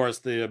 And, of course,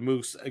 the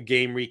Moose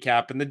game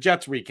recap and the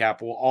Jets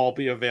recap will all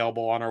be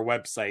available on our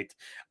website,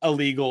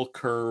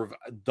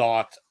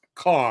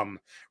 illegalcurve.com.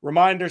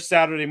 Reminder,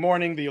 Saturday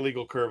morning, the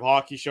Illegal Curve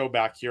Hockey Show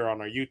back here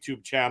on our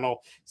YouTube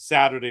channel.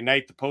 Saturday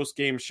night, the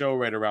post-game show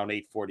right around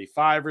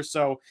 8:45 or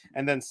so.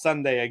 And then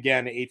Sunday,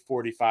 again,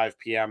 8:45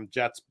 p.m.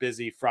 Jets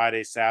busy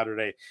Friday,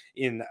 Saturday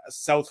in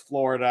South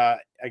Florida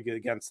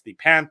against the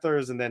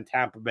Panthers, and then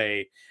Tampa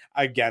Bay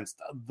against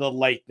the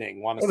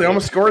Lightning. They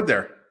almost scored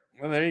there.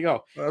 Well, there you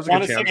go. I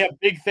want to say a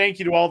big thank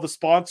you to all the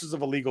sponsors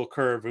of Illegal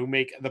Curve who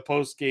make the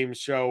post-game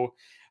show,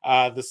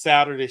 the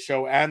Saturday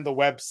show, and the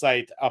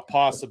website a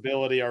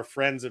possibility. Our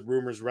friends at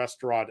Rumors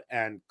Restaurant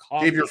and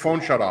Coffee. Dave, your phone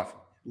shut off.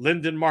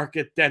 Linden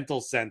Market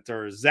Dental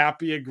Center,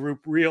 Zappia Group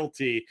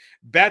Realty,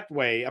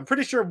 Betway. I'm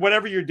pretty sure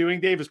whatever you're doing,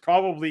 Dave, is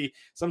probably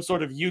some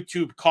sort of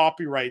YouTube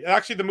copyright.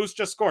 Actually, the Moose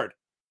just scored.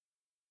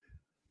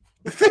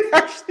 They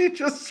actually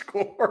just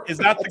scored. Is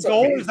that the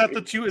goal?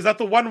 Amazing. Is that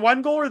the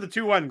 1-1 goal or the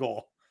 2-1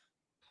 goal?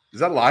 Is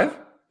that live?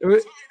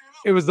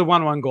 It was the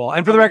 1-1 goal.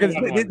 And for the record,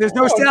 there's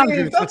no sound.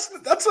 Dave,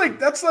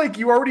 that's like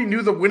you already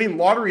knew the winning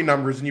lottery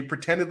numbers and you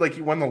pretended like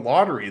you won the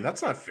lottery.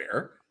 That's not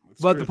fair.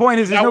 But the point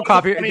is, there's no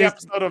copy. Any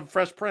episode of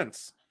Fresh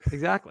Prince.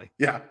 Exactly.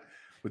 Yeah.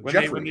 When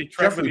they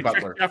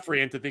tricked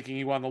Jeffrey into thinking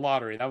he won the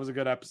lottery. That was a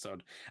good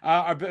episode.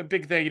 A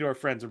big thank you to our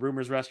friends at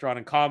Rumors Restaurant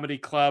and Comedy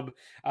Club,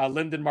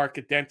 Linden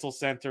Market Dental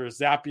Center,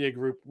 Zappia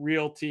Group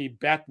Realty,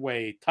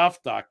 Betway,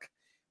 Tough Duck,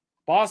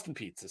 Boston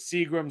Pizza,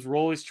 Seagram's,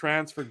 Rolly's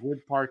Transfer,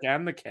 Grid Park,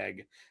 and The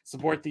Keg.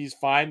 Support these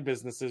fine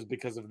businesses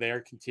because of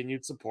their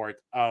continued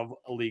support of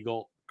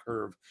Illegal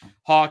Curve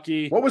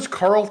Hockey. What was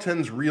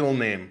Carlton's real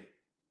name?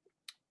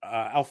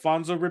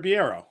 Alfonso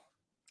Ribeiro.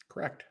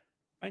 Correct.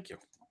 Thank you.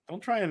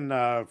 Don't try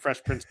and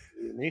Fresh Prince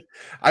me.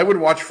 I would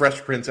watch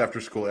Fresh Prince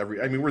after school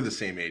we're the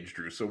same age,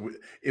 Drew. So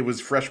it was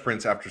Fresh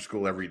Prince after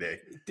school every day.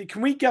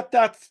 Can we get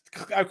that?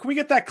 Can we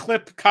get that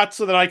clip cut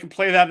so that I can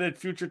play that at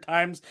future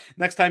times?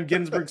 Next time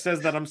Ginsburg says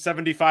that I'm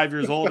 75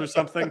 years old or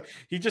something,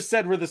 he just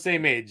said we're the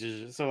same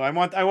age. So I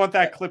want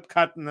that clip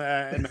cut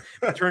and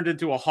turned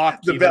into a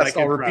hotkey. The best.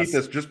 I'll repeat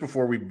this just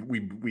before we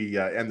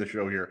end the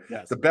show here.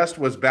 Yes. The best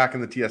was back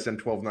in the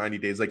TSN 1290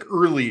 days, like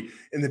early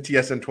in the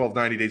TSN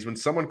 1290 days, when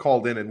someone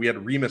called in and we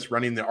had Remus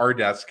running the R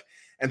desk,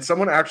 and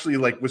someone actually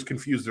was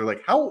confused. They're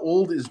like, how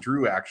old is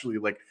Drew actually?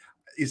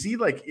 Is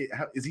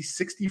he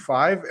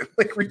 65?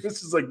 And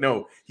Remus is like,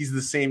 no, he's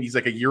the same. He's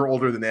like a year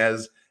older than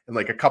Ez and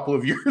like a couple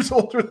of years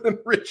older than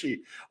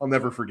Richie. I'll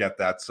never forget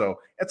that. So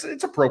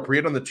it's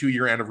appropriate on the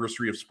 2-year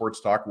anniversary of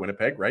Sports Talk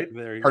Winnipeg, right?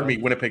 Pardon me,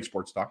 Winnipeg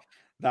Sports Talk.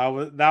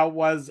 That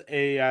was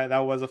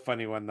a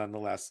funny one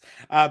nonetheless.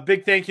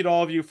 Big thank you to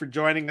all of you for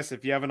joining us.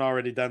 If you haven't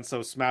already done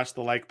so, smash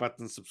the like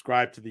button,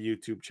 subscribe to the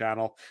YouTube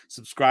channel,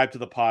 subscribe to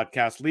the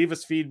podcast, leave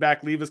us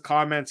feedback, leave us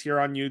comments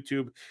here on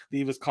YouTube,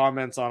 leave us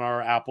comments on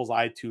our Apple's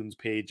iTunes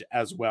page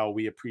as well.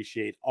 We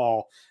appreciate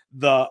all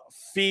the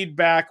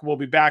feedback. We'll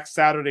be back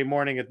Saturday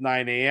morning at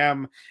 9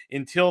 a.m.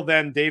 Until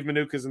then, Dave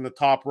Minuk is in the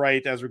top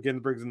right, Ezra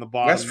Ginsburg's in the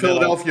bottom West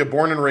Philadelphia,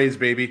 born and raised,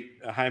 baby.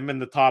 I'm in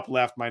the top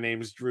left. My name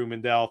is Drew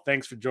Mandel.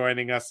 Thanks for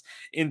joining us.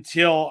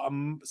 Until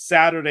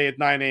Saturday at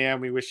 9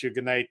 a.m., we wish you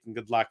good night and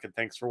good luck, and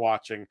thanks for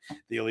watching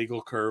the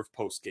Illegal Curve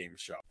post-game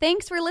show.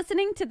 Thanks for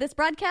listening to this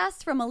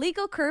broadcast from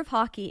Illegal Curve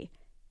Hockey.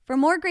 For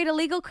more great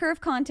Illegal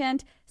Curve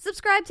content,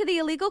 subscribe to the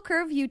Illegal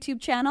Curve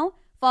YouTube channel,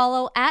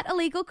 follow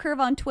 @IllegalCurve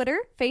on Twitter,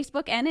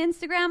 Facebook, and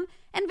Instagram,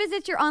 and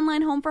visit your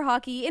online home for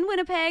hockey in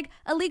Winnipeg,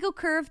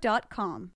 illegalcurve.com.